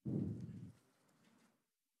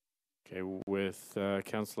 Okay, with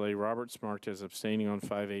Councilor Roberts marked as abstaining on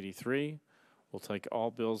 583, we'll take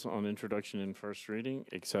all bills on introduction and first reading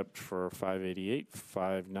except for 588,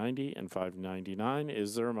 590, and 599.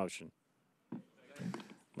 Is there a motion?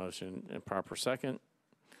 Motion and proper second.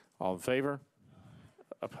 All in favor?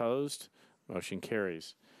 Opposed? Motion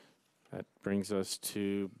carries. That brings us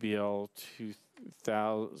to BL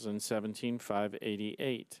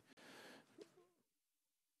 2017-588.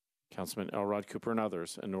 Councilman Elrod Cooper and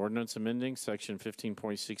others. An ordinance amending section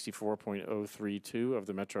 15.64.032 of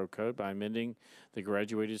the Metro Code by amending the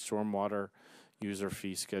graduated stormwater user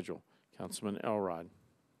fee schedule. Councilman Elrod.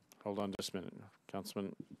 Hold on just a minute.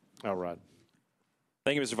 Councilman Elrod.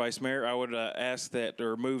 Thank you, Mr. Vice Mayor. I would ask that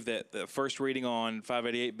or move that the first reading on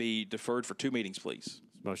 588 be deferred for 2 meetings, please.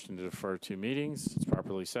 Motion to defer 2 meetings. It's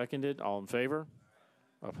properly seconded. All in favor?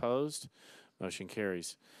 Opposed? Motion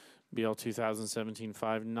carries. BL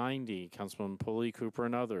 2017-590, Councilman Pulley, Cooper,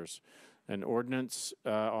 and others. An ordinance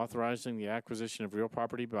authorizing the acquisition of real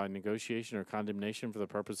property by negotiation or condemnation for the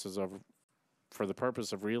purpose of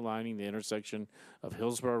realigning the intersection of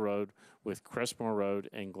Hillsborough Road with Crestmore Road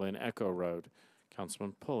and Glen Echo Road.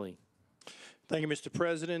 Councilman Pulley. Thank you, Mr.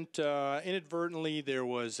 President. Inadvertently, there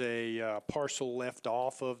was a parcel left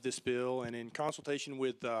off of this bill, and in consultation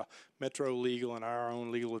with Metro Legal and our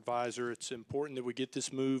own legal advisor, it's important that we get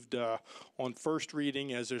this moved on first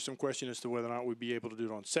reading, as there's some question as to whether or not we'd be able to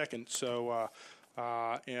do it on second. So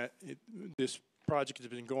this project has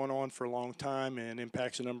been going on for a long time and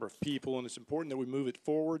impacts a number of people, and it's important that we move it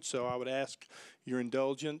forward. So I would ask your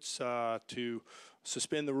indulgence to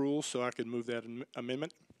suspend the rules so I could move that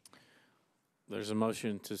amendment. There's a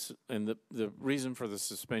motion to, and the reason for the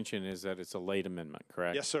suspension is that it's a late amendment,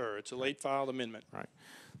 correct? Yes, sir. It's a late filed amendment. Right.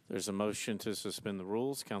 There's a motion to suspend the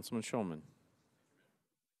rules. Councilman Shulman.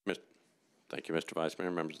 Thank you, Mr. Vice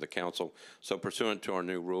Mayor, members of the council. So pursuant to our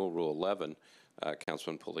new rule, Rule 11,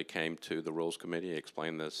 Councilman Pulley came to the Rules Committee,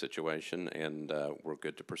 explained the situation, and we're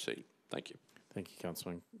good to proceed. Thank you. Thank you,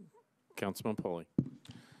 Councilman Pulley.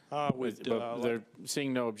 They're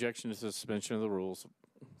seeing no objection to the suspension of the rules.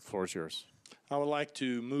 The floor is yours. I would like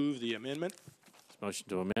to move the amendment. Motion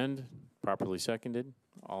to amend, properly seconded.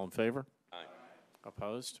 All in favor? Aye.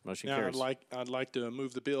 Opposed? Motion Now carries. I'd like to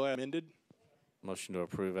move the bill as amended. Motion to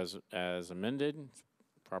approve as amended,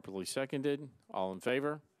 properly seconded. All in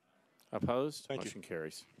favor? Opposed? Thank you. Motion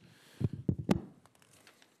carries.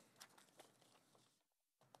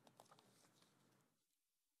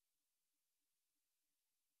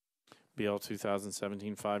 BL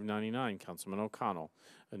 2017-599, Councilman O'Connell.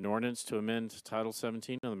 An ordinance to amend Title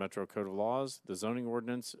 17 of the Metro Code of Laws, the zoning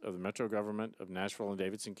ordinance of the Metro Government of Nashville and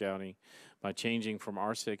Davidson County by changing from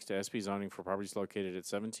R6 to SP zoning for properties located at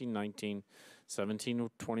 1719,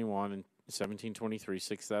 1721, and 1723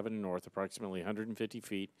 6th Avenue North, approximately 150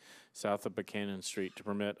 feet south of Buchanan Street, to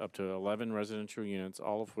permit up to 11 residential units,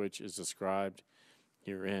 all of which is described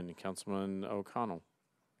herein. Councilman O'Connell.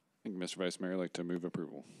 Thank you, Mr. Vice Mayor. I'd like to move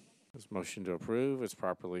approval. This motion to approve is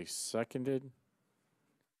properly seconded.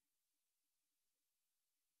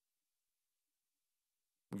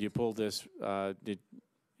 You pulled this, did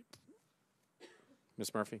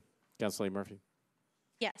Ms. Murphy? Councilor Murphy?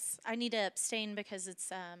 Yes, I need to abstain because it's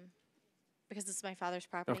my father's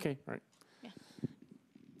property. Okay, all right. Yeah.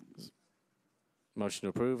 Motion to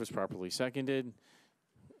approve is properly seconded.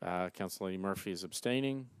 Councilor Murphy is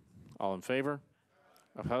abstaining. All in favor?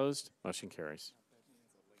 Opposed? Motion carries.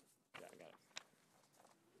 Yeah, I got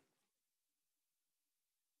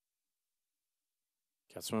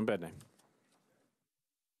it. Councilman Bedney.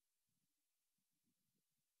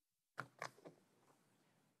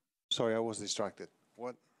 Sorry, I was distracted.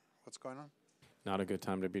 What's going on? Not a good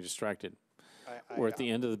time to be distracted. We're at the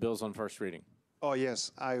end of the bills on first reading. Oh,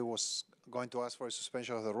 yes. I was going to ask for a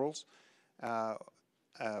suspension of the rules.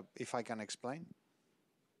 If I can explain.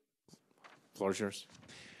 Floor is yours.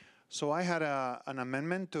 So I had an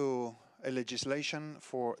amendment to a legislation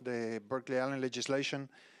for the Berkeley Island legislation.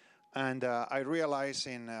 And I realized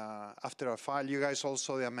after I filed, you guys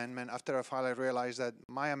also the amendment, after I filed, I realized that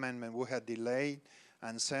my amendment would have delayed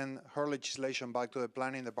and send her legislation back to the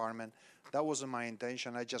planning department. That wasn't my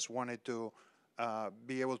intention. I just wanted to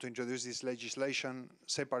be able to introduce this legislation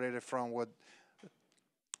separated from what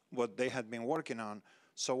they had been working on.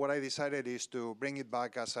 So what I decided is to bring it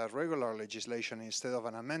back as a regular legislation instead of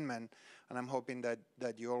an amendment, and I'm hoping that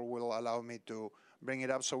you all will allow me to bring it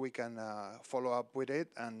up so we can follow up with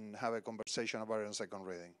it and have a conversation about it on second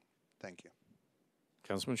reading. Thank you.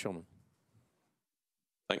 Councilman Shulman.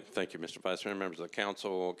 Thank you, Mr. Vice Mayor, members of the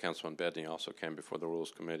council. Councilman Bedney also came before the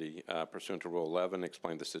Rules Committee pursuant to Rule 11,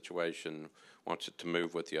 explained the situation, wants it to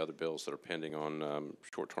move with the other bills that are pending on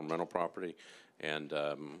short-term rental property, and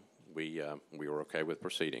we were okay with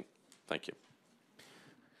proceeding. Thank you.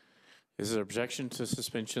 Is there objection to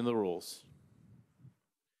suspension of the rules?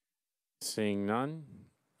 Seeing none,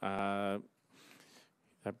 that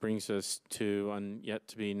brings us to yet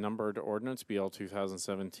to be numbered ordinance, BL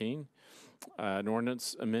 2017. An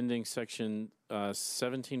ordinance amending section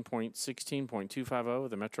 17.16.250 of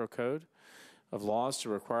the Metro Code of Laws to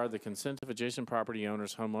require the consent of adjacent property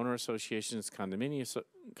owners, homeowner associations,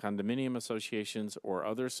 condominium associations, or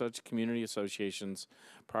other such community associations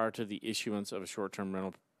prior to the issuance of a short-term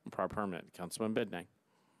rental permit. Councilman Bedney.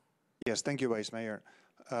 Yes, thank you, Vice Mayor.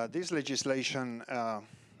 This legislation,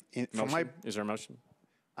 is there a motion?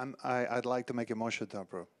 I'd like to make a motion to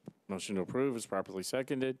approve. Motion to approve is properly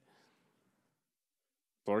seconded.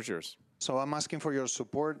 Floor is yours. So I'm asking for your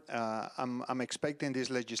support. I'm expecting this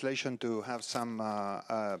legislation to have some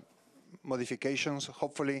modifications,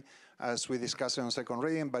 hopefully, as we discussed on second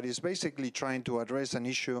reading, but it's basically trying to address an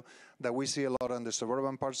issue that we see a lot in the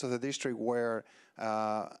suburban parts of the district where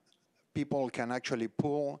people can actually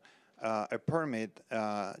pull a permit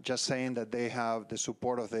just saying that they have the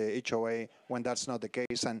support of the HOA when that's not the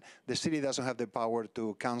case, and the city doesn't have the power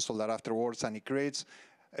to cancel that afterwards, and it creates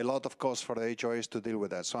a lot of cost for the HOAs to deal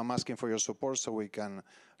with that. So I'm asking for your support so we can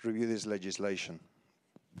review this legislation.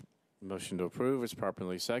 Motion to approve is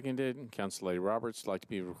properly seconded. Council Lady Roberts would like to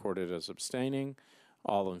be recorded as abstaining.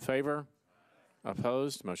 All in favor?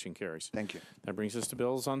 Opposed? Motion carries. Thank you. That brings us to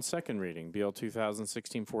bills on second reading. Bill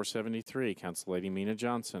 2016-473, Council Lady Mina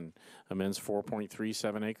Johnson amends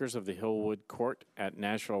 4.37 acres of the Hillwood Court at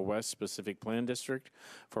Nashville West Specific Plan District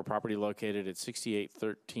for property located at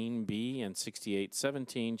 6813B and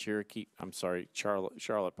 6817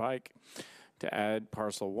 Charlotte Pike to add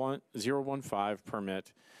parcel 015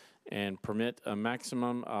 permit and permit a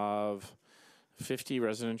maximum of 50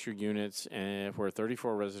 residential units where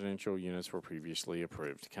 34 residential units were previously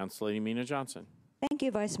approved. Council Lady Mina Johnson. Thank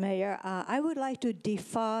you, Vice Mayor. I would like to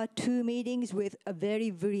defer 2 meetings with a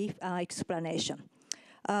very brief explanation.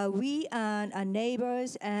 We and our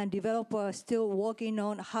neighbors and developers are still working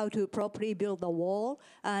on how to properly build the wall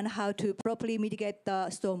and how to properly mitigate the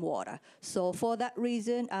stormwater. So for that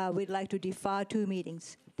reason, we'd like to defer 2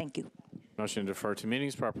 meetings. Thank you. Motion to defer 2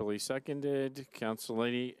 meetings properly seconded. Council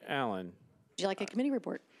Lady Allen. Would you like a committee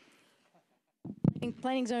report?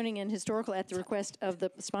 Planning, Zoning, and Historical, at the request of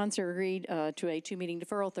the sponsor, agreed to a 2-meeting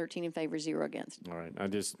deferral, 13 in favor, 0 against. All right.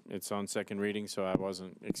 It's on second reading, so I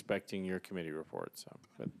wasn't expecting your committee report. So,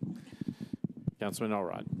 but Councilman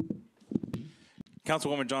Elrod.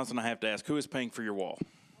 Councilwoman Johnson, I have to ask, who is paying for your wall?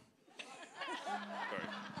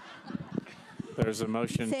 There's a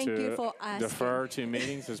motion Thank you to for asking. defer 2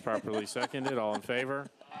 meetings. Is properly seconded. All in favor?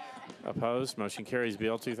 Opposed? Motion carries.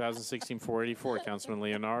 Bill 2016-484, Councilman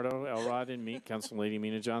Leonardo Elrod and Council Lady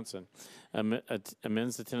Mina Johnson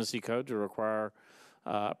amends the Tennessee Code to require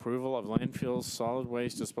approval of landfills, solid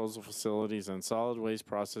waste disposal facilities, and solid waste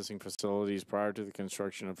processing facilities prior to the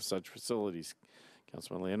construction of such facilities.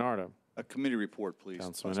 Councilman Leonardo. A committee report, please.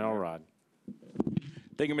 Councilman Elrod.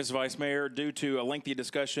 Thank you, Mr. Vice Mayor. Due to a lengthy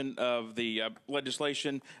discussion of the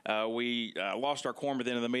legislation, we lost our quorum at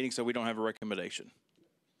the end of the meeting, so we don't have a recommendation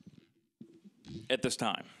at this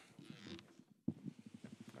time.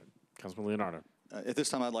 Councilman Leonardo. At this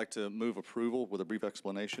time, I'd like to move approval with a brief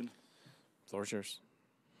explanation. Floor is yours.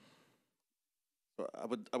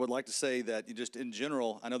 I would like to say that just in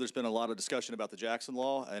general, I know there's been a lot of discussion about the Jackson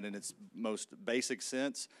Law, and in its most basic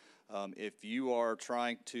sense, if you are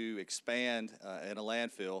trying to expand in a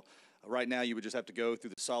landfill, right now you would just have to go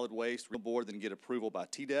through the solid waste board, then get approval by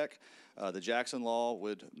TDEC. The Jackson Law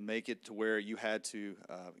would make it to where you had to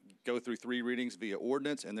go through 3 readings via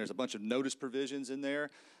ordinance, and there's a bunch of notice provisions in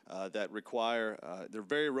there that require, they're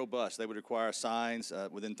very robust. They would require signs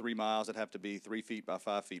within 3 miles that have to be 3 feet by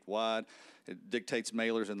 5 feet wide. It dictates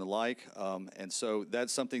mailers and the like, and so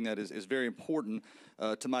that's something that is very important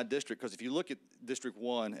to my district, because if you look at District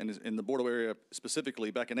 1 and in the Bordeaux area specifically,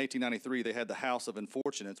 back in 1893, they had the House of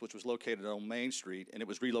Unfortunates, which was located on Main Street, and it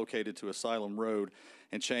was relocated to Asylum Road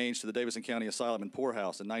and changed to the Davidson County Asylum and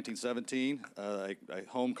Poorhouse. In 1917, a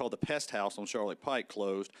home called the Pest House on Charlotte Pike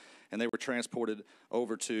closed, and they were transported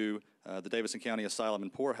over to the Davidson County Asylum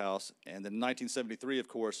and Poorhouse. And then in 1973, of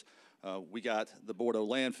course, we got the Bordeaux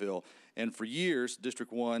landfill. And for years,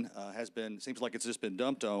 District 1 seems like it's just been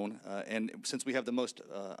dumped on. And since we have the most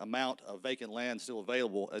amount of vacant land still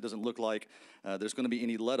available, it doesn't look like there's going to be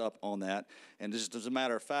any let up on that. And just as a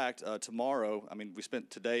matter of fact, tomorrow, I mean, we spent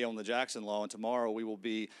today on the Jackson Law, and tomorrow we will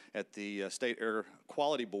be at the State Air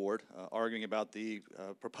Quality Board arguing about the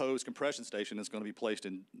proposed compression station that's going to be placed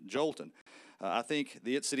in Jolton. I think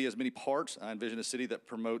the city has many parts. I envision a city that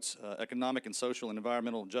promotes economic and social and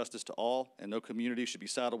environmental justice to all, and no community should be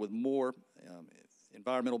saddled with more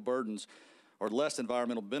environmental burdens or less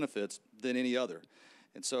environmental benefits than any other.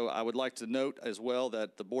 And so I would like to note as well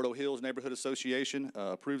that the Bordeaux Hills Neighborhood Association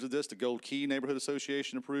approves of this. The Gold Key Neighborhood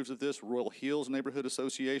Association approves of this. Royal Hills Neighborhood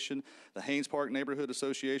Association, the Haynes Park Neighborhood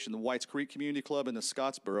Association, the Whites Creek Community Club, and the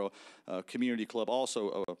Scottsboro Community Club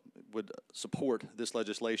also would support this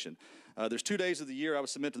legislation. There's 2 days of the year I would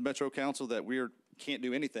submit to the Metro Council that we are can't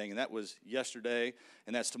do anything, and that was yesterday,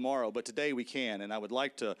 and that's tomorrow. But today we can, and I would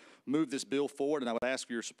like to move this bill forward, and I would ask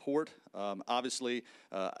for your support. Obviously,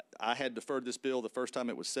 I had deferred this bill the first time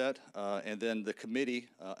it was set, and then the committee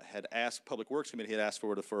had asked, Public Works Committee had asked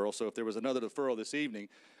for a deferral. So if there was another deferral this evening,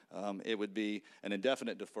 it would be an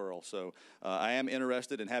indefinite deferral. So I am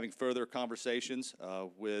interested in having further conversations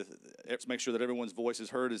to make sure that everyone's voice is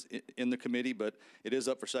heard in the committee, but it is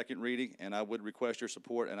up for second reading, and I would request your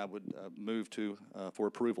support, and I would move for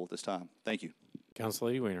approval at this time. Thank you. Council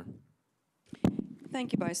Lady Weiner.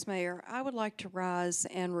 Thank you, Vice Mayor. I would like to rise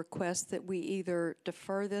and request that we either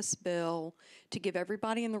defer this bill to give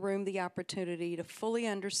everybody in the room the opportunity to fully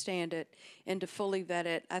understand it and to fully vet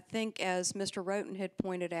it. I think, as Mr. Roten had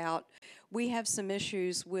pointed out, we have some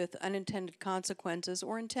issues with unintended consequences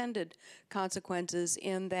or intended consequences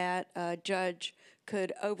in that a judge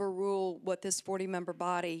could overrule what this 40-member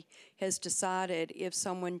body has decided if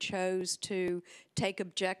someone chose to take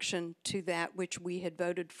objection to that which we had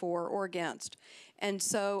voted for or against. And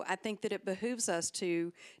so I think that it behooves us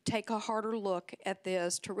to take a harder look at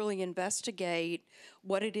this, to really investigate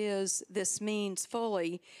what it is this means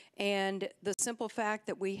fully. And the simple fact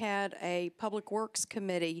that we had a Public Works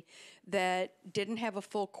Committee that didn't have a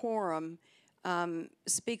full quorum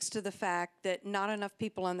speaks to the fact that not enough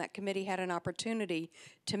people on that committee had an opportunity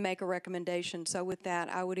to make a recommendation. So with that,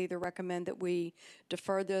 I would either recommend that we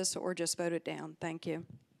defer this or just vote it down. Thank you.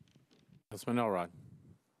 Councilman Elrod.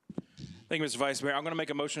 Thank you, Mr. Vice Mayor. I'm going to make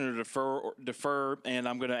a motion to defer, and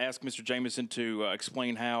I'm going to ask Mr. Jameson to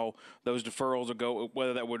explain how those deferrals will go,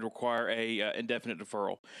 whether that would require a indefinite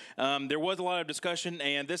deferral. There was a lot of discussion,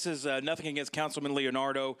 and this is nothing against Councilman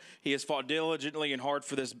Leonardo. He has fought diligently and hard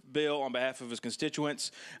for this bill on behalf of his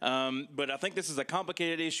constituents, but I think this is a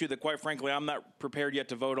complicated issue that, quite frankly, I'm not prepared yet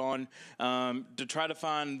to vote on. To try to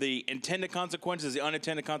find the intended consequences, the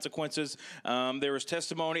unintended consequences. There was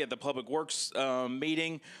testimony at the Public Works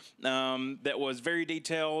meeting that was very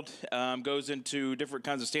detailed, goes into different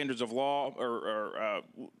kinds of standards of law or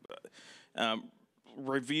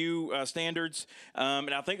review standards.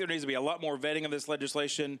 And I think there needs to be a lot more vetting of this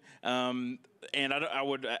legislation. And I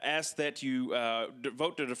would ask that you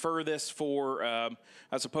vote to defer this for,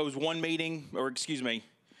 I suppose, one meeting, or excuse me,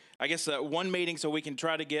 I guess one meeting, so we can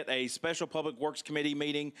try to get a special Public Works Committee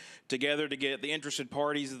meeting together to get the interested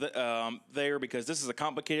parties there, because this is a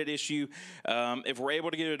complicated issue. If we're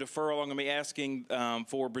able to get a deferral, I'm going to be asking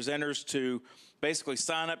for presenters to basically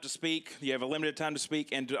sign up to speak. You have a limited time to speak,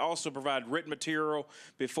 and to also provide written material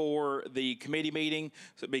before the committee meeting.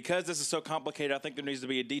 So because this is so complicated, I think there needs to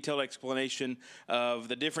be a detailed explanation of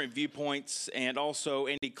the different viewpoints and also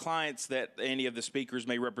any clients that any of the speakers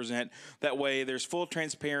may represent. That way there's full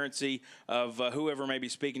transparency of whoever may be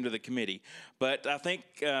speaking to the committee. But I think,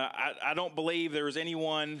 I don't believe there is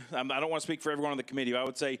anyone, I don't want to speak for everyone on the committee, but I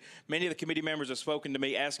would say many of the committee members have spoken to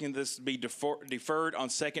me asking this to be deferred on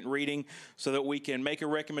second reading so that we can make a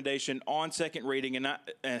recommendation on second reading and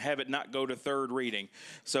have it not go to third reading.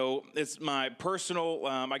 So it's my personal,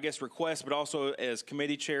 I guess, request, but also as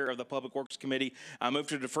committee chair of the Public Works Committee, I move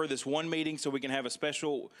to defer this one meeting so we can have a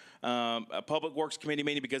special a Public Works Committee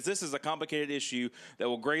meeting, because this is a complicated issue that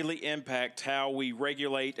will greatly impact how we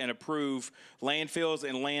regulate and approve landfills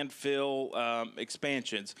and landfill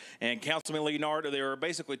expansions. And Councilman Leonardo, there are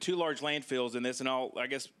basically two large landfills in this, and I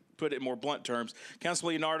guess put it in more blunt terms.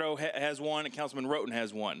 Councilman Leonardo has one, and Councilman Roten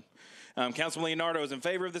has one. Councilman Leonardo is in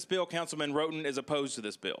favor of this bill. Councilman Roten is opposed to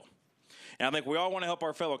this bill. And I think we all want to help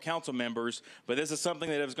our fellow council members, but this is something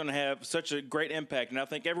that is going to have such a great impact. And I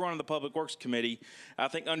think everyone on the Public Works Committee, I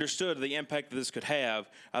think, understood the impact that this could have.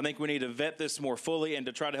 I think we need to vet this more fully and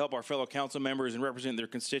to try to help our fellow council members and represent their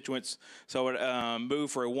constituents. So I would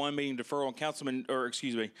move for a one-meeting deferral. Councilman, or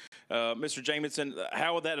excuse me, Mr. Jameson,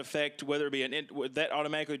 how would that affect, whether it be would that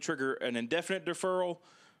automatically trigger an indefinite deferral?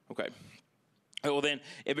 Okay. Well, then,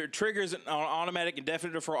 if it triggers an automatic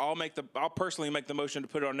indefinite deferral, I'll personally make the motion to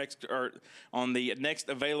put it on the next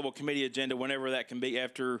available committee agenda, whenever that can be,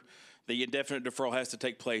 after the indefinite deferral has to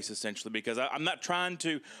take place, essentially, because I'm not trying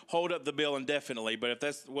to hold up the bill indefinitely, but if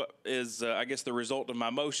that's what is, I guess, the result of my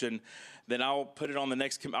motion, then I'll put it on the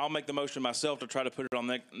next. I'll make the motion myself to try to put it on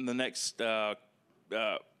the next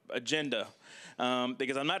agenda.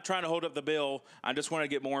 Because I'm not trying to hold up the bill. I just want to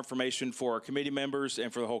get more information for our committee members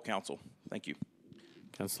and for the whole council. Thank you.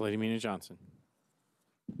 Council Lady Mina Johnson.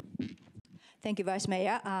 Thank you, Vice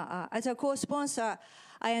Mayor. As a co-sponsor,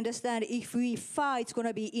 I understand if we fight, it's going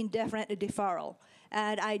to be indefinite deferral.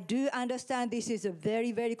 And I do understand this is a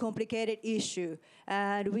very, very complicated issue.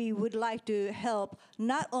 And we would like to help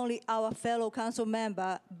not only our fellow council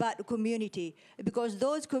member, but the community. Because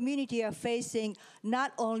those community are facing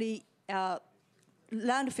not only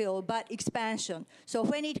landfill, but expansion. So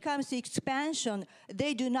when it comes to expansion,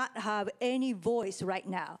 they do not have any voice right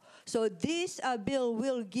now. So this bill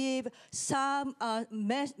will give some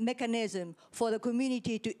mechanism for the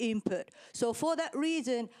community to input. So for that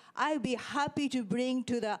reason, I'll be happy to bring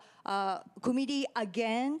to the committee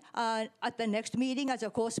again at the next meeting as a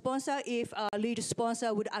co-sponsor if lead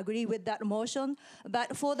sponsor would agree with that motion.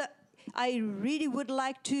 But for the, I really would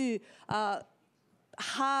like to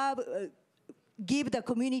give the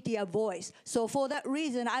community a voice. So for that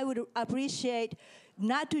reason, I would appreciate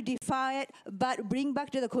not to defy it, but bring back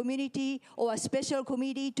to the community or a special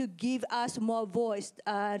committee to give us more voice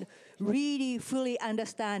and really fully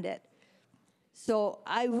understand it. So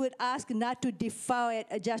I would ask not to defy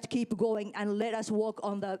it, just keep going and let us work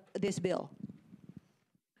on this bill.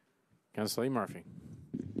 Councilor Murphy.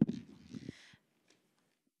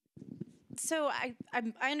 So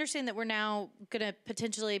I understand that we're now going to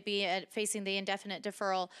potentially be facing the indefinite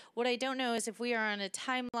deferral. What I don't know is if we are on a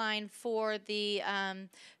timeline for the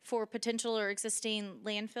for potential or existing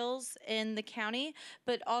landfills in the county,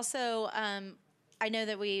 but also I know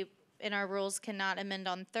that we in our rules cannot amend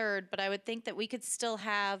on third, but I would think that we could still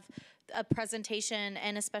have a presentation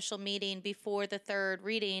and a special meeting before the third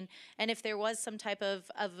reading, and if there was some type of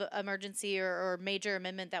emergency or major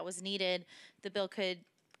amendment that was needed, the bill could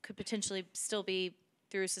potentially still be,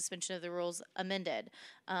 through suspension of the rules, amended.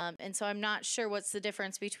 And so I'm not sure what's the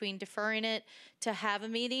difference between deferring it to have a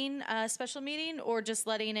meeting, a special meeting, or just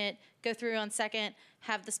letting it go through on second,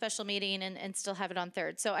 have the special meeting, and still have it on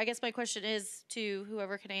third. So I guess my question is to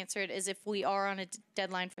whoever can answer it is if we are on a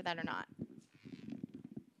deadline for that or not.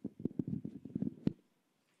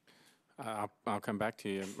 I'll come back to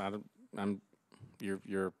you.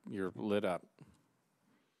 You're lit up.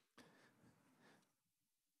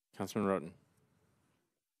 Councilman Roten.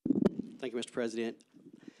 Thank you, Mr. President.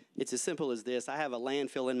 It's as simple as this. I have a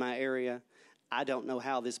landfill in my area. I don't know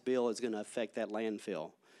how this bill is going to affect that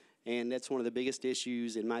landfill. And that's one of the biggest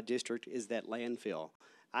issues in my district is that landfill.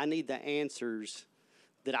 I need the answers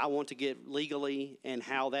that I want to get legally and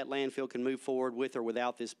how that landfill can move forward with or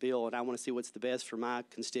without this bill. And I want to see what's the best for my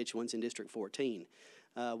constituents in District 14.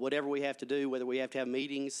 Whatever we have to do, whether we have to have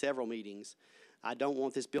meetings, several meetings, I don't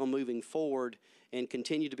want this bill moving forward and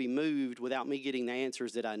continue to be moved without me getting the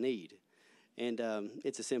answers that I need. And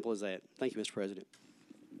it's as simple as that. Thank you, Mr. President.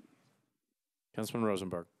 Councilman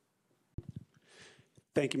Rosenberg.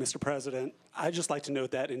 Thank you, Mr. President. I'd just like to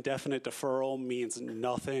note that indefinite deferral means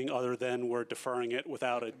nothing other than we're deferring it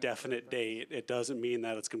without a definite date. It doesn't mean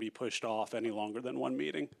that it's going to be pushed off any longer than one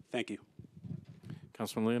meeting. Thank you.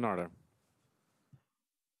 Councilman Leonardo.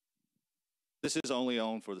 This is only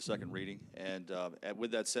on for the second reading, and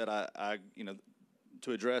with that said, I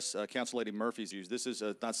to address Council Lady Murphy's views, this is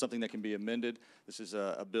not something that can be amended. This is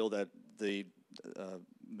a bill that the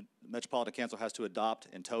Metropolitan Council has to adopt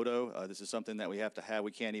in toto. This is something that we have to have.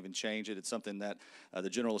 We can't even change it. It's something that the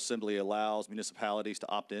General Assembly allows municipalities to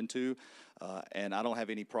opt into, and I don't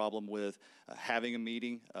have any problem with having a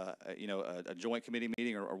meeting, a joint committee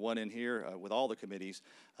meeting or one in here with all the committees.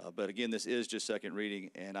 But again, this is just second reading,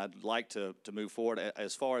 and I'd like to move forward.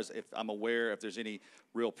 As far as if I'm aware if there's any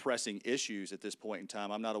real pressing issues at this point in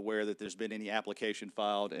time, I'm not aware that there's been any application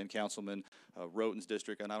filed in Councilman Roten's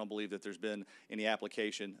district, and I don't believe that there's been any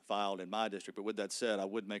application filed in my district. But with that said, I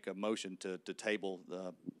would make a motion to table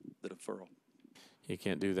the deferral. You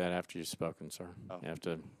can't do that after you've spoken, sir. Oh. You have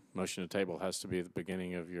to, motion to table has to be at the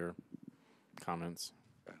beginning of your comments.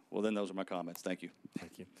 Okay. Well, then those are my comments. Thank you.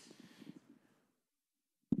 Thank you.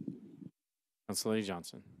 Councilor Lee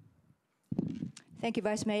Johnson. Thank you,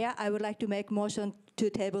 Vice Mayor. I would like to make motion to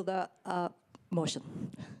table the motion.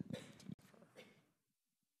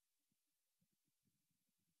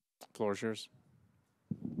 Floor is yours.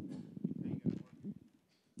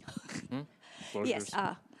 Floor is Yes.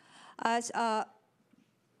 yours.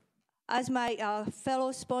 As my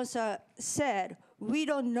fellow sponsor said, we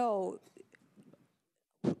don't know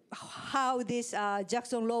how this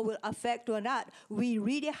Jackson law will affect or not. We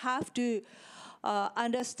really have to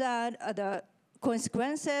understand the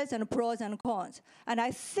consequences and pros and cons. And I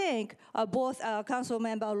think both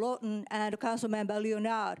Councilmember Lawton and Councilmember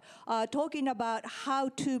Leonard are talking about how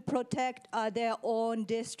to protect their own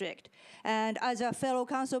district. And as a fellow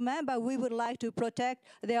council member, we would like to protect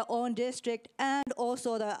their own district and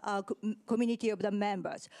also the community of the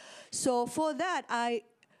members. So for that,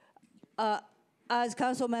 as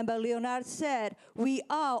Councilmember Leonard said, we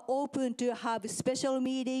are open to have a special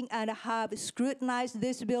meeting and have scrutinized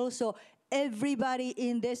this bill so everybody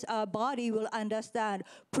in this body will understand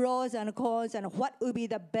pros and cons and what would be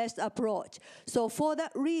the best approach. So for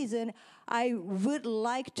that reason, I would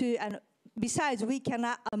like to besides, we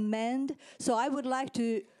cannot amend. So I would like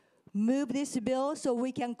to move this bill so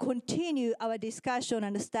we can continue our discussion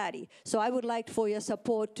and study. So I would like for your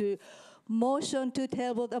support to motion to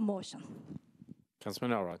table the motion.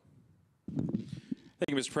 Councilman Elrod. Thank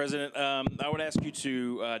you, Mr. President. I would ask you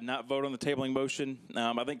to not vote on the tabling motion.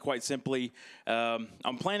 I think quite simply,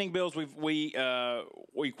 on planning bills, we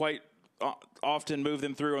quite often move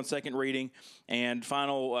them through on second reading, and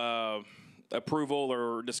final approval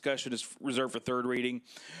or discussion is reserved for third reading.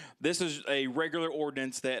 This is a regular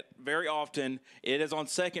ordinance that very often it is on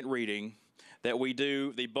second reading that we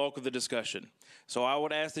do the bulk of the discussion. So I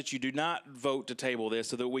would ask that you do not vote to table this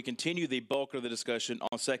so that we continue the bulk of the discussion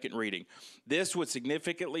on second reading. This would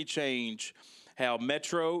significantly change how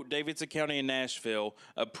Metro, Davidson County, and Nashville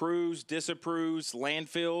approves, disapproves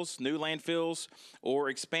landfills, new landfills, or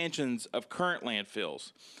expansions of current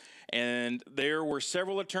landfills. And there were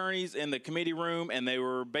several attorneys in the committee room, and they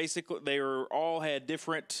were all had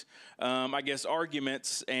different, I guess,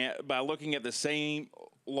 arguments by looking at the same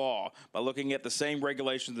law, by looking at the same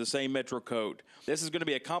regulations, the same Metro Code. This is going to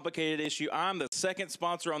be a complicated issue. I'm the second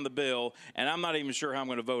sponsor on the bill, and I'm not even sure how I'm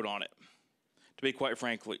going to vote on it, to be quite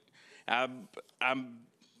frankly. I'm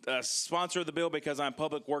a sponsor of the bill because I'm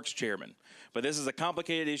Public Works Chairman. But this is a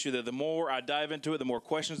complicated issue that the more I dive into it, the more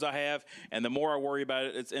questions I have, and the more I worry about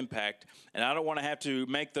its impact. And I don't want to have to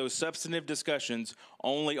make those substantive discussions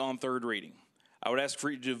only on third reading. I would ask for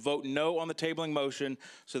you to vote no on the tabling motion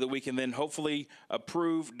so that we can then hopefully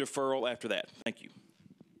approve deferral after that. Thank you.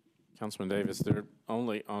 Councilman Davis, they're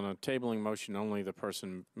only on a tabling motion, only the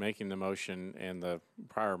person making the motion and the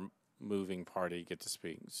prior moving party get to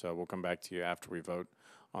speak. So we'll come back to you after we vote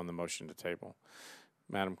on the motion to table.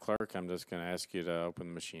 Madam Clerk, I'm just going to ask you to open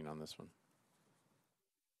the machine on this one.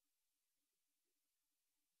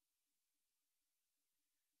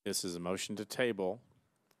 This is a motion to table,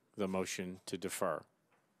 the motion to defer.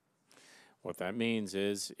 What that means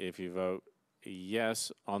is if you vote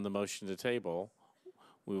yes on the motion to table,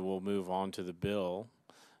 we will move on to the bill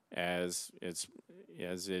as it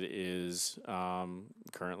is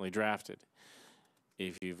currently drafted.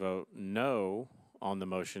 If you vote no on the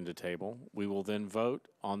motion to table, we will then vote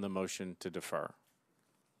on the motion to defer.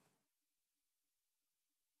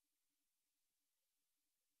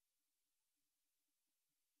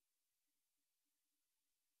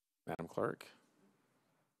 Madam Clerk.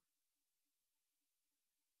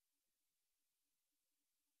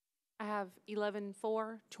 I have 11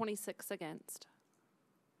 for, 26 against.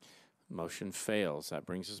 Motion fails. That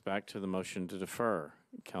brings us back to the motion to defer.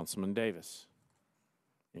 Councilman Davis.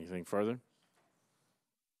 Anything further?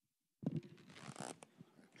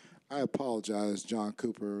 I apologize, John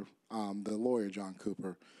Cooper, the lawyer John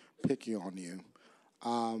Cooper, picking on you.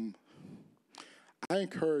 I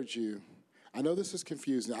encourage you. I know this is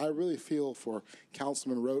confusing. I really feel for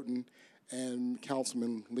Councilman Roten and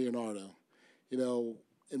Councilman Leonardo. You know,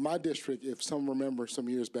 in my district, if some remember some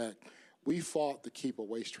years back, we fought to keep a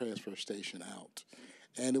waste transfer station out.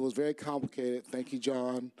 And it was very complicated. Thank you,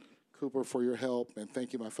 John Cooper, for your help, and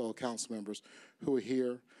thank you, my fellow council members who are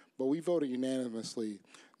here. But we voted unanimously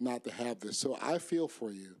not to have this. So I feel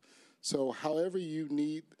for you. So however you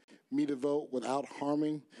need me to vote without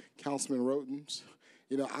harming Councilman Roten's,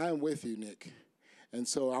 you know, I am with you, Nick. And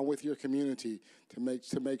so I'm with your community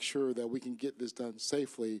to make sure that we can get this done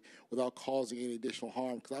safely without causing any additional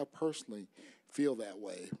harm, because I personally feel that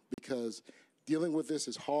way, because dealing with this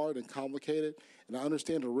is hard and complicated, and I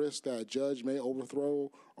understand the risk that a judge may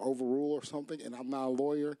overthrow or overrule or something, and I'm not a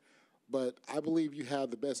lawyer, but I believe you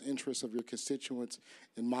have the best interests of your constituents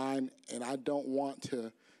in mind, and I don't want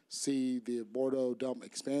to see the Bordeaux dump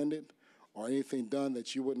expanded or anything done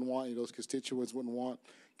that you wouldn't want, those constituents wouldn't want.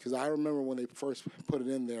 Because I remember when they first put it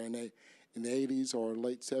in there in the 80s or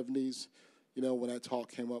late 70s, you know, when that talk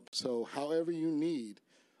came up. So however you need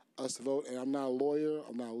us to vote, and I'm not a lawyer,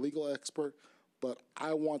 I'm not a legal expert, but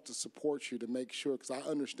I want to support you to make sure, because I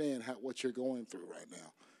understand what you're going through right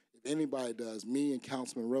now. If anybody does, me and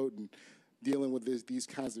Councilman Roten dealing with these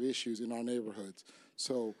kinds of issues in our neighborhoods.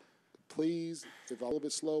 So please, if I'm a little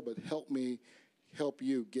bit slow, but help me help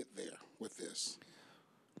you get there with this.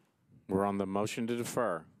 We're on the motion to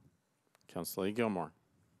defer. Councilor Gilmore.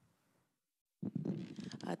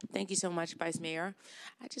 Thank you so much, Vice Mayor.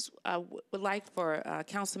 I just would like for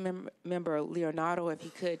Council Member Leonardo, if he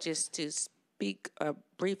could, just to speak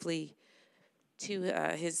briefly to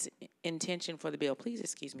his intention for the bill. Please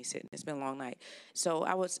excuse me sitting. It's been a long night. So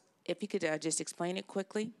if you could just explain it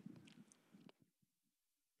quickly.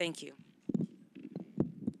 Thank you.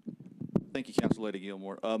 Thank you, Council Lady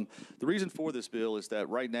Gilmore. The reason for this bill is that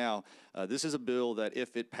right now, this is a bill that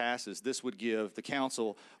if it passes, this would give the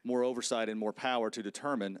council more oversight and more power to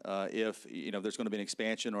determine if there's going to be an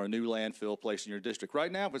expansion or a new landfill placed in your district.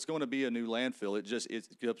 Right now, if it's going to be a new landfill,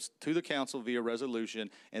 it goes to the council via resolution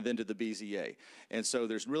and then to the BZA. And so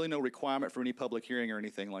there's really no requirement for any public hearing or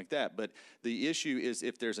anything like that. But the issue is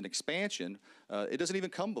if there's an expansion, it doesn't even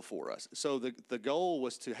come before us. So the goal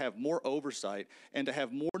was to have more oversight and to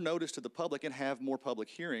have more notice to the public and have more public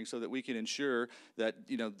hearings so that we can ensure that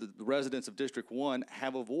the residents of District 1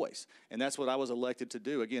 have a voice. And that's what I was elected to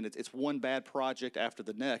do. Again, it's one bad project after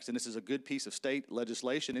the next, and this is a good piece of state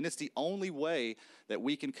legislation, and it's the only way that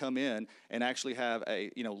we can come in and actually have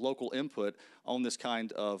a local input on this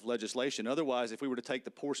kind of legislation. Otherwise, if we were to take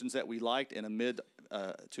the portions that we liked and amend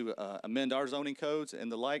our zoning codes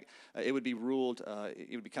and the like, it would be ruled,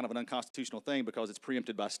 it would be kind of an unconstitutional thing because it's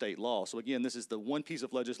preempted by state law. So again, this is the one piece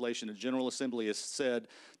of legislation the General Assembly has said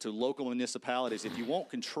to local municipalities, if you want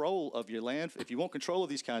control of your land, if you want control of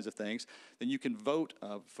these kinds of things, then you can vote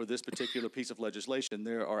for this particular piece of legislation.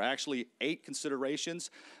 There are actually 8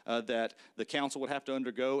 considerations that the council would have to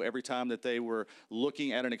undergo every time that they were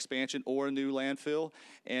looking at an expansion or a new landfill.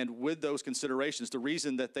 And with those considerations, the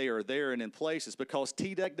reason that they are there and in place is because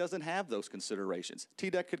TDEC doesn't have those considerations.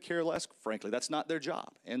 TDEC could care less, frankly. That's not their job.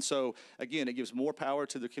 And so, again, it gives more power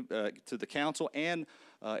to the council, and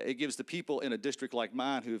it gives the people in a district like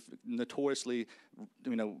mine who've notoriously,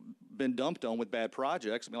 been dumped on with bad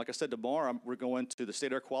projects. I mean, like I said, tomorrow we're going to the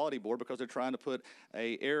State Air Quality Board because they're trying to put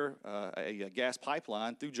a gas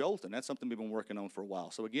pipeline through Jolton. That's something we've been working on for a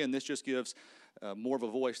while. So again, this just gives more of a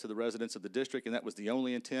voice to the residents of the district, and that was the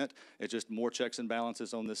only intent. It's just more checks and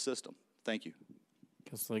balances on this system. Thank you.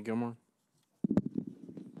 Councilor Gilmore.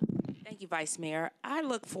 Thank you, Vice Mayor. I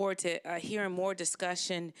look forward to hearing more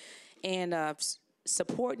discussion and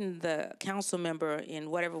supporting the council member in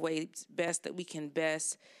whatever way it's best that we can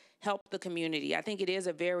best help the community. I think it is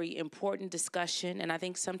a very important discussion, and I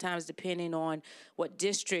think sometimes depending on what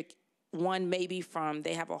district one may be from,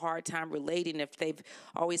 they have a hard time relating if they've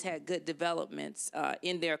always had good developments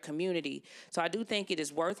in their community. So I do think it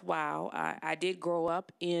is worthwhile. I did grow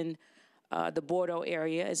up in the Bordeaux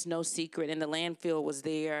area. It's no secret, and the landfill was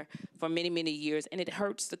there for many, many years, and it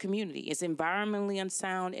hurts the community. It's environmentally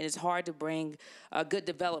unsound, and it's hard to bring good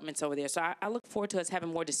developments over there. So I look forward to us having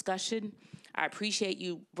more discussion. I appreciate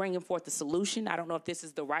you bringing forth the solution. I don't know if this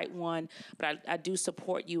is the right one, but I do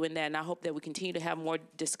support you in that, and I hope that we continue to have more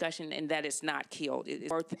discussion and that it's not killed.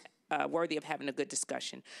 It's worthy of having a good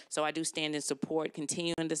discussion. So I do stand in support,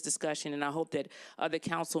 continuing this discussion, and I hope that other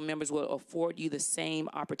council members will afford you the same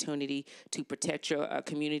opportunity to protect your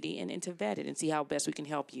community and to vet it and see how best we can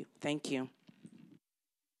help you. Thank you.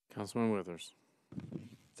 Councilman Withers.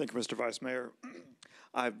 Thank you, Mr. Vice Mayor.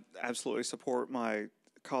 I absolutely support my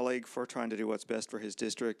colleague for trying to do what's best for his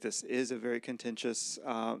district. This is a very contentious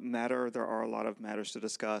matter. There are a lot of matters to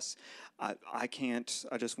discuss. I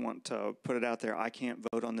just want to put it out there, I can't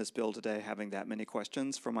vote on this bill today having that many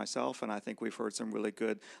questions for myself, and I think we've heard some really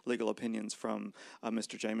good legal opinions from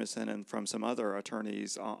Mr. Jameson and from some other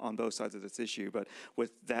attorneys on both sides of this issue. But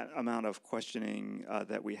with that amount of questioning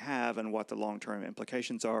that we have and what the long-term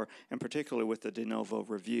implications are, and particularly with the de novo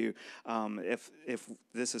review, if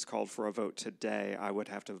this is called for a vote today, I would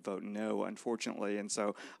have to vote no, unfortunately. And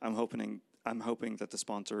so I'm hoping that the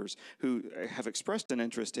sponsors who have expressed an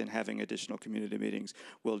interest in having additional community meetings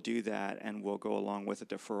will do that, and will go along with a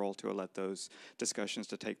deferral to let those discussions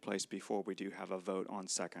to take place before we do have a vote on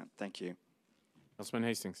second. Thank you. Councilman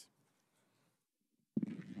Hastings.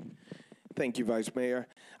 Thank you, Vice Mayor.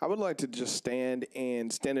 I would like to just stand in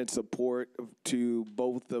support to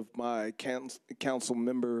both of my council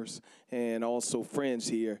members and also friends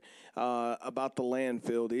here about the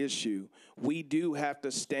landfill issue. We do have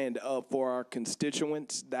to stand up for our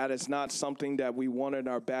constituents. That is not something that we want in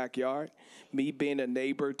our backyard. Me being a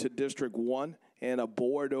neighbor to District 1 and a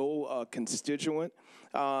Bordeaux constituent,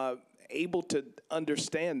 able to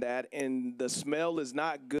understand that, and the smell is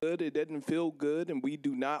not good. It doesn't feel good, and we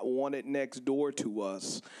do not want it next door to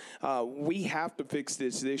us. We have to fix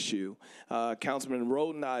this issue. Councilman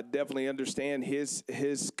Roden, I definitely understand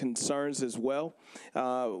his concerns as well.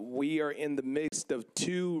 We are in the midst of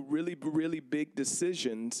two really, really big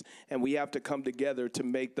decisions, and we have to come together to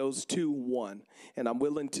make those two one. And I'm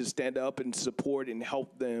willing to stand up and support and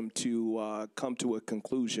help them to come to a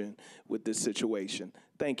conclusion with this situation.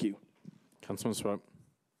 Thank you. Councilman Swope.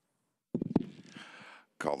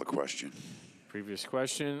 Call the question. Previous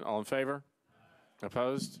question. All in favor?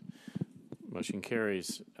 Opposed? Motion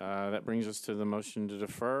carries. That brings us to the motion to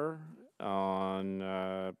defer on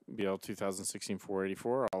BL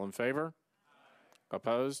 2016-484. All in favor?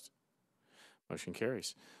 Opposed? Motion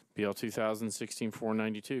carries. BL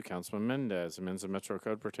 2016-492, Councilman Mendez, amends the Metro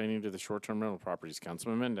Code pertaining to the short-term rental properties.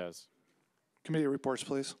 Councilman Mendez. Committee reports,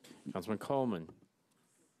 please. Councilman Coleman.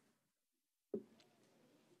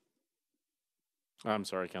 I'm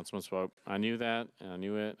sorry, Councilman Swope. I knew that. I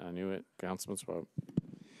knew it. Councilman Swope.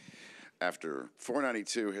 After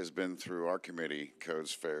 492 has been through our committee,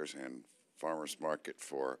 Codes, Fairs, and Farmers Market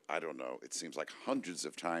for, I don't know, it seems like hundreds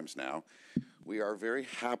of times now, we are very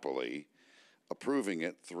happily approving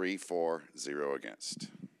it 3-4-0 against.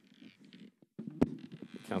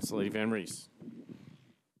 Council Lady Van Reese.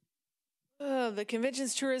 The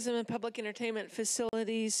Conventions, Tourism, and Public Entertainment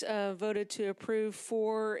Facilities voted to approve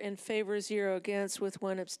 4 in favor, 0 against, with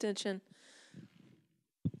 1 abstention.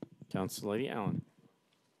 Council Lady Allen.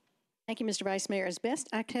 Thank you, Mr. Vice Mayor. As best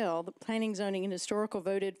I tell, the Planning, Zoning, and Historical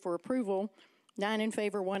voted for approval, 9 in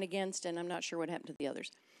favor, 1 against, and I'm not sure what happened to the others.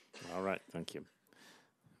 All right, thank you.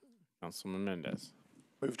 Councilman Mendez.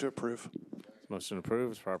 Move to approve. Motion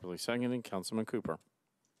approved is properly seconded. Councilman Cooper.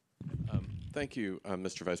 Thank you,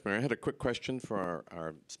 Mr. Vice Mayor. I had a quick question for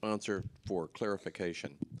our sponsor for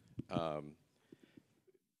clarification.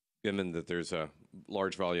 Given that there's a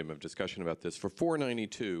large volume of discussion about this, for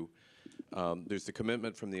 492, there's the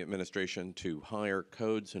commitment from the administration to hire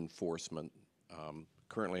codes enforcement,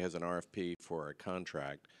 currently has an RFP for a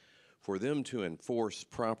contract. For them to enforce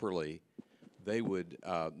properly, they would,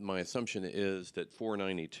 my assumption is that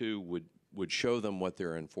 492 would show them what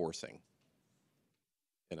they're enforcing.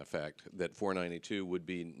 In effect, that 492 would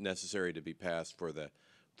be necessary to be passed for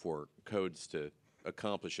codes to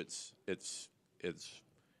accomplish its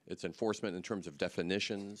enforcement in terms of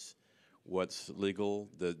definitions, what's legal,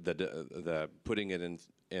 the putting it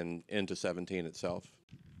into 17 itself.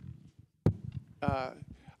 I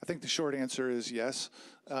think the short answer is yes.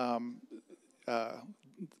 The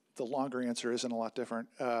longer answer isn't a lot different.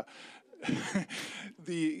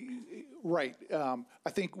 Right. I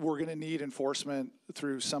think we're going to need enforcement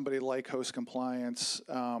through somebody like host compliance,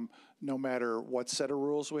 no matter what set of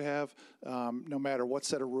rules we have. No matter what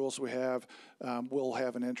set of rules we have, we'll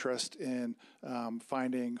have an interest in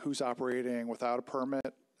finding who's operating without a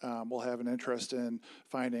permit. We'll have an interest in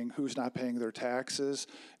finding who's not paying their taxes.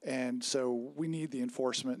 And so we need the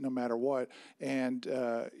enforcement no matter what. And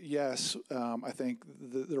yes, I think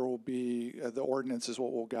there will be, the ordinance is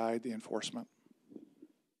what will guide the enforcement.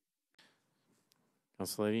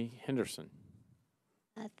 Council Lady Henderson.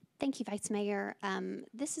 Thank you, Vice Mayor.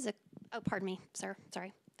 This is pardon me, sir,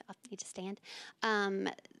 sorry, I need to stand.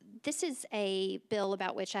 This is a bill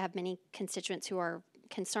about which I have many constituents who are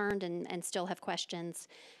concerned and still have questions.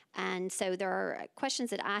 And so there are questions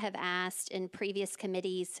that I have asked in previous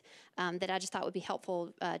committees that I just thought would be helpful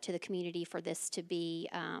to the community for this to be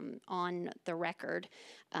on the record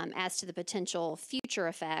as to the potential future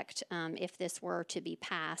effect if this were to be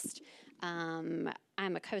passed.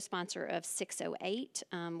 I'm a co-sponsor of 608,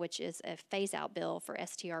 which is a phase-out bill for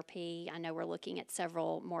STRP. I know we're looking at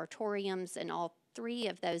several moratoriums, and all 3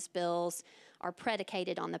 of those bills are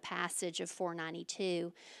predicated on the passage of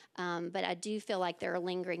 492. But I do feel like there are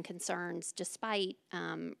lingering concerns, despite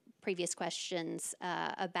previous questions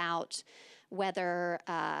about whether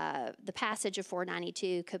the passage of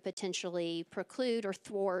 492 could potentially preclude or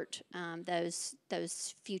thwart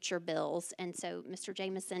those future bills. And so, Mr.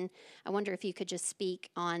 Jameson, I wonder if you could just speak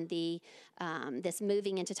on the this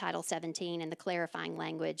moving into Title 17 and the clarifying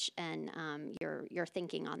language and your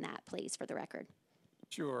thinking on that, please, for the record.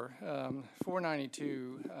 Sure.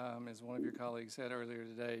 492, as one of your colleagues said earlier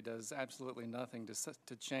today, does absolutely nothing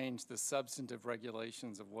to change the substantive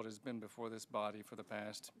regulations of what has been before this body for the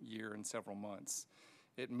past year and several months.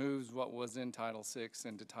 It moves what was in Title 6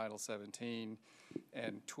 into Title 17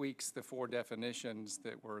 and tweaks the 4 definitions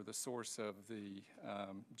that were the source of the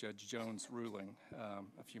Judge Jones ruling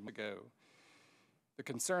a few months ago. The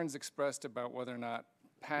concerns expressed about whether or not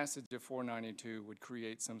passage of 492 would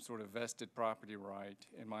create some sort of vested property right,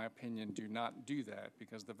 in my opinion, do not do that,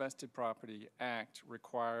 because the Vested Property Act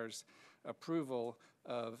requires approval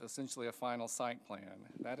of essentially a final site plan.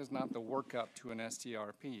 That is not the workup to an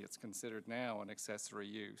STRP. It's considered now an accessory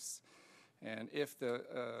use. And if the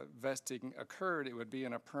vesting occurred, it would be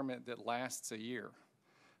in a permit that lasts a year.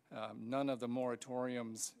 None of the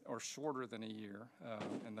moratoriums are shorter than a year,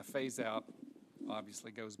 and the phase-out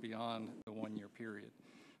obviously goes beyond the 1-year period.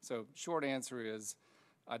 So short answer is,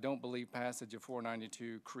 I don't believe passage of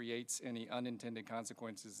 492 creates any unintended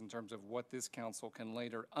consequences in terms of what this council can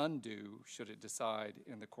later undo should it decide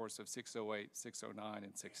in the course of 608, 609,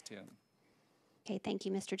 and 610. Okay, thank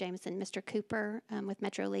you, Mr. Jameson. Mr. Cooper with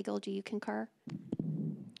Metro Legal, do you concur?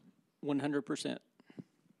 100%.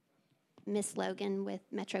 Ms. Logan with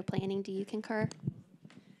Metro Planning. Do you concur?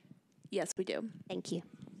 Yes, we do. Thank you.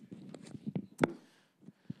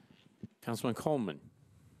 Councilman Coleman.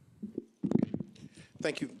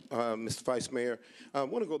 Thank you, Mr. Vice Mayor. I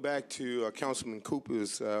want to go back to Councilman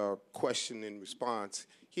Cooper's question and response.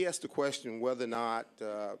 He asked the question whether or not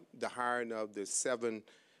the hiring of the 7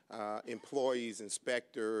 employees,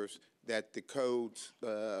 inspectors, that the codes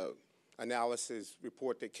analysis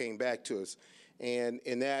report that came back to us. And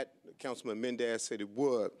in that, Councilman Mendez said it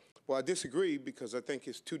would. Well, I disagree because I think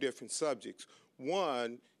it's 2 different subjects.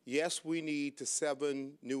 One, yes, we need the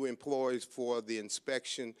 7 new employees for the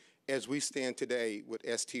inspection as we stand today with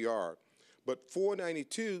STR. But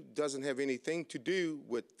 492 doesn't have anything to do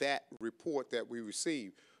with that report that we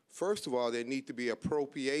received. First of all, there need to be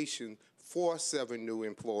appropriation for 7 new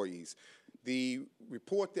employees. The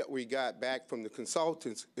report that we got back from the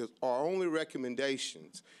consultants are only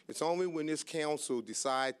recommendations. It's only when this council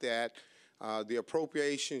decide that the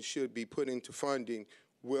appropriation should be put into funding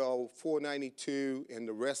will 492 and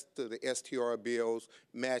the rest of the STR bills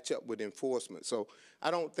match up with enforcement. So I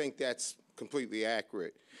don't think that's completely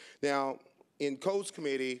accurate. Now, in Codes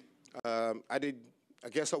Committee, I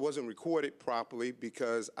guess I wasn't recorded properly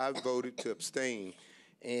because I voted to abstain.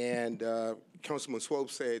 And Councilman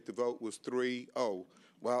Swope said the vote was 3-0.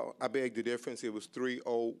 Well, I beg the difference. It was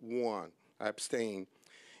 3-0-1. I abstained.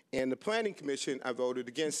 And the Planning Commission, I voted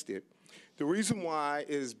against it. The reason why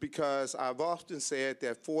is because I've often said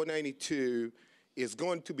that 492 is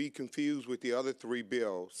going to be confused with the other 3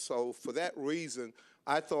 bills. So for that reason,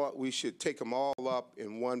 I thought we should take them all up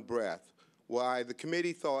in one breath. Why the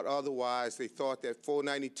committee thought otherwise, they thought that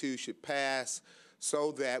 492 should pass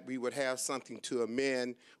so that we would have something to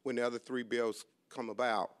amend when the other 3 bills come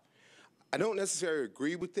about. I don't necessarily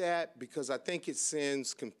agree with that because I think it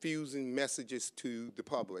sends confusing messages to the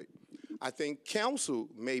public. I think council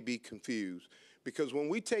may be confused because when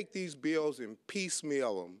we take these bills and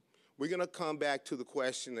piecemeal them, we're going to come back to the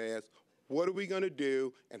question as, what are we going to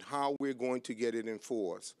do and how we're going to get it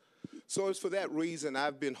enforced? So it's for that reason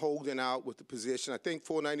I've been holding out with the position. I think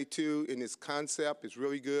 492 in its concept is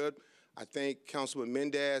really good. I think Councilman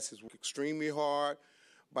Mendez has worked extremely hard.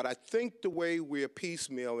 But I think the way we're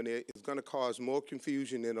piecemealing it is going to cause more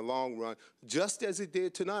confusion in the long run, just as it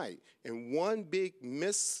did tonight. And one big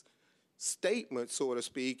misstatement, so to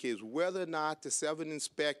speak, is whether or not the 7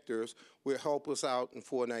 inspectors will help us out in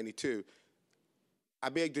 492. I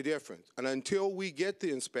beg the difference. And until we get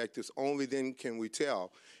the inspectors, only then can we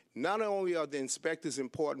tell. Not only are the inspectors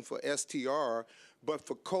important for STR, but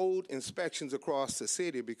for code inspections across the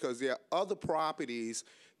city, because there are other properties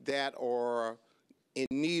that are in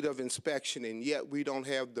need of inspection, and yet we don't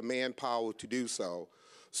have the manpower to do so.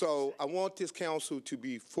 So I want this council to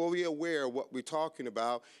be fully aware of what we're talking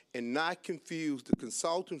about and not confuse the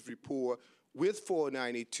consultant's report with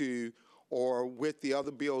 492 or with the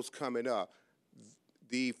other bills coming up.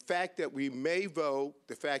 The fact that we may vote,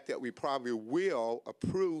 the fact that we probably will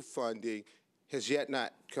approve funding has yet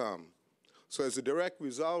not come. So as a direct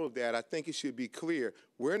result of that, I think it should be clear,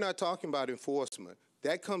 we're not talking about enforcement.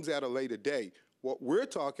 That comes at a later date. What we're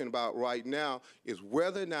talking about right now is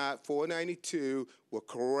whether or not 492 will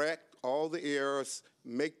correct all the errors,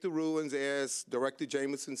 make the rulings, as Director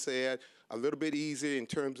Jameson said, a little bit easier in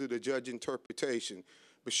terms of the judge interpretation.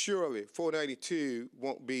 But surely 492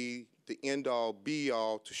 won't be the end-all,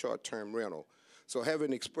 be-all to short-term rental. So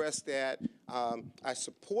having expressed that, I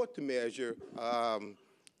support the measure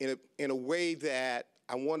in a way that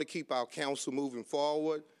I want to keep our council moving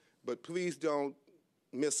forward, but please don't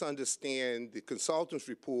misunderstand the consultant's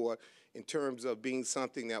report in terms of being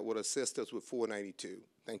something that would assist us with 492.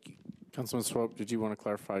 Thank you. Councilman Swope, did you want to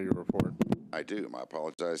clarify your report? I do. My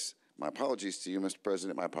apologies to you, Mr.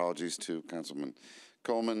 President. My apologies to Councilman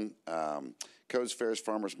Coleman. Codes Fairs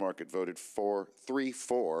Farmers Market voted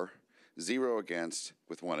 3-4, 0 against,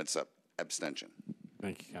 with 1 abstention.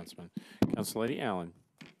 Thank you, Councilman. Council Lady Allen.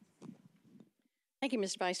 Thank you,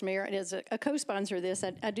 Mr. Vice Mayor. And as a co-sponsor of this,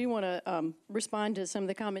 I do want to respond to some of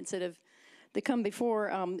the comments that come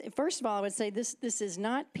before. First of all, I would say this is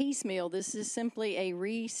not piecemeal. This is simply a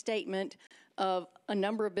restatement of a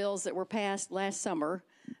number of bills that were passed last summer,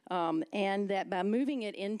 and that by moving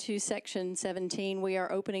it into Section 17, we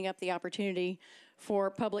are opening up the opportunity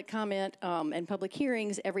for public comment and public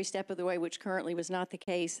hearings every step of the way, which currently was not the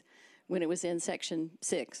case when it was in Section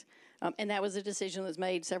 6. And that was a decision that was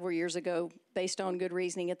made several years ago based on good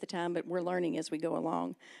reasoning at the time, but we're learning as we go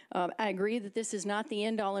along. I agree that this is not the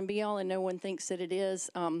end-all and be-all, and no one thinks that it is.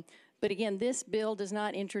 But again, this bill does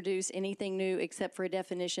not introduce anything new except for a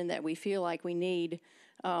definition that we feel like we need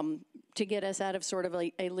to get us out of sort of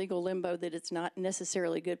a legal limbo that it's not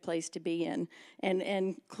necessarily a good place to be in.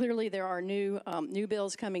 And clearly there are new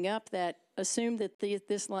bills coming up that assume that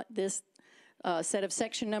this set of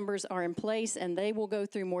section numbers are in place, and they will go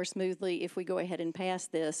through more smoothly if we go ahead and pass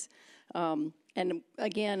this. And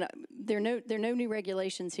again, there are no new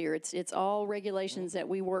regulations here. It's all regulations that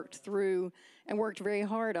we worked through and worked very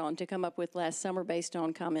hard on to come up with last summer based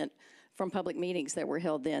on comment from public meetings that were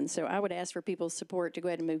held then. So I would ask for people's support to go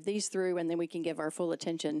ahead and move these through, and then we can give our full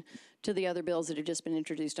attention to the other bills that have just been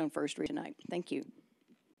introduced on first read tonight. Thank you.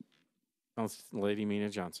 Lady Mina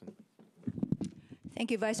Johnson.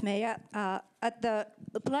 Thank you, Vice Mayor. At the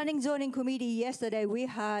Planning Zoning Committee yesterday, we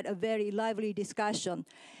had a very lively discussion,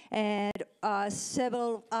 and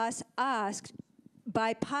several of us asked,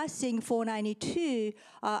 by passing 492,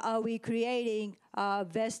 are we creating a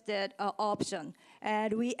vested option?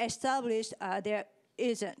 And we established there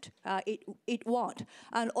isn't. It won't.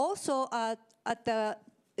 And also at the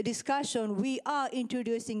discussion, we are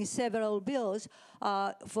introducing several bills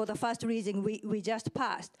for the first reason we just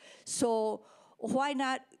passed. So why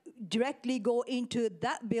not directly go into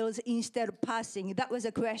that bills instead of passing? That was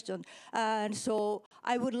a question. And so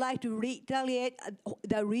I would like to reiterate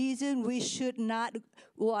the reason we should not,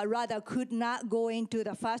 or rather could not go into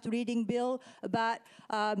the first reading bill, but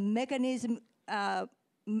mechanism,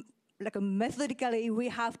 like methodically, we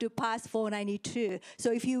have to pass 492.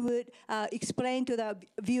 So if you would explain to the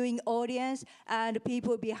viewing audience and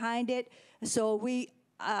people behind it, so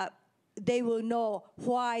they will know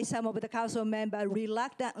why some of the council members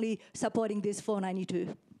reluctantly supporting this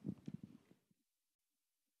 492.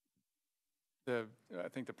 I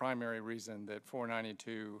think the primary reason that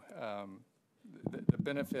 492, the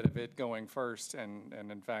benefit of it going first and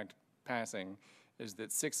in fact passing, is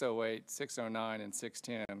that 608, 609, and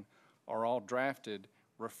 610 are all drafted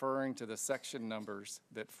referring to the section numbers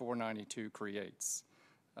that 492 creates.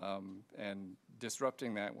 And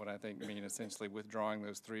disrupting that would, I think, mean essentially withdrawing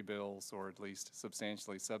those three bills, or at least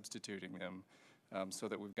substantially substituting them, so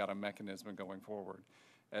that we've got a mechanism going forward.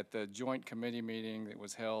 At the joint committee meeting that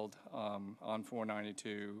was held on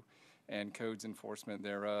 492 and codes enforcement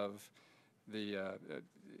thereof, the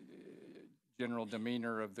general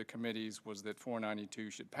demeanor of the committees was that 492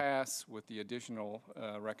 should pass, with the additional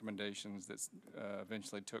recommendations that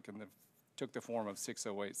eventually took the form of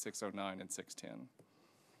 608, 609, and 610.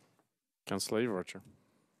 Councilor Rocher.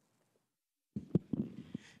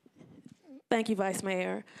 Thank you, Vice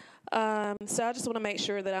Mayor. So I just want to make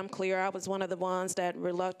sure that I'm clear. I was one of the ones that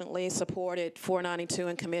reluctantly supported 492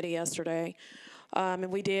 in committee yesterday.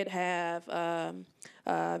 And we did have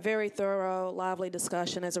a very thorough, lively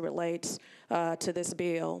discussion as it relates to this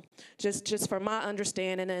bill. Just from my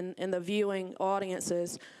understanding and the viewing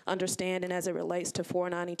audience's understanding as it relates to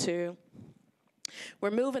 492.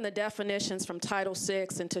 We're moving the definitions from Title VI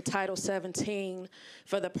into Title 17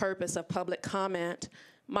 for the purpose of public comment.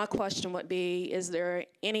 My question would be, is there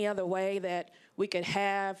any other way that we could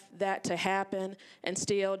have that to happen and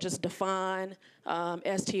still just define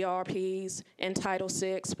STRPs in Title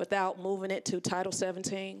VI without moving it to Title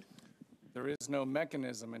 17? There is no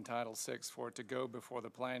mechanism in Title VI for it to go before the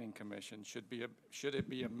Planning Commission. Should it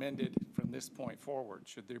be amended from this point forward?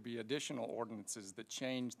 Should there be additional ordinances that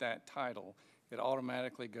change that title? It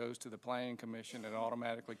automatically goes to the Planning Commission. It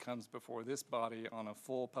automatically comes before this body on a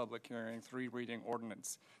full public hearing, 3-reading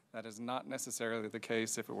ordinance. That is not necessarily the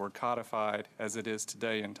case if it were codified as it is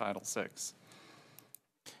today in Title VI.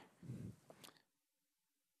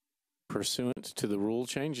 Pursuant to the rule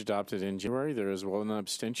change adopted in January, there is one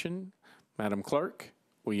abstention. Madam Clerk,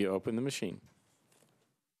 will you open the machine?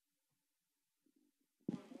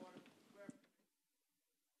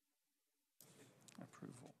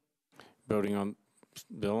 Voting on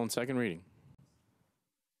bill on second reading.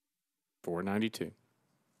 492.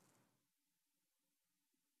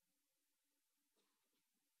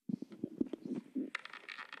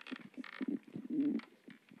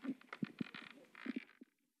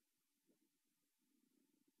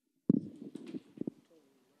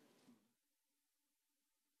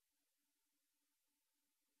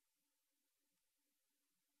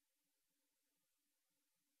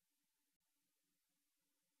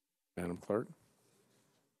 Madam Clerk.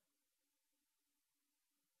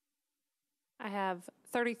 I have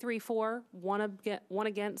 33 for, one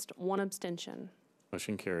against, one abstention.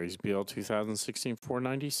 Motion carries. Bill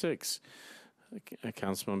 2016-496.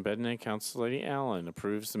 Councilman Bedney, Council Lady Allen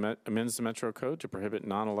amends the Metro Code to prohibit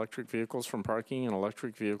non-electric vehicles from parking in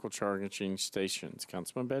electric vehicle charging stations.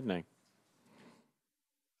 Councilman Bedney.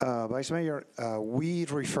 Vice Mayor, we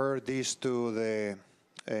refer this to the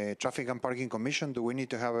Traffic and Parking Commission, do we need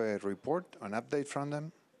to have a report, an update from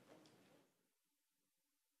them?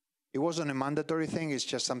 It wasn't a mandatory thing, it's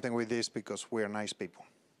just something we did because we are nice people.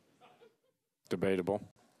 Debatable.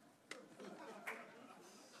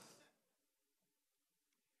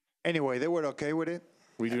 Anyway, they were okay with it.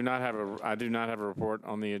 We do not have I do not have a report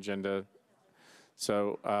on the agenda.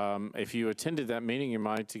 So if you attended that meeting, you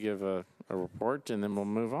might to give a report, and then we'll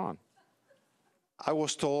move on. I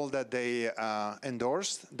was told that they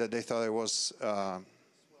endorsed, that they thought it was a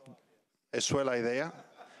swell idea,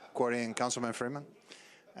 quoting Councilman Freeman.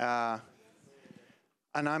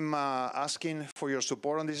 And I'm asking for your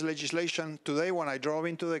support on this legislation. Today, when I drove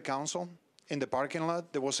into the council, in the parking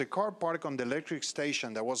lot, there was a car parked on the electric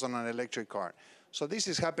station that wasn't an electric car. So this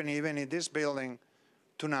is happening even in this building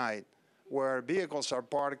tonight, where vehicles are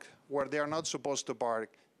parked where they are not supposed to park,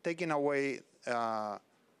 taking away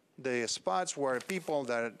the spots where people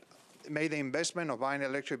that made the investment of buying an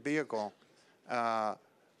electric vehicle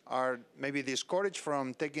are maybe discouraged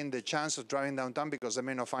from taking the chance of driving downtown because they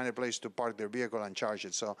may not find a place to park their vehicle and charge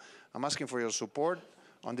it. So I'm asking for your support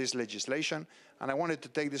on this legislation, and I wanted to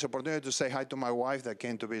take this opportunity to say hi to my wife that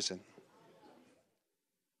came to visit.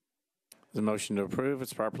 The motion to approve,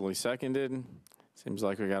 it's properly seconded. Seems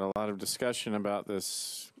like we got a lot of discussion about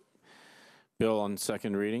this bill on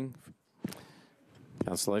second reading.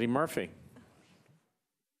 Councilor Murphy.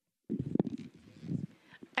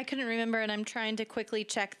 I couldn't remember, and I'm trying to quickly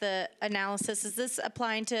check the analysis. Is this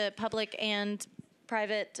applying to public and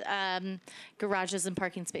private garages and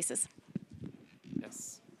parking spaces?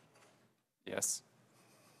 Yes. Yes.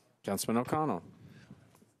 Councilman O'Connell.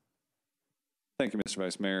 Thank you, Mr.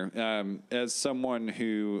 Vice Mayor. As someone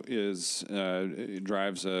who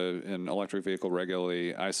drives an electric vehicle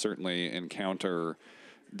regularly, I certainly encounter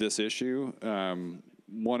this issue.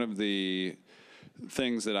 One of the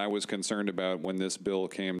things that I was concerned about when this bill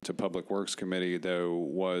came to Public Works Committee, though,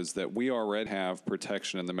 was that we already have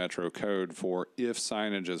protection in the Metro Code for if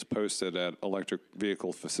signage is posted at electric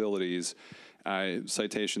vehicle facilities,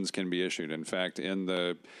 citations can be issued. In fact, in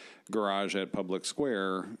the garage at Public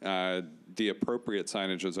Square, the appropriate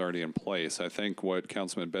signage is already in place. I think what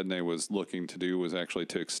Councilman Bedney was looking to do was actually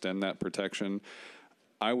to extend that protection.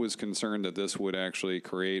 I was concerned that this would actually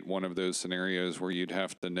create one of those scenarios where you'd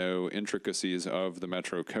have to know intricacies of the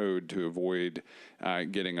Metro Code to avoid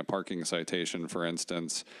getting a parking citation, for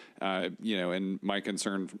instance. And my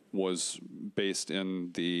concern was based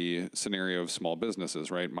in the scenario of small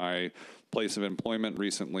businesses, right? My place of employment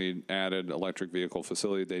recently added electric vehicle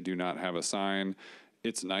facility. They do not have a sign.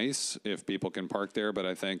 It's nice if people can park there, but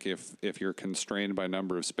I think if you're constrained by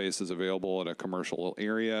number of spaces available at a commercial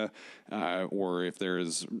area, or if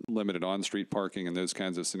there's limited on-street parking and those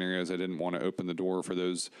kinds of scenarios, I didn't want to open the door for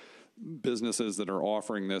those businesses that are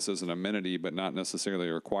offering this as an amenity, but not necessarily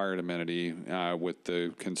a required amenity, with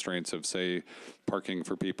the constraints of, say, parking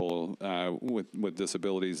for people with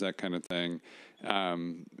disabilities, that kind of thing.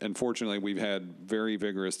 Unfortunately, we've had very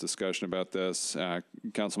vigorous discussion about this.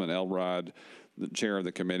 Councilman Elrod, the chair of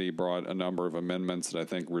the committee, brought a number of amendments that I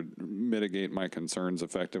think would mitigate my concerns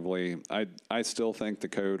effectively. I still think the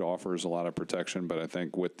code offers a lot of protection, but I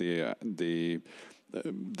think with the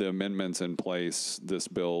amendments in place, this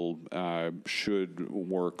bill should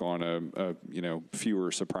work on a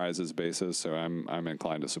fewer surprises basis. So I'm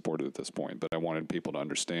inclined to support it at this point. But I wanted people to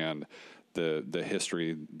understand the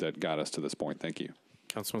history that got us to this point. Thank you,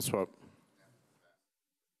 Councilman Swope.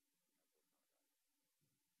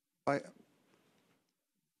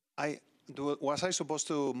 Was I supposed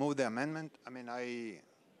to move the amendment? I mean,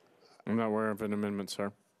 I'm not aware of an amendment,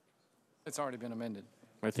 sir. It's already been amended.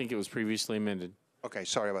 I think it was previously amended. Okay,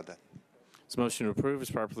 sorry about that. This motion to approve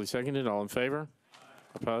is properly seconded. All in favor?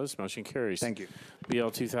 Opposed? Motion carries. Thank you. BL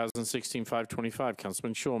 2016-525,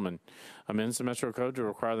 Councilman Schulman amends the Metro Code to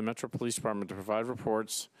require the Metro Police Department to provide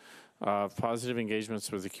reports of positive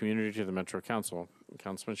engagements with the community to the Metro Council.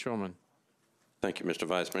 Councilman Schulman. Thank you, Mr.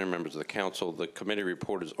 Vice Mayor, members of the council. The committee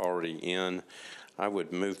report is already in. I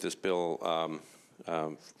would move this bill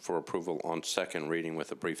for approval on second reading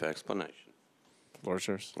with a brief explanation. Floor is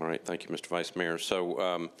yours. All right, thank you, Mr. Vice Mayor.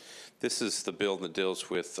 So this is the bill that deals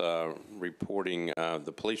with reporting,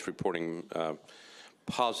 the police reporting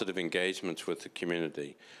positive engagements with the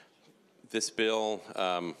community. This bill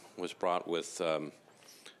was brought with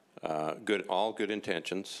all good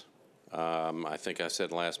intentions. I think I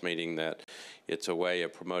said last meeting that it's a way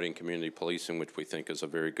of promoting community policing, which we think is a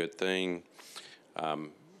very good thing.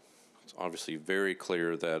 It's obviously very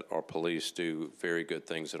clear that our police do very good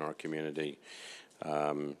things in our community.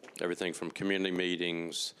 everything from community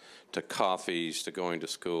meetings to coffees to going to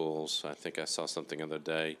schools. I think I saw something the other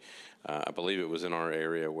day. I believe it was in our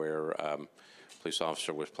area where a police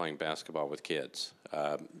officer was playing basketball with kids.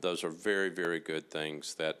 Those are very, very good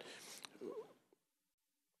things that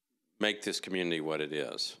make this community what it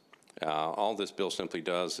is. All this bill simply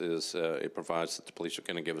does is it provides that the police are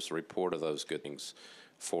going to give us a report of those good things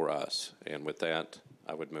for us. And with that,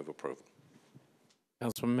 I would move approval.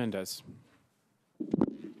 Councilman Mendez.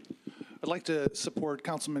 I'd like to support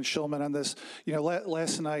Councilman Shulman on this. You know,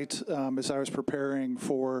 last night, as I was preparing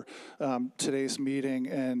for today's meeting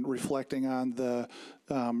and reflecting on the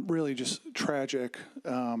really just tragic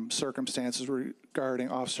circumstances regarding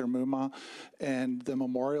Officer Muma and the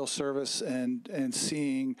memorial service and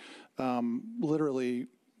seeing literally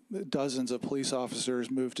dozens of police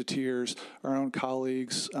officers moved to tears, our own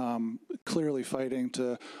colleagues clearly fighting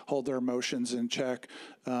to hold their emotions in check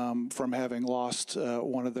from having lost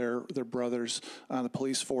one of their brothers on the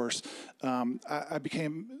police force. I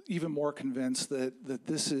became even more convinced that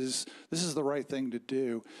this is the right thing to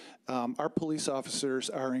do. Our police officers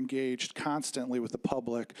are engaged constantly with the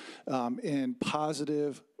public in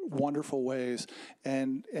positive, wonderful ways,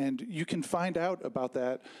 and you can find out about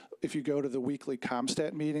that if you go to the weekly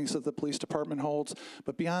ComStat meetings that the police department holds.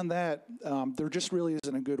 But beyond that, there just really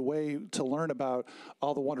isn't a good way to learn about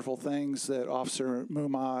all the wonderful things that Officer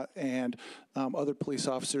Muma and other police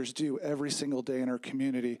officers do every single day in our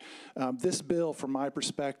community. This bill, from my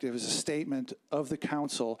perspective, is a statement of the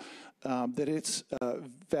council that it's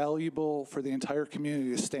valuable for the entire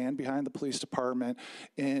community to stand behind the police department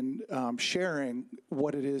in sharing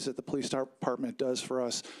what it is that the police department does for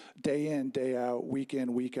us day in, day out, week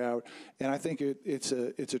in, week out. And I think it's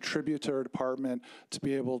a tribute to our department to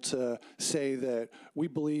be able to say that we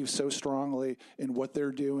believe so strongly in what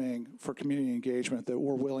they're doing for community engagement that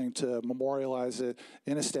we're willing to memorialize it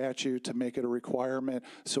in a statute to make it a requirement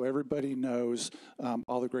so everybody knows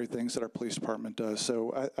all the great things that our police department does.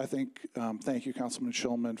 So I think, thank you, Councilman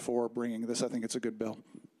Shulman, for bringing this. I think it's a good bill.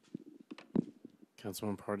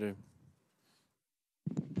 Councilman Pardue.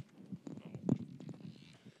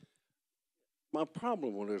 My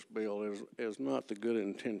problem with this bill is not the good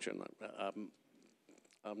intention.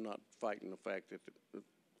 I'm not fighting the fact that it's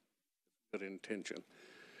good intention.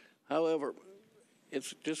 However,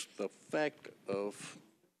 it's just the fact of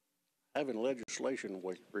having legislation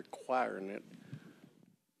requiring it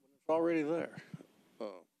when it's already there.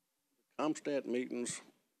 ComStat meetings,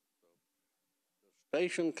 the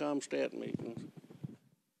station ComStat meetings.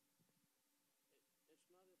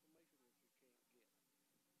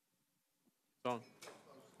 On.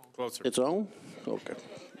 Closer. It's on? Okay.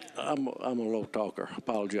 I'm a low talker.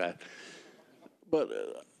 Apologize. But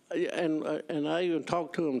and I even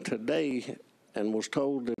talked to them today and was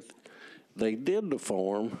told that they did the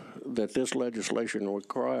form that this legislation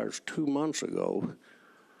requires 2 months ago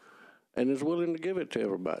and is willing to give it to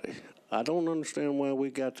everybody. I don't understand why we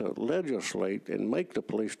got to legislate and make the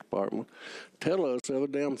police department tell us every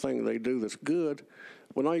damn thing they do that's good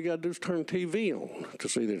when all you got to do is turn TV on to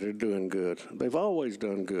see that they're doing good. They've always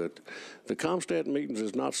done good. The ComStat meetings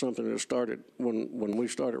is not something that started when we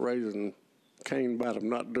started raising Cain about them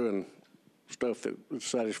not doing stuff that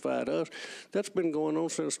satisfied us. That's been going on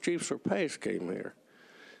since Chief Surpass came here.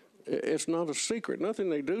 It's not a secret. Nothing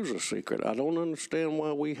they do is a secret. I don't understand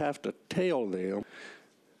why we have to tell them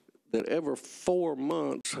that every 4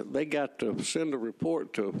 months they got to send a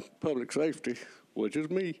report to public safety, which is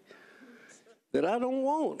me, that I don't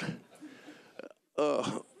want.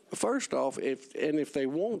 First off, if they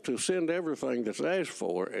want to send everything that's asked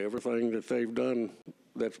for, everything that they've done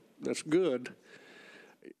that's good,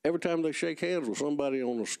 every time they shake hands with somebody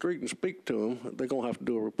on the street and speak to them, they're going to have to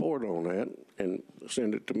do a report on that and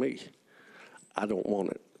send it to me. I don't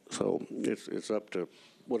want it. So it's up to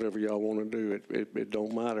whatever y'all want to do. It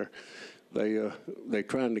don't matter. They're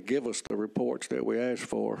trying to give us the reports that we asked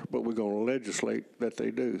for, but we're going to legislate that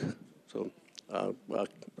they do. So I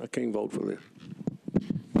can't vote for this.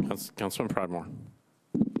 Councilman Pridemore.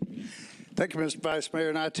 Thank you, Mr. Vice Mayor.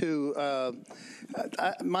 And I too,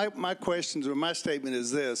 my questions or my statement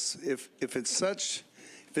is this: if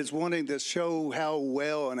it's wanting to show how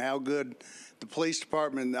well and how good the police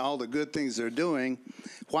department and all the good things they're doing,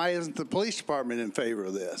 why isn't the police department in favor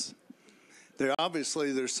of this?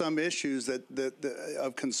 There's some issues that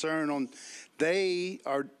of concern on. They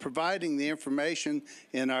are providing the information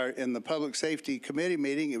in the Public Safety Committee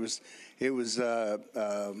meeting. It was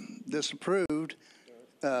disapproved.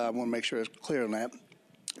 I want to make sure it's clear on that,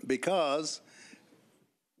 because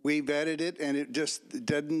we vetted it, and it just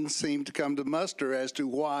didn't seem to come to muster as to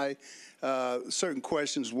why certain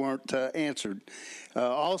questions weren't answered.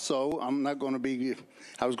 Also, I'm not going to be,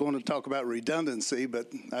 I was going to talk about redundancy, but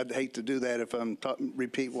I'd hate to do that if I'm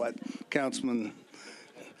repeat what Councilman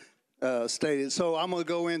stated. So I'm going to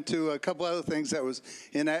go into a couple other things that was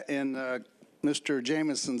in Mr.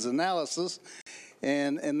 Jamison's analysis,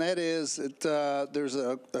 and that is that there's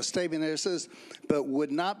a statement there that says, but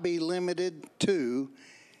would not be limited to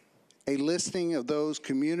a listing of those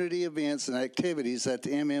community events and activities that the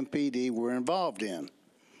MMPD were involved in.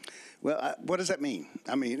 Well, what does that mean?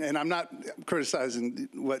 I mean, and I'm not criticizing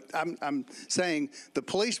what I'm saying. The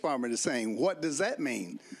police department is saying, what does that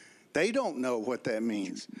mean? They don't know what that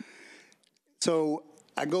means. So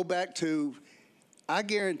I go back to, I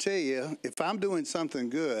guarantee you, if I'm doing something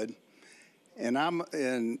good, and I'm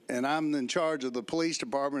in charge of the police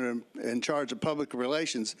department and in charge of public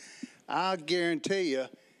relations, I guarantee you,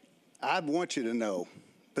 I'd want you to know.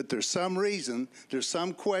 But there's some reason, there's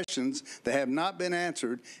some questions that have not been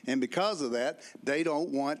answered, and because of that, they don't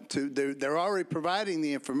want to, they're already providing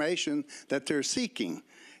the information that they're seeking.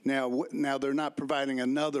 Now they're not providing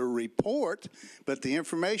another report, but the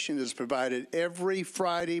information is provided every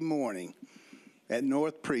Friday morning at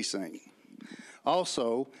North Precinct.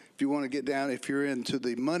 Also, if you want to get down, if you're into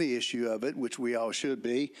the money issue of it, which we all should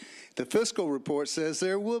be, the fiscal report says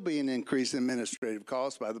there will be an increase in administrative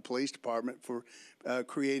costs by the police department for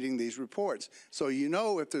creating these reports. So you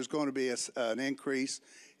know if there's going to be an increase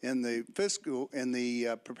in the fiscal, in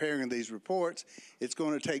the preparing of these reports, it's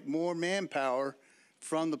going to take more manpower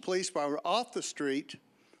from the police department off the street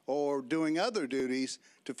or doing other duties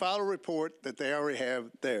to file a report that they already have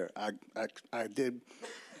there. I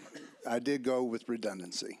did go with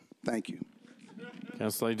redundancy. Thank you.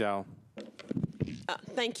 Councilor Dow.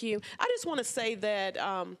 Thank you. I just want to say that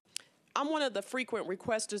I'm one of the frequent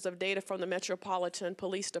requesters of data from the Metropolitan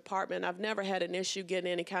Police Department. I've never had an issue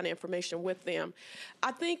getting any kind of information with them.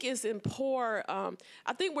 I think it's important.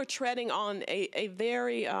 I think we're treading on a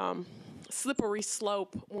very slippery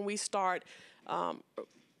slope when we start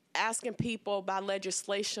asking people by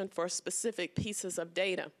legislation for specific pieces of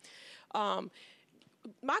data.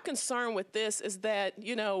 My concern with this is that,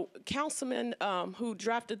 you know, councilmen who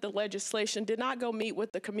drafted the legislation did not go meet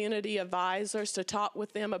with the community advisors to talk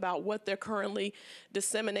with them about what they're currently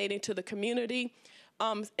disseminating to the community,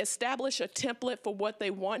 establish a template for what they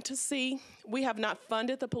want to see. We have not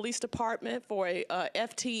funded the police department for a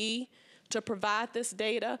FTE to provide this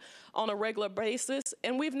data on a regular basis,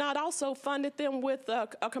 and we've not also funded them with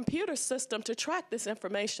a computer system to track this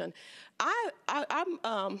information.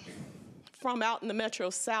 I'm from out in the Metro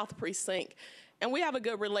South precinct, and we have a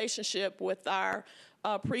good relationship with our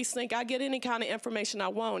precinct. I get any kind of information I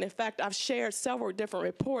want. In fact, I've shared several different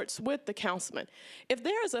reports with the councilman. If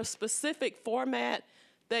there is a specific format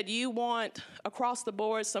that you want across the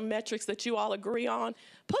board, some metrics that you all agree on,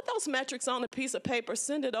 put those metrics on a piece of paper,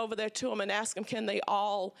 send it over there to them, and ask them, can they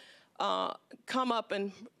all come up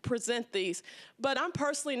and present these? But I'm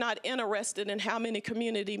personally not interested in how many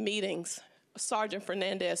community meetings Sergeant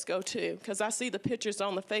Fernandez go to, because I see the pictures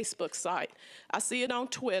on the Facebook site. I see it on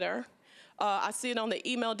Twitter. I see it on the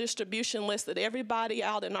email distribution list that everybody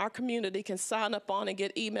out in our community can sign up on and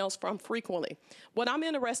get emails from frequently. What I'm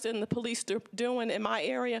interested in the police doing in my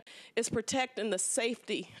area is protecting the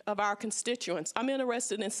safety of our constituents. I'm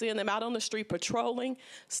interested in seeing them out on the street patrolling,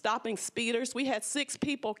 stopping speeders. We had 6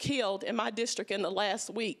 people killed in my district in the last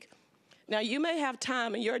week. Now, you may have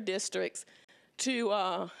time in your districts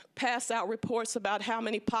to pass out reports about how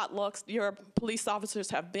many potlucks your police officers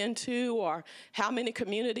have been to or how many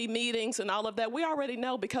community meetings and all of that. We already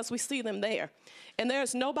know because we see them there. And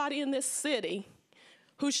there's nobody in this city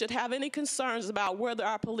who should have any concerns about whether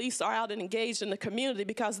our police are out and engaged in the community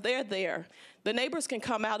because they're there. The neighbors can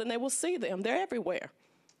come out and they will see them. They're everywhere.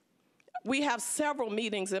 We have several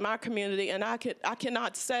meetings in my community, and I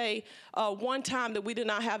cannot say one time that we did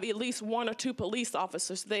not have at least 1 or 2 police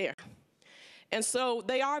officers there. And so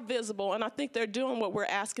they are visible, and I think they're doing what we're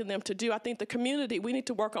asking them to do. I think the community, we need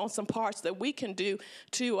to work on some parts that we can do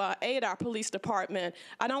to aid our police department.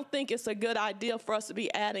 I don't think it's a good idea for us to be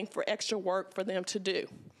adding for extra work for them to do.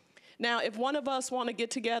 Now, if one of us want to get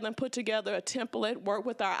together and put together a template, work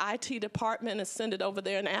with our IT department and send it over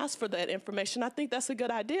there and ask for that information, I think that's a good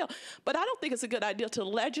idea. But I don't think it's a good idea to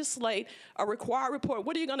legislate a required report.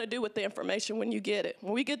 What are you going to do with the information when you get it?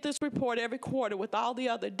 When we get this report every quarter with all the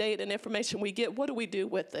other data and information we get, what do we do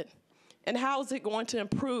with it? And how is it going to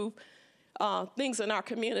improve things in our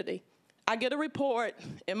community? I get a report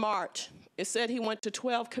in March. It said he went to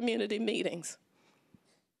 12 community meetings.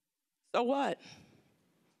 So what?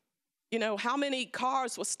 You know, how many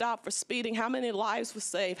cars were stopped for speeding? How many lives were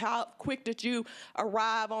saved? How quick did you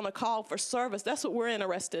arrive on a call for service? That's what we're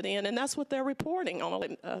interested in, and that's what they're reporting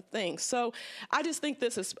on things. So I just think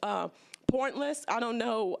this is pointless. I don't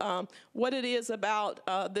know what it is about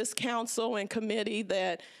this council and committee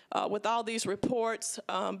that with all these reports,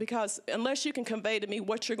 because unless you can convey to me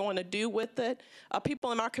what you're going to do with it,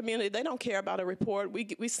 people in our community, they don't care about a report.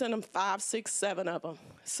 We send them 5, 6, 7 of them.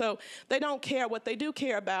 So they don't care. What they do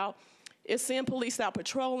care about is seeing police out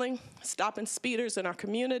patrolling, stopping speeders in our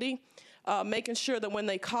community, making sure that when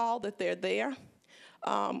they call that they're there.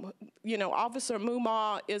 You know, Officer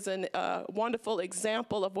Mumma is a wonderful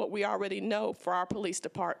example of what we already know for our police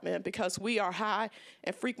department, because we are high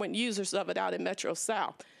and frequent users of it out in Metro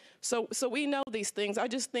South. So we know these things. I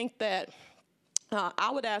just think that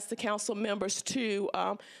I would ask the council members to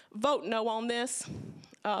vote no on this.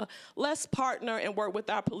 Let's partner and work with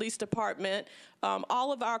our police department,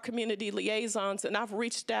 all of our community liaisons, and I've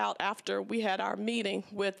reached out after we had our meeting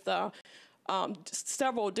with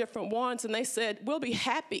several different ones, and they said, we'll be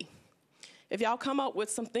happy. If y'all come up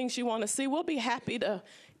with some things you want to see, we'll be happy to,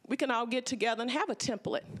 we can all get together and have a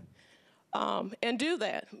template and do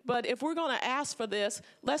that. But if we're going to ask for this,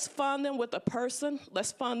 let's fund them with a person,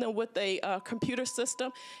 let's fund them with a computer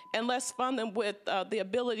system, and let's fund them with the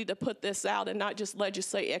ability to put this out and not just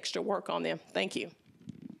legislate extra work on them. Thank you.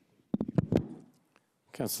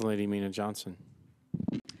 Council Lady Mina Johnson.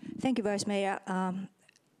 Thank you, Vice Mayor.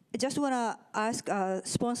 I just want to ask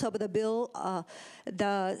sponsor of the bill,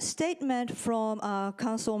 the statement from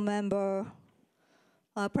Council Member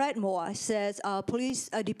Pratmore says police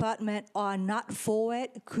department are not for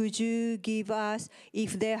it. Could you give us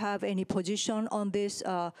if they have any position on this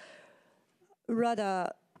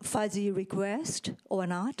rather fuzzy request or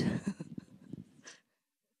not?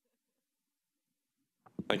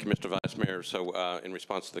 Thank you, Mr. Vice Mayor. So in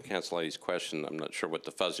response to the council lady's question, I'm not sure what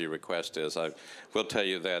the fuzzy request is. I will tell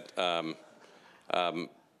you that,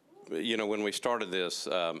 you know, when we started this,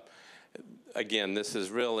 again, this is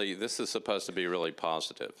supposed to be really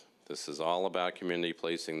positive. This is all about community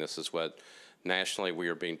policing. This is what nationally we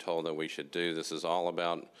are being told that we should do. This is all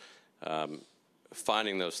about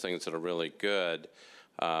finding those things that are really good.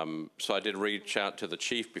 So I did reach out to the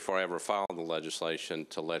chief before I ever filed the legislation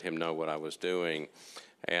to let him know what I was doing.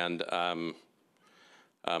 And trying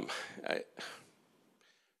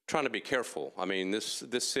to be careful. I mean, this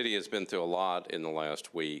city has been through a lot in the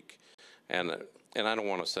last week, and I don't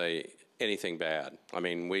want to say anything bad. I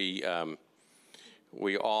mean, we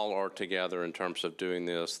all are together in terms of doing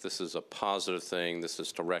this. This is a positive thing. This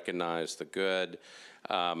is to recognize the good.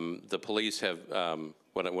 The police have,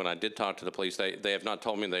 when I did talk to the police, they have not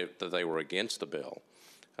told me that they were against the bill.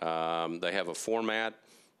 They have a format.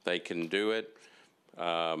 They can do it.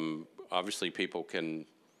 Obviously, people can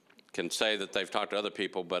say that they've talked to other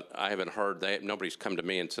people, but I haven't heard. Nobody's come to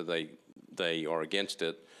me and said they are against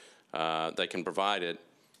it. They can provide it.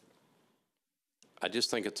 I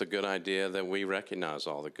just think it's a good idea that we recognize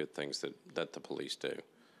all the good things that the police do.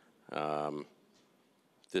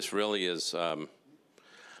 This really is. You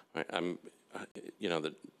know,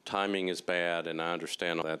 the timing is bad, and I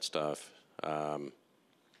understand all that stuff.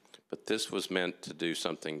 But this was meant to do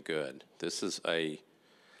something good. This is a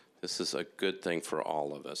good thing for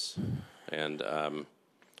all of us. And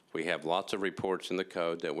we have lots of reports in the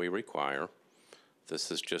code that we require.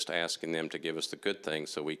 This is just asking them to give us the good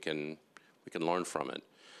things so we can learn from it.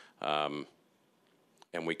 And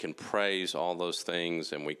we can praise all those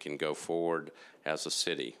things, and we can go forward as a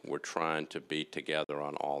city. We're trying to be together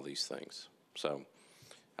on all these things. So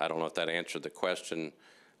I don't know if that answered the question.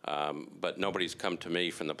 But nobody's come to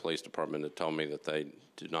me from the police department to tell me that they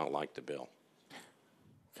do not like the bill.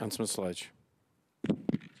 Councilman Sledge.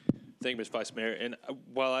 Thank you, Mr. Vice Mayor. And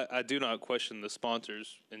while I do not question the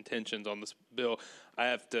sponsor's intentions on this bill, I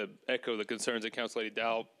have to echo the concerns that Council Lady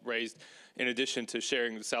Dow raised. In addition to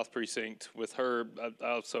sharing the South Precinct with her, I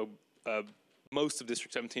also, most of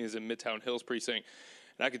District 17 is in Midtown Hills Precinct.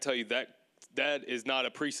 And I can tell you that is not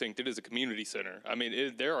a precinct, it is a community center. I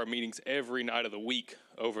mean, there are meetings every night of the week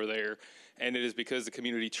over there, and it is because the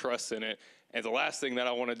community trusts in it. And the last thing that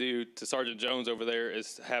I want to do to Sergeant Jones over there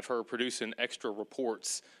is have her producing extra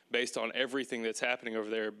reports based on everything that's happening over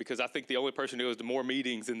there, because I think the only person who goes to more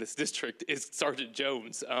meetings in this district is Sergeant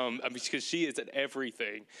Jones, because she is at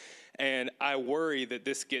everything. And I worry that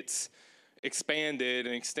this gets expanded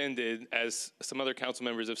and extended, as some other council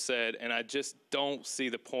members have said, and I just don't see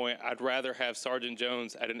the point. I'd rather have Sergeant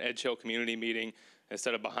Jones at an Edge Hill community meeting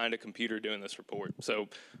instead of behind a computer doing this report. So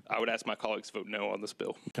I would ask my colleagues to vote no on this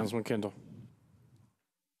bill. Councilman Kendall.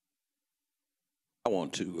 I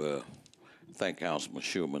want to thank Councilman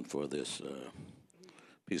Schumann for this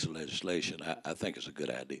piece of legislation. I think it's a good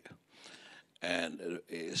idea. And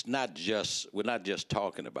it's not just, we're not just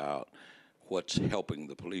talking about what's helping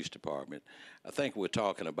the police department. I think we're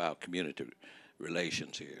talking about community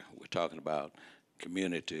relations here. We're talking about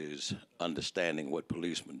communities understanding what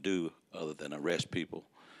policemen do other than arrest people,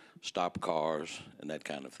 stop cars, and that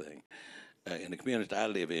kind of thing. In the community I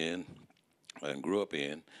live in and grew up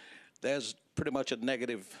in, there's pretty much a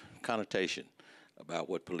negative connotation about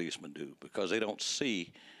what policemen do because they don't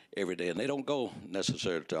see every day, and they don't go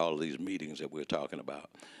necessarily to all of these meetings that we're talking about.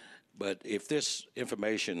 But if this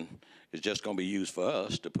information is just going to be used for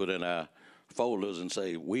us to put in our folders and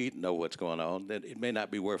say we know what's going on, then it may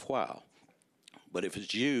not be worthwhile. But if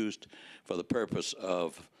it's used for the purpose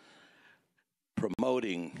of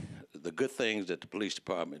promoting the good things that the police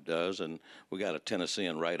department does, and we got a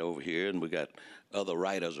Tennessean right over here, and we got other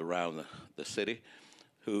writers around the city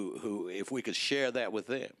who, if we could share that with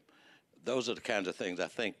them, those are the kinds of things I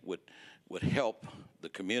think would help the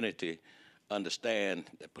community understand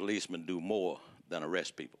that policemen do more than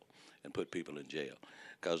arrest people and put people in jail.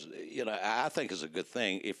 Because, you know, I think it's a good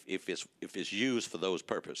thing if it's used for those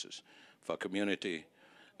purposes, for community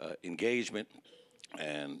engagement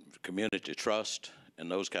and community trust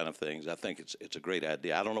and those kind of things. I think it's a great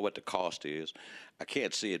idea. I don't know what the cost is. I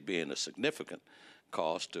can't see it being a significant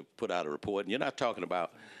cost to put out a report. And you're not talking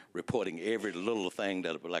about reporting every little thing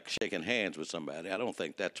that like shaking hands with somebody. I don't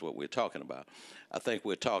think that's what we're talking about. I think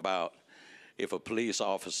we're talking about if a police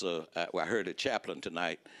officer, I heard a chaplain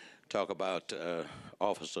tonight talk about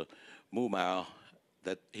Officer Mumau,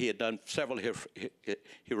 that he had done several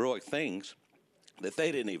heroic things that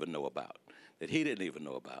they didn't even know about, that he didn't even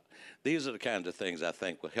know about. These are the kinds of things I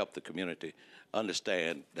think will help the community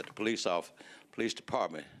understand that the police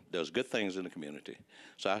department does good things in the community.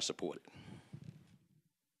 So I support it.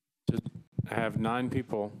 I have 9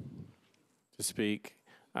 people to speak.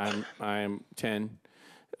 I'm 10.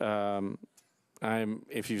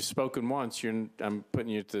 If you've spoken once, I'm putting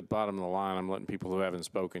you at the bottom of the line. I'm letting people who haven't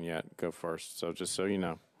spoken yet go first. So just so you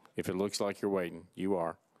know, if it looks like you're waiting, you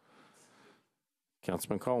are.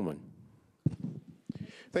 Councilman Coleman.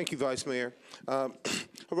 Thank you, Vice Mayor. I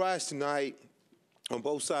rise tonight on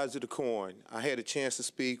both sides of the coin. I had a chance to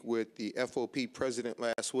speak with the FOP president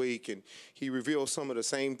last week, and he revealed some of the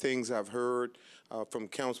same things I've heard from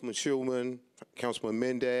Councilman Schulman, Councilman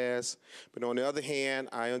Mendez. But on the other hand,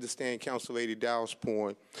 I understand Council Lady Dow's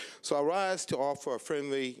point. So I rise to offer a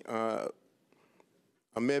friendly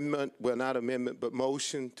amendment, well, not amendment, but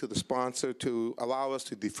motion to the sponsor to allow us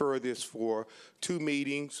to defer this for 2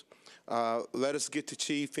 meetings. Let us get the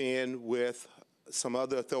chief in with some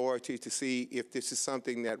other authority to see if this is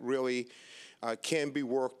something that really can be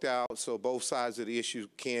worked out so both sides of the issue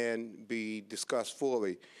can be discussed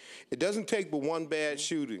fully. It doesn't take but one bad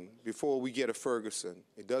shooting before we get a Ferguson.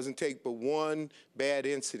 It doesn't take but one bad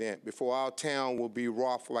incident before our town will be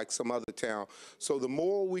rough like some other town. So the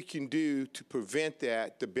more we can do to prevent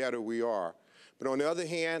that, the better we are. But on the other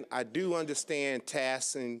hand, I do understand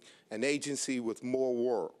tasking an agency with more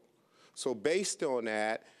work. So based on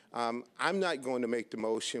that, I'm not going to make the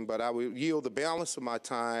motion, but I will yield the balance of my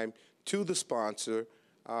time to the sponsor,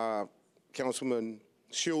 Councilman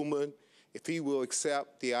Schulman, if he will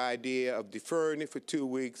accept the idea of deferring it for 2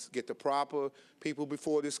 weeks, get the proper people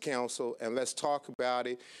before this council, and let's talk about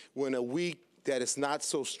it when a week that is not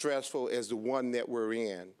so stressful as the one that we're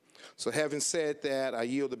in. So having said that, I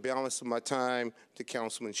yield the balance of my time to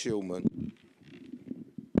Councilman Schulman.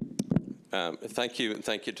 Thank you, and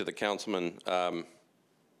thank you to the councilman.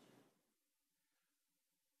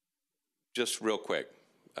 Just real quick,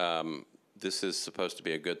 this is supposed to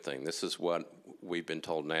be a good thing. This is what we've been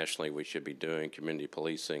told nationally we should be doing, community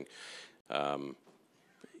policing.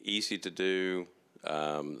 Easy to do.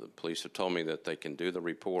 The police have told me that they can do the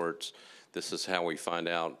reports. This is how we find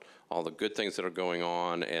out all the good things that are going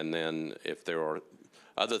on, and then if there are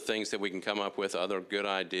other things that we can come up with, other good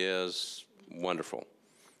ideas, wonderful.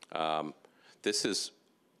 This is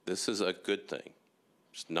a good thing.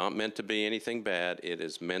 It's not meant to be anything bad. It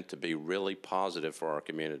is meant to be really positive for our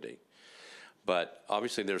community. But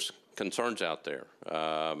obviously there's concerns out there.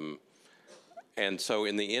 And so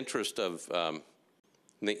in the interest of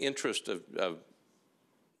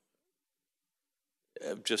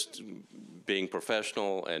just being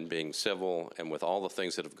professional and being civil, and with all the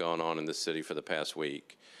things that have gone on in this city for the past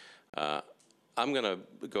week, I'm going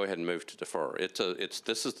to go ahead and move to defer.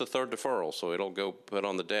 This is the 3rd deferral, so it'll go put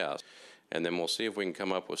on the desk, and then we'll see if we can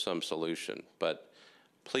come up with some solution. But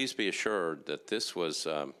please be assured that this was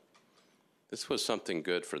something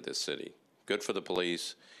good for this city, good for the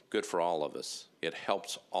police, good for all of us. It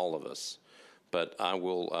helps all of us. but I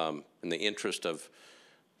will, in the interest of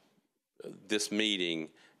this meeting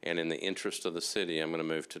and in the interest of the city, I'm going to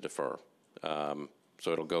move to defer. So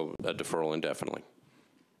it'll go a deferral indefinitely.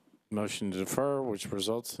 Motion to defer, which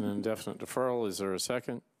results in indefinite deferral. Is there a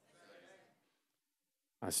second?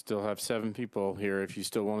 I still have 7 people here. If you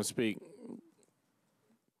still want to speak,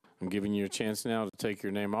 I'm giving you a chance now to take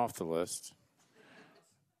your name off the list.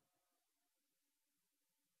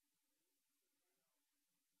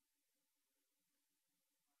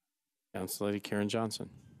 Council Lady Karen Johnson.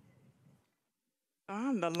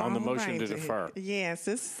 On the motion to defer. Yes,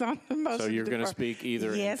 this is on the motion. So you're going to defer. speak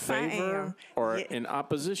either yes, in favor or in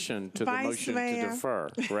opposition to the motion to defer,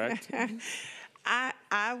 correct?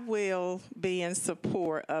 I will be in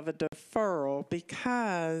support of a deferral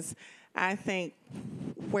because I think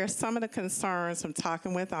where some of the concerns from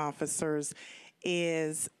talking with officers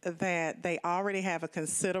is that they already have a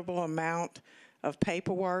considerable amount of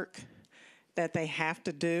paperwork that they have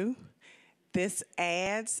to do. This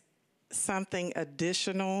adds something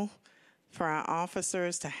additional for our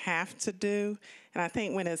officers to have to do. And I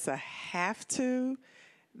think when it's a have to,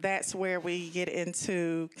 that's where we get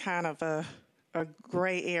into kind of a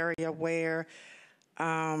gray area where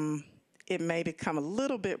it may become a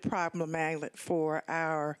little bit problematic for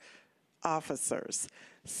our officers.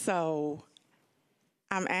 So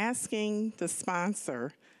I'm asking the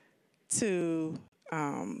sponsor to,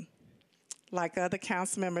 like other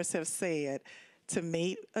council members have said, to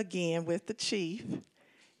meet again with the chief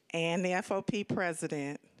and the FOP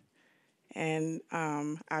president and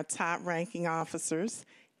our top ranking officers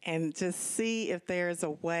and just see if there's a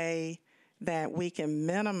way that we can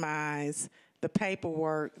minimize the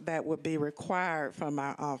paperwork that would be required from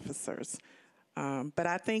our officers. But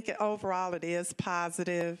I think overall it is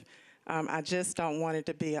positive. I just don't want it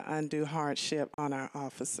to be an undue hardship on our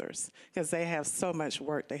officers because they have so much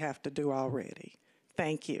work they have to do already.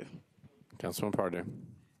 Thank you. Councilman Pardue.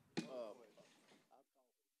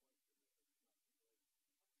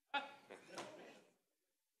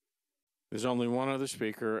 There's only one other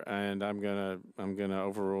speaker, and I'm gonna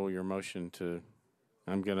overrule your motion to.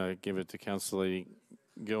 I'm gonna give it to Council Lady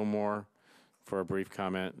Gilmore for a brief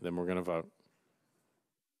comment. Then we're gonna vote.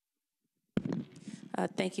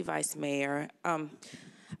 Thank you, Vice Mayor. I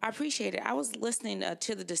appreciate it. I was listening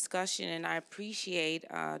to the discussion, and I appreciate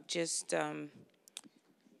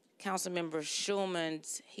Councilmember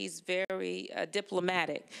Schulman's. He's very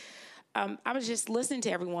diplomatic. I was just listening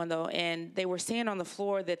to everyone, though, and they were saying on the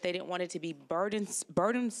floor that they didn't want it to be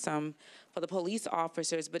burdensome for the police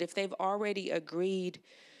officers, but if they've already agreed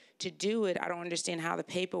to do it, I don't understand how the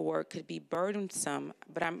paperwork could be burdensome,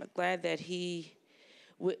 but I'm glad that he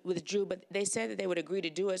withdrew, but they said that they would agree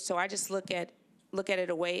to do it, so I just look at it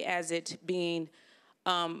a way as it being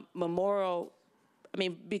memorial. I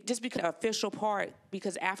mean, just because official part,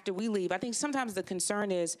 because after we leave, I think sometimes the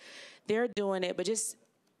concern is they're doing it, but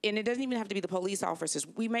and it doesn't even have to be the police officers.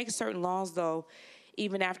 We make certain laws, though,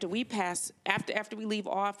 even after we pass, after we leave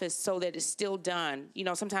office, so that it's still done. You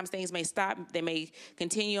know, sometimes things may stop, they may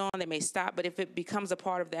continue on, they may stop, but if it becomes a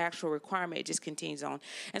part of the actual requirement, it just continues on.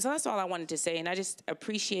 And so that's all I wanted to say, and I just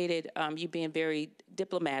appreciated you being very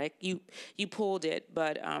diplomatic. You pulled it,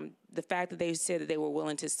 but the fact that they said that they were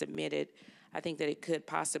willing to submit it, I think that it could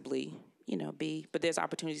possibly, be, but there's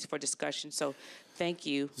opportunities for discussion. So thank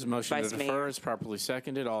you, This motion Vice to defer Mayor. is properly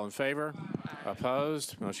seconded. All in favor?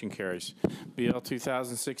 Opposed? Motion carries. BL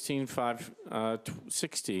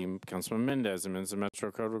 2016-516, Councilman Mendez amends the Metro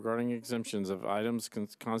Code regarding exemptions of items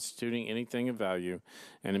constituting anything of value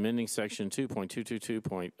and amending Section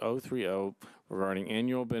 2.222.030 regarding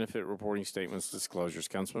annual benefit reporting statements disclosures.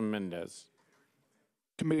 Councilman Mendez.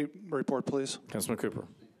 Committee report, please. Councilman Cooper.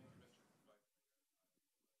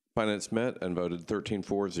 Finance met and voted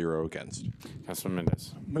 13-4-0 against. Councilman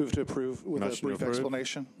Mendez. Move to approve with a brief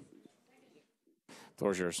explanation.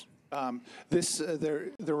 Floor is yours.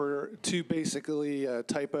 There were two basically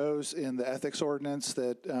typos in the ethics ordinance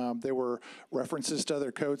that there were references to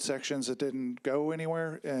other code sections that didn't go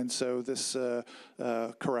anywhere, and so this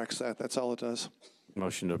corrects that. That's all it does.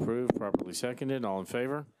 Motion to approve, properly seconded. All in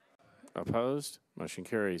favor? Opposed? Motion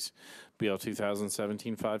carries. BL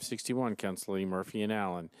 2017-561, Council Lady Murphy and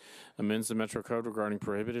Allen. Amends the Metro Code regarding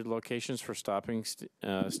prohibited locations for stopping,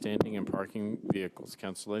 standing, and parking vehicles.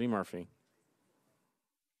 Council Lady Murphy.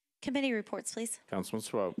 Committee reports, please. Councilman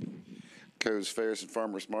Swope. Coes Fairs and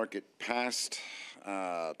Farmers Market passed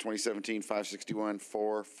 2017-561,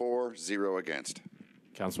 4-4-0 against.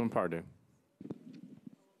 Councilman Pardue.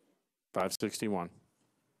 561.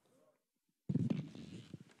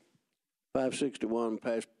 561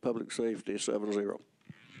 passed public safety 7-0.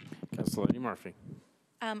 Council Lady Murphy.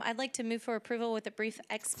 I'd like to move for approval with a brief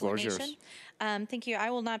Floor is yours. explanation. Thank you.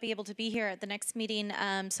 I will not be able to be here at the next meeting,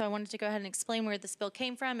 so I wanted to go ahead and explain where this bill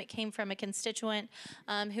came from. It came from a constituent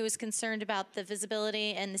who is concerned about the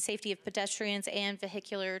visibility and the safety of pedestrians and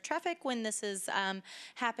vehicular traffic when this is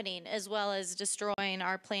happening, as well as destroying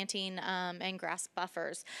our planting and grass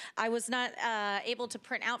buffers. I was not able to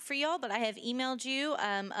print out for y'all, but I have emailed you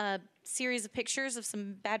a series of pictures of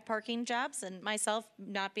some bad parking jobs, and myself,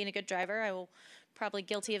 not being a good driver, I will probably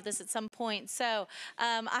guilty of this at some point. So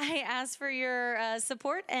I ask for your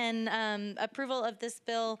support and approval of this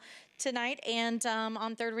bill tonight and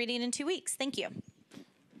on third reading in 2 weeks. Thank you.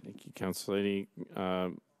 Thank you, Council Lady.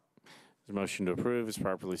 The motion to approve is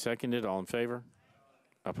properly seconded. All in favor?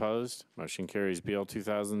 Opposed? Motion carries. BL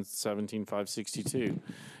 2017-562.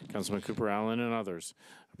 Councilman Cooper Allen and others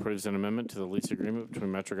approves an amendment to the lease agreement between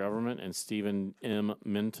Metro Government and Stephen M.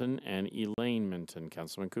 Minton and Elaine Minton.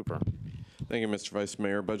 Councilman Cooper. Thank you, Mr. Vice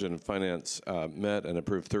Mayor. Budget and Finance met and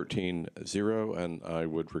approved 13-0, and I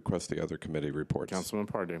would request the other committee reports. Councilman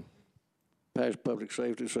Pardue. Passed Public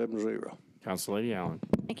Safety 7-0. Council Lady Allen.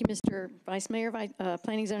 Thank you, Mr. Vice Mayor.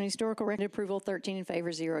 Planning, Zoning, Historical, recommended approval, 13 in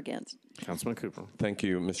favor, 0 against. Councilman Cooper. Thank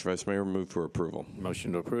you, Mr. Vice Mayor. Move for approval.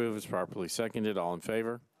 Motion to approve is properly seconded. All in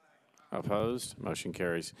favor? Opposed? Motion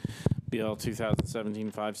carries. BL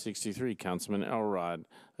 2017-563, Councilman Elrod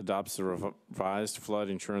adopts the revised flood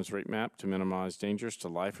insurance rate map to minimize dangers to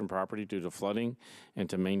life and property due to flooding and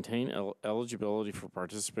to maintain eligibility for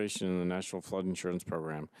participation in the National Flood Insurance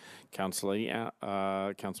Program. Councilman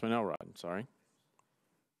Elrod, sorry.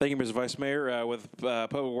 Thank you, Mr. Vice Mayor. With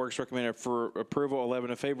Public Works recommended for approval, 11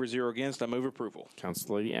 in favor, 0 against, I move approval.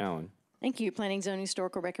 Council Lady Allen. Thank you. Planning, Zoning,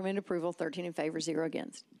 Historical, recommended approval, 13 in favor, 0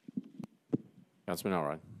 against. Councilman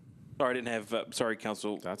Elrod. Sorry, I didn't have, sorry,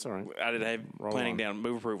 Council. That's all right. I didn't have planning down.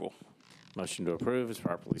 Move approval. Motion to approve is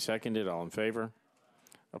properly seconded. All in favor?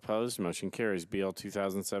 Opposed? Motion carries. BL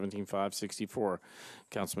 2017-564.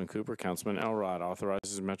 Councilman Cooper, Councilman Elrod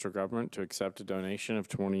authorizes Metro Government to accept a donation of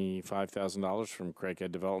 $25,000 from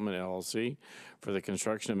Craighead Development, LLC for the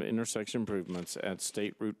construction of intersection improvements at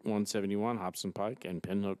State Route 171, Hobson Pike, and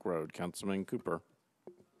Pinhook Road. Councilman Cooper.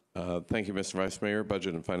 Thank you, Mr. Vice Mayor.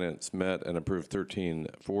 Budget and Finance met and approved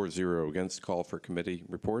 13-4-0 against. Call for committee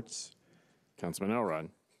reports. Councilman Elrod.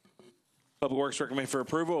 Public Works recommended for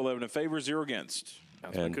approval, 11 in favor, 0 against.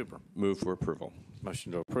 Councilman Cooper. Move for approval.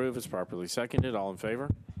 Motion to approve is properly seconded. All in favor?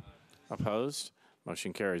 Opposed?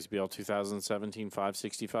 Motion carries. BL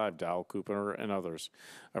 2017-565, Dowell, Cooper, and others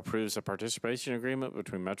approves a participation agreement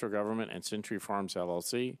between Metro Government and Century Farms,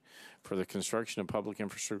 LLC for the construction of public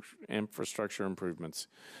infrastructure improvements.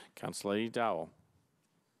 Council Lady Dowell.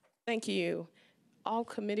 Thank you. All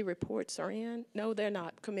committee reports are in? No, they're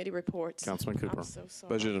not committee reports. Councilman Cooper. I'm so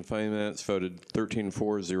sorry. Budget and Finance voted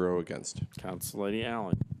 13-4-0 against. Council Lady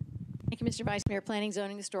Allen. Thank you, Mr. Vice Mayor. Planning,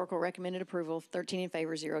 Zoning, Historical, recommended approval, 13 in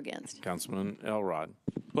favor, 0 against. Councilman Elrod.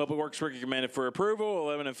 Public Works recommended for approval,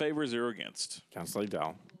 11 in favor, 0 against. Council Lady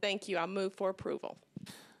Dowell. Thank you. I move for approval.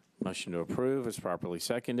 Motion to approve is properly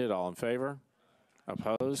seconded. All in favor?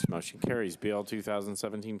 Opposed? Motion carries. BL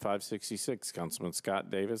 2017-566, Councilman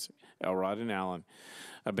Scott Davis, Elrod, and Allen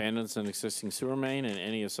abandons an existing sewer main and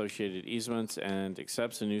any associated easements and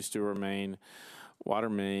accepts a new sewer main,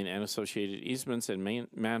 water main, and associated easements and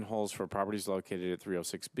manholes for properties located at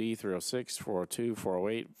 306B, 306, 402,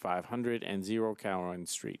 408, 500, and 0 Cowan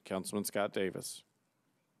Street. Councilman Scott Davis.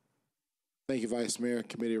 Thank you, Vice Mayor.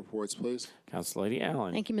 Committee reports, please. Council Lady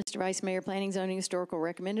Allen. Thank you, Mr. Vice Mayor. Planning, Zoning, Historical,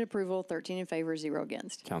 recommended approval, 13 in favor, 0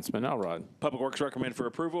 against. Councilman Elrod. Public Works recommended for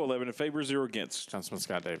approval, 11 in favor, 0 against. Councilman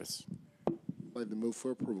Scott Davis. I'd like to move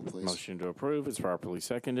for approval, please. Motion to approve is properly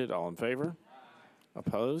seconded. All in favor?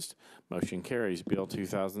 Opposed? Motion carries. Bill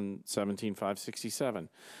 2017-567.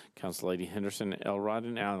 Council Lady Henderson, Elrod,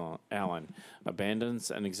 and Allen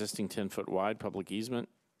abandons an existing 10-foot wide public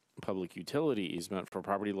utility easement for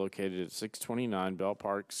property located at 629 Bell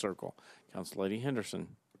Park Circle. Council Lady Henderson.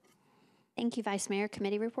 Thank you, Vice Mayor.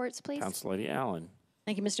 Committee reports, please. Council Lady Allen.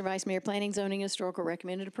 Thank you, Mr. Vice Mayor. Planning, Zoning, Historical,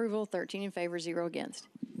 recommended approval, 13 in favor, 0 against.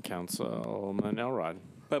 Councilman Elrod.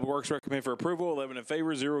 Public Works recommended for approval, 11 in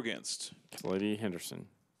favor, 0 against. Council Lady Henderson.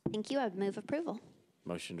 Thank you. I move approval.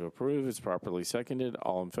 Motion to approve is properly seconded.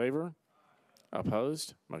 All in favor?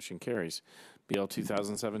 Opposed? Motion carries. BL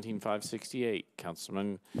 2017-568,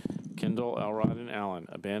 Councilman Kendall, Elrod, and Allen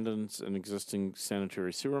abandons an existing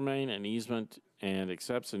sanitary sewer main and easement and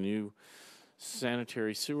accepts a new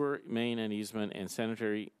sanitary sewer main and easement and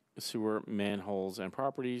sanitary sewer manholes and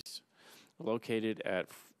properties located at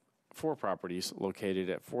 4 properties located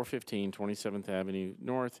at 415 27th Avenue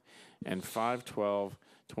North and 512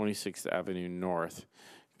 26th Avenue North.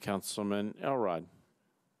 Councilman Elrod.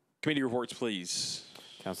 Committee reports, please.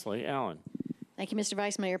 Councilor Allen. Thank you, Mr.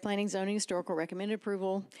 Vice Mayor. Planning, Zoning, Historical recommended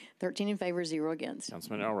approval, 13 in favor, 0 against.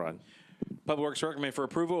 Councilman Elrod. Public Works recommend for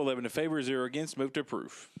approval, 11 in favor, 0 against. Move to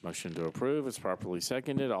approve. Motion to approve is properly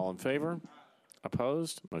seconded. All in favor?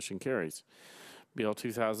 Opposed? Motion carries. Bill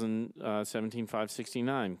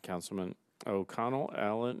 2017-569, Councilman O'Connell,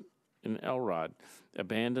 Allen, and Elrod,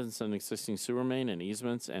 abandons an existing sewer main and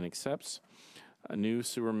easements and accepts a new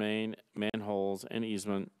sewer main, manholes, and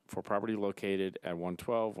easement for property located at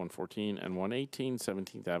 112, 114, and 118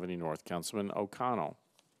 17th Avenue North. Councilman O'Connell.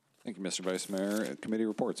 Thank you, Mr. Vice Mayor. Committee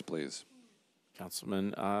reports, please.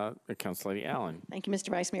 Councilor Lady Allen. Thank you, Mr.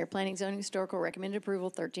 Vice Mayor. Planning, Zoning, Historical recommended approval,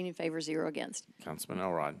 13 in favor, 0 against. Councilman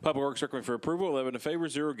Elrod. Public Works recommend for approval, 11 in favor,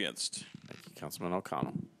 0 against. Thank you, Councilman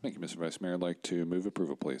O'Connell. Thank you, Mr. Vice Mayor. I'd like to move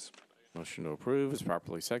approval, please. Motion to approve is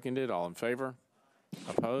properly seconded. All in favor?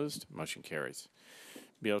 Opposed? Motion carries.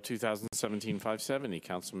 Bill 2017-570,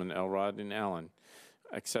 Councilman Elrod and Allen,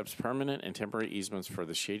 accepts permanent and temporary easements for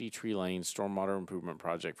the Shady Tree Lane Stormwater Improvement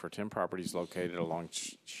Project for 10 properties located along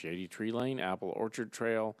Shady Tree Lane, Apple Orchard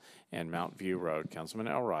Trail, and Mount View Road. Councilman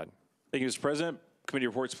Elrod. Thank you, Mr. President. Committee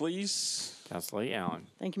reports, please. Councilor Allen.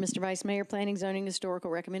 Thank you, Mr. Vice Mayor. Planning, Zoning,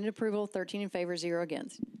 Historical recommended approval, 13 in favor, 0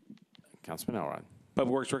 against. Councilman Elrod.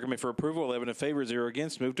 Public Works recommend for approval, 11 in favor, 0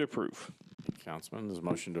 against. Move to approve. Councilman, this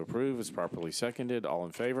motion to approve is properly seconded. All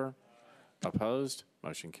in favor? Opposed?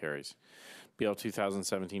 Motion carries. Bill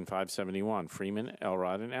 2017-571, Freeman,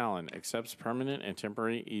 Elrod, and Allen accepts permanent and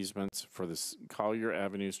temporary easements for the Collier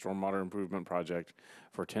Avenue Stormwater Improvement Project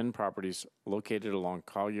for 10 properties located along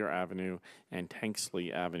Collier Avenue and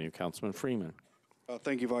Tanksley Avenue. Councilman Freeman.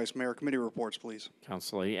 Thank you, Vice Mayor. Committee reports, please.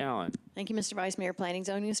 Councilor Allen. Thank you, Mr. Vice Mayor. Planning,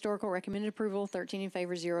 Zoning, Historical recommended approval, 13 in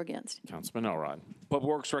favor, 0 against. Councilman Elrod. Public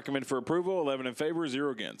Works recommend for approval, 11 in favor,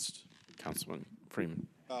 0 against. Councilman Freeman.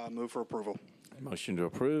 Move for approval. Motion to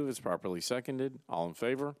approve is properly seconded. All in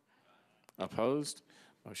favor? Opposed?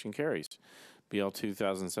 Motion carries. BL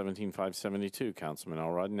 2017-572, Councilman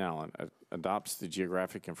Elrod and Allen adopts the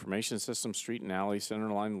Geographic Information System Street and Alley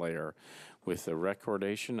Centerline Layer with the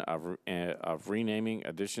recordation of renaming,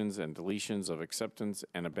 additions, and deletions of acceptance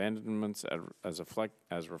and abandonments as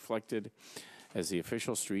reflected as the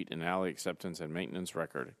official street and alley acceptance and maintenance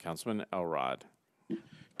record. Councilman Elrod.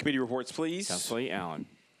 Committee reports, please. Councilor Allen.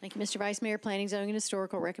 Thank you, Mr. Vice Mayor. Planning, Zoning, and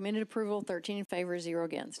Historical recommended approval, 13 in favor, 0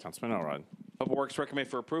 against. Councilman Elrod. Public Works recommend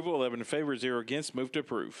for approval, 11 in favor, 0 against. Move to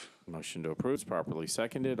approve. Motion to approve is properly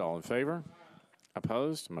seconded. All in favor?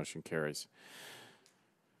 Opposed? Motion carries.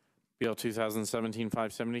 Bill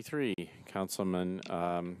 2017-573, Councilman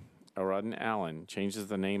Elrod and Allen changes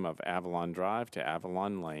the name of Avalon Drive to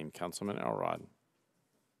Avalon Lane. Councilman Elrod.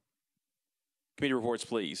 Committee reports,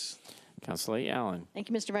 please. Councilor Allen. Thank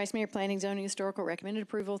you, Mr. Vice Mayor. Planning, Zoning, Historical recommended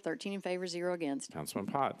approval, 13 in favor, 0 against. Councilman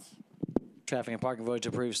Potts. Traffic and Parking votes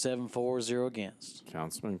approved, 7-4, 0 against.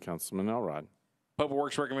 Councilman Elrod. Public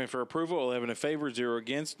Works recommend for approval, 11 in favor, 0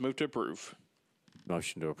 against. Move to approve.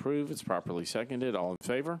 Motion to approve is properly seconded. All in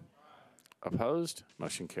favor? Opposed?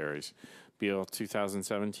 Motion carries. Bill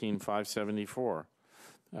 2017-574.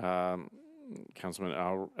 Councilman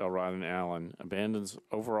Elrod and Allen abandons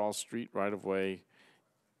overall street right-of-way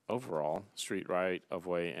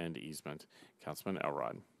and easement. Councilman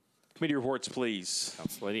Elrod. Committee reports, please.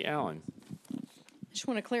 Councilor Allen. I just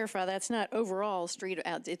want to clarify, that's not overall street,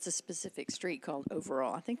 it's a specific street called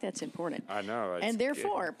overall. I think that's important. I know. And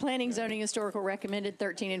therefore, Planning, Zoning, Historical recommended,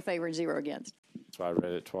 13 in favor, 0 against. So I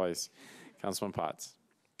read it twice. Councilman Potts.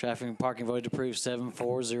 Traffic and Parking voted approved,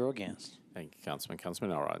 7-4, 0 against. Thank you, Councilman.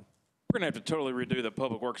 Councilman Elrod. We're going to have to totally redo the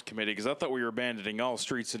Public Works Committee because I thought we were abandoning all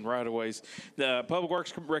streets and right-of-ways. The Public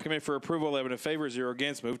Works recommend for approval, 11 in favor, 0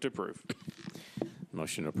 against. Move to approve.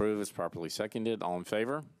 Motion to approve is properly seconded. All in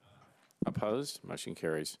favor? Opposed? Motion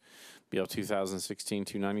carries. BL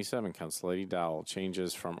 2016-297, Councilor Dowell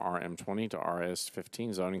changes from RM20 to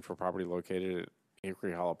RS15 zoning for property located at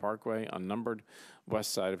Hickory Hollow Parkway, unnumbered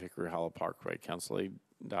west side of Hickory Hollow Parkway. Councilor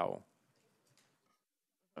Dowell.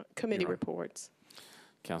 Committee reports.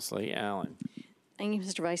 Councilor Allen. Thank you,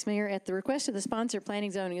 Mr. Vice Mayor. At the request of the sponsor,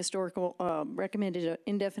 Planning, Zoning, Historical recommended an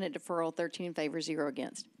indefinite deferral, 13 in favor, 0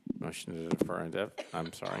 against. Motion to defer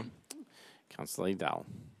Councilor Dowell.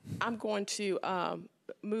 I'm going to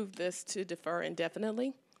move this to defer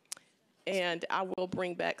indefinitely, and I will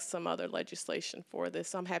bring back some other legislation for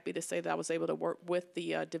this. I'm happy to say that I was able to work with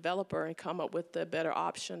the developer and come up with the better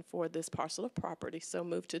option for this parcel of property, so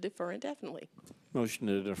move to defer indefinitely. Motion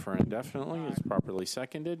to defer indefinitely is properly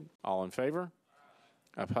seconded. All in favor?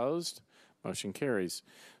 Opposed? Motion carries.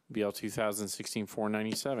 BL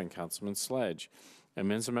 2016-497, Councilman Sledge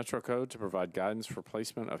amends the Metro Code to provide guidance for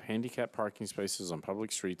placement of handicap parking spaces on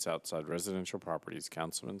public streets outside residential properties.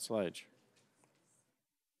 Councilman Sledge.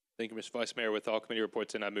 Thank you, Mr. Vice Mayor. With all committee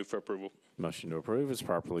reports in, I move for approval. Motion to approve is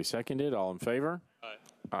properly seconded. All in favor?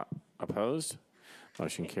 Aye. Opposed?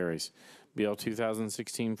 Motion carries. BL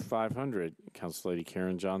 2016-500, Council Lady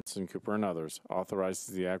Karen Johnson Cooper and others, authorizes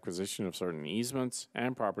the acquisition of certain easements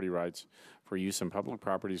and property rights for use in public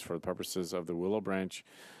properties for the purposes of the Willow Branch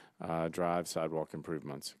Drive sidewalk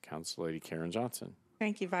improvements. Council Lady Karen Johnson.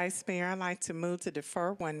 Thank you, Vice Mayor. I'd like to move to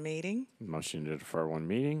defer one meeting. Motion to defer one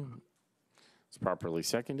meeting. It's properly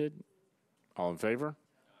seconded. All in favor?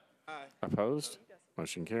 Aye. Opposed?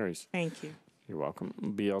 Motion carries. Thank you. You're welcome.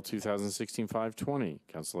 BL 2016-520,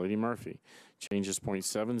 Council Lady Murphy, changes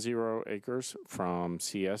 .70 acres from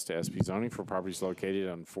CS to SP zoning for properties located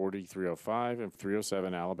on 4305 and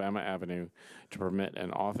 307 Alabama Avenue to permit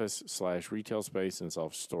an office/retail space and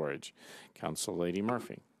self-storage. Council Lady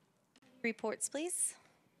Murphy. Reports, please.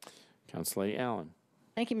 Council Lady Allen.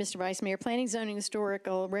 Thank you, Mr. Vice Mayor. Planning, Zoning,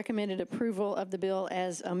 Historical recommended approval of the bill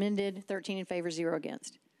as amended, 13 in favor, 0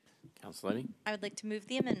 against. Council Lady. I would like to move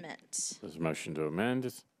the amendment. There's a motion to amend.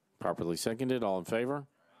 It's properly seconded. All in favor?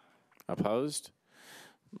 Opposed?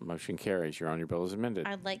 Motion carries. You're on your bill as amended.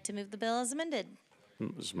 I'd like to move the bill as amended.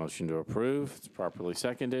 There's a motion to approve. It's properly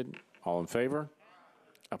seconded. All in favor?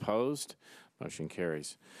 Opposed? Motion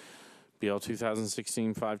carries. BL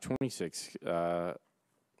 2016-526,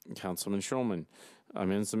 Councilman Schulman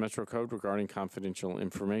amends the Metro Code regarding confidential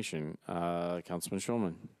information. Councilman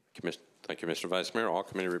Schulman. Thank you, Mr. Vice Mayor. All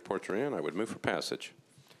committee reports are in. I would move for passage.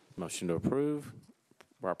 Motion to approve.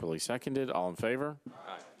 Properly seconded. All in favor?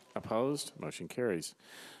 Aye. Opposed? Motion carries.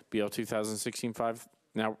 BL 2016-5.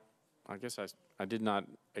 Now, I guess I did not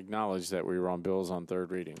acknowledge that we were on bills on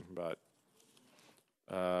third reading, but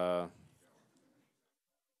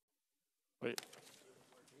wait,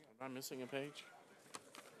 am I missing a page?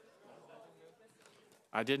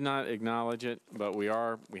 I did not acknowledge it, but we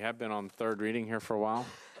have been on third reading here for a while.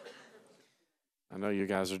 I know you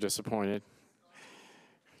guys are disappointed.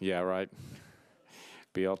 Yeah, right.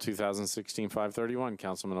 BL 2016-531,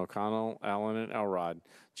 Councilman O'Connell, Allen, and Elrod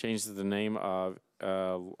changes the name of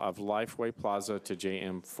Lifeway Plaza to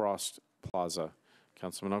J.M. Frost Plaza.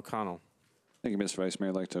 Councilman O'Connell. Thank you, Mr. Vice Mayor.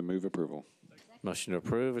 I'd like to move approval. Motion to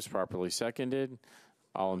approve is properly seconded.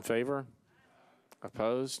 All in favor?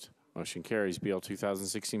 Opposed? Motion carries. BL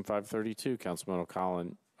 2016-532, Councilman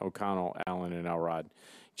O'Connell, Allen, and Elrod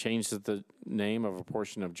changes the name of a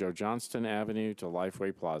portion of Joe Johnston Avenue to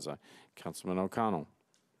Lifeway Plaza. Councilman O'Connell.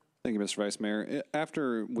 Thank you, Mr. Vice Mayor.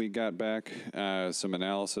 After we got back some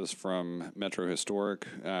analysis from Metro Historic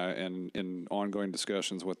and in ongoing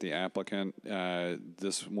discussions with the applicant,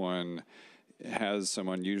 this one has some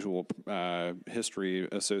unusual history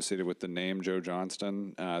associated with the name Joe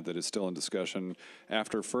Johnston that is still in discussion.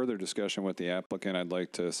 After further discussion with the applicant, I'd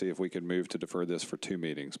like to see if we could move to defer this for 2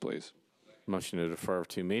 meetings, please. Motion to defer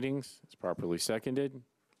 2 meetings. It's properly seconded.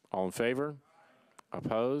 All in favor?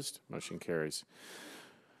 Opposed? Motion carries.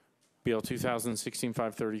 BL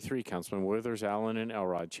 2016-533, Councilman Withers, Allen, and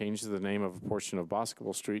Elrod changes the name of a portion of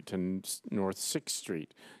Boscobel Street to North 6th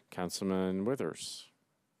Street. Councilman Withers.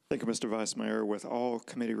 Thank you, Mr. Vice Mayor. With all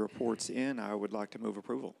committee reports in, I would like to move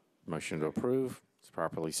approval. Motion to approve. It's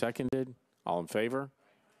properly seconded. All in favor?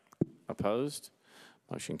 Opposed?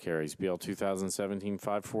 Motion carries. BL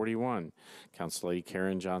 2017-541, Council Lady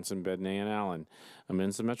Karen Johnson Bednay and Allen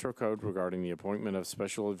amends the Metro Code regarding the appointment of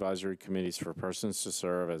special advisory committees for persons to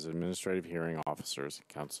serve as administrative hearing officers.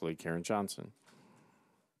 Council Lady Karen Johnson.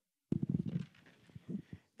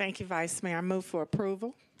 Thank you, Vice Mayor. I move for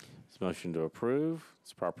approval. This motion to approve.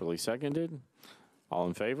 It's properly seconded. All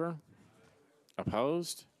in favor?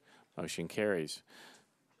 Opposed? Motion carries.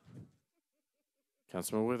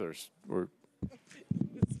 Councilman Withers.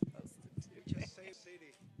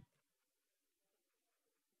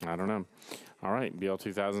 I don't know. All right, BL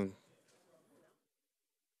 2000.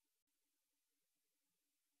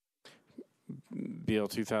 BL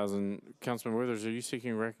 2000. Councilman Withers, are you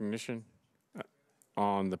seeking recognition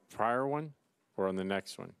on the prior one or on the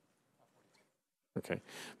next one? Okay.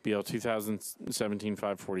 BL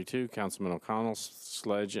 2017-542, Councilman O'Connell,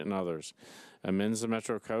 Sledge, and others amends the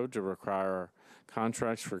Metro Code to require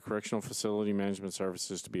contracts for correctional facility management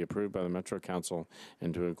services to be approved by the Metro Council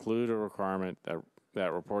and to include a requirement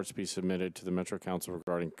that reports be submitted to the Metro Council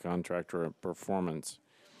regarding contractor performance.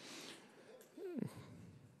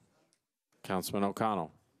 Councilman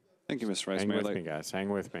O'Connell. Thank you, Mr. Vice Hang Mayor. with me, guys. Hang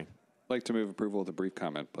with me. I'd like to move approval with a brief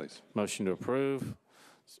comment, please. Motion to approve.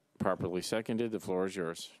 Properly seconded. The floor is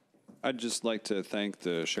yours. I'd just like to thank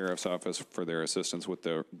the Sheriff's Office for their assistance with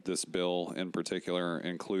this bill in particular,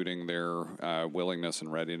 including their willingness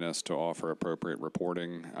and readiness to offer appropriate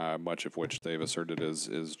reporting, much of which they've asserted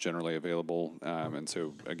is generally available. And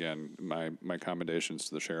so, again, my commendations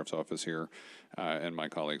to the Sheriff's Office here and my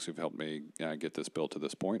colleagues who've helped me get this bill to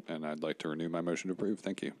this point, and I'd like to renew my motion to approve.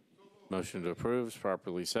 Thank you. Motion to approve is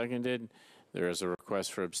properly seconded. There is a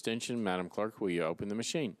request for abstention. Madam Clerk, will you open the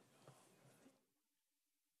machine?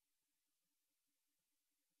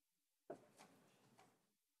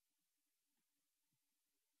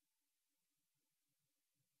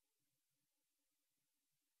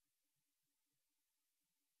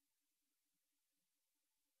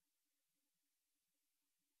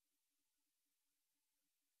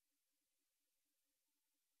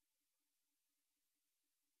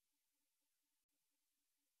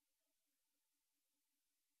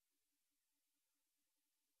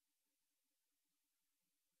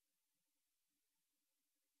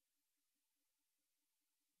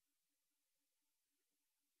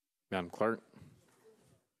 Madam Clerk.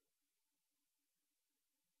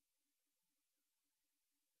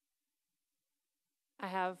 I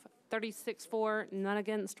have 36 for, none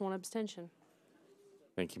against, 1 abstention.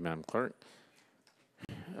 Thank you, Madam Clerk.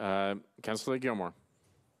 Councilor Gilmore.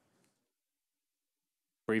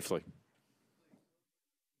 Briefly.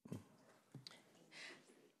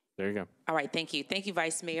 There you go. All right, thank you. Thank you,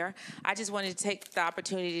 Vice Mayor. I just wanted to take the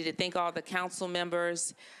opportunity to thank all the council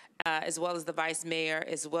members, as well as the Vice Mayor,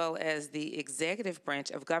 as well as the executive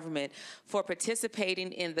branch of government for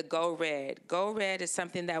participating in the Go Red. Go Red is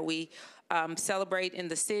something that we celebrate in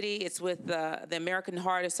the city. It's with the American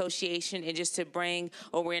Heart Association, and just to bring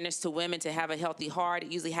awareness to women to have a healthy heart.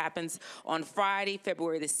 It usually happens on Friday,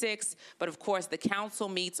 February the 6th, but of course the council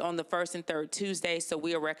meets on the 1st and 3rd Tuesday, so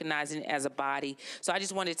we are recognizing it as a body. So I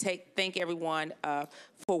just want to thank everyone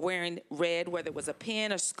for wearing red, whether it was a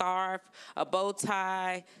pin, a scarf, a bow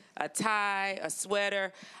tie, a tie, a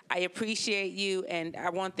sweater. I appreciate you, and I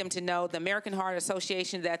want them to know, the American Heart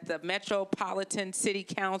Association, that the Metropolitan City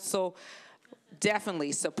Council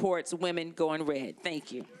definitely supports women going red.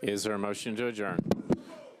 Thank you. Is there a motion to adjourn?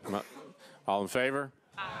 All in favor?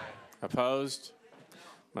 Aye. Opposed?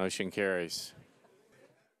 Motion carries.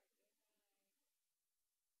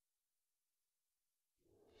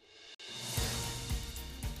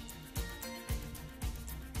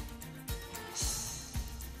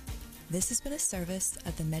 This has been a service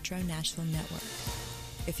of the Metro Nashville Network.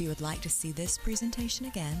 If you would like to see this presentation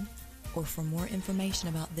again, or for more information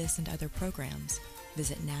about this and other programs,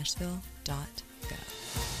 visit nashville.gov.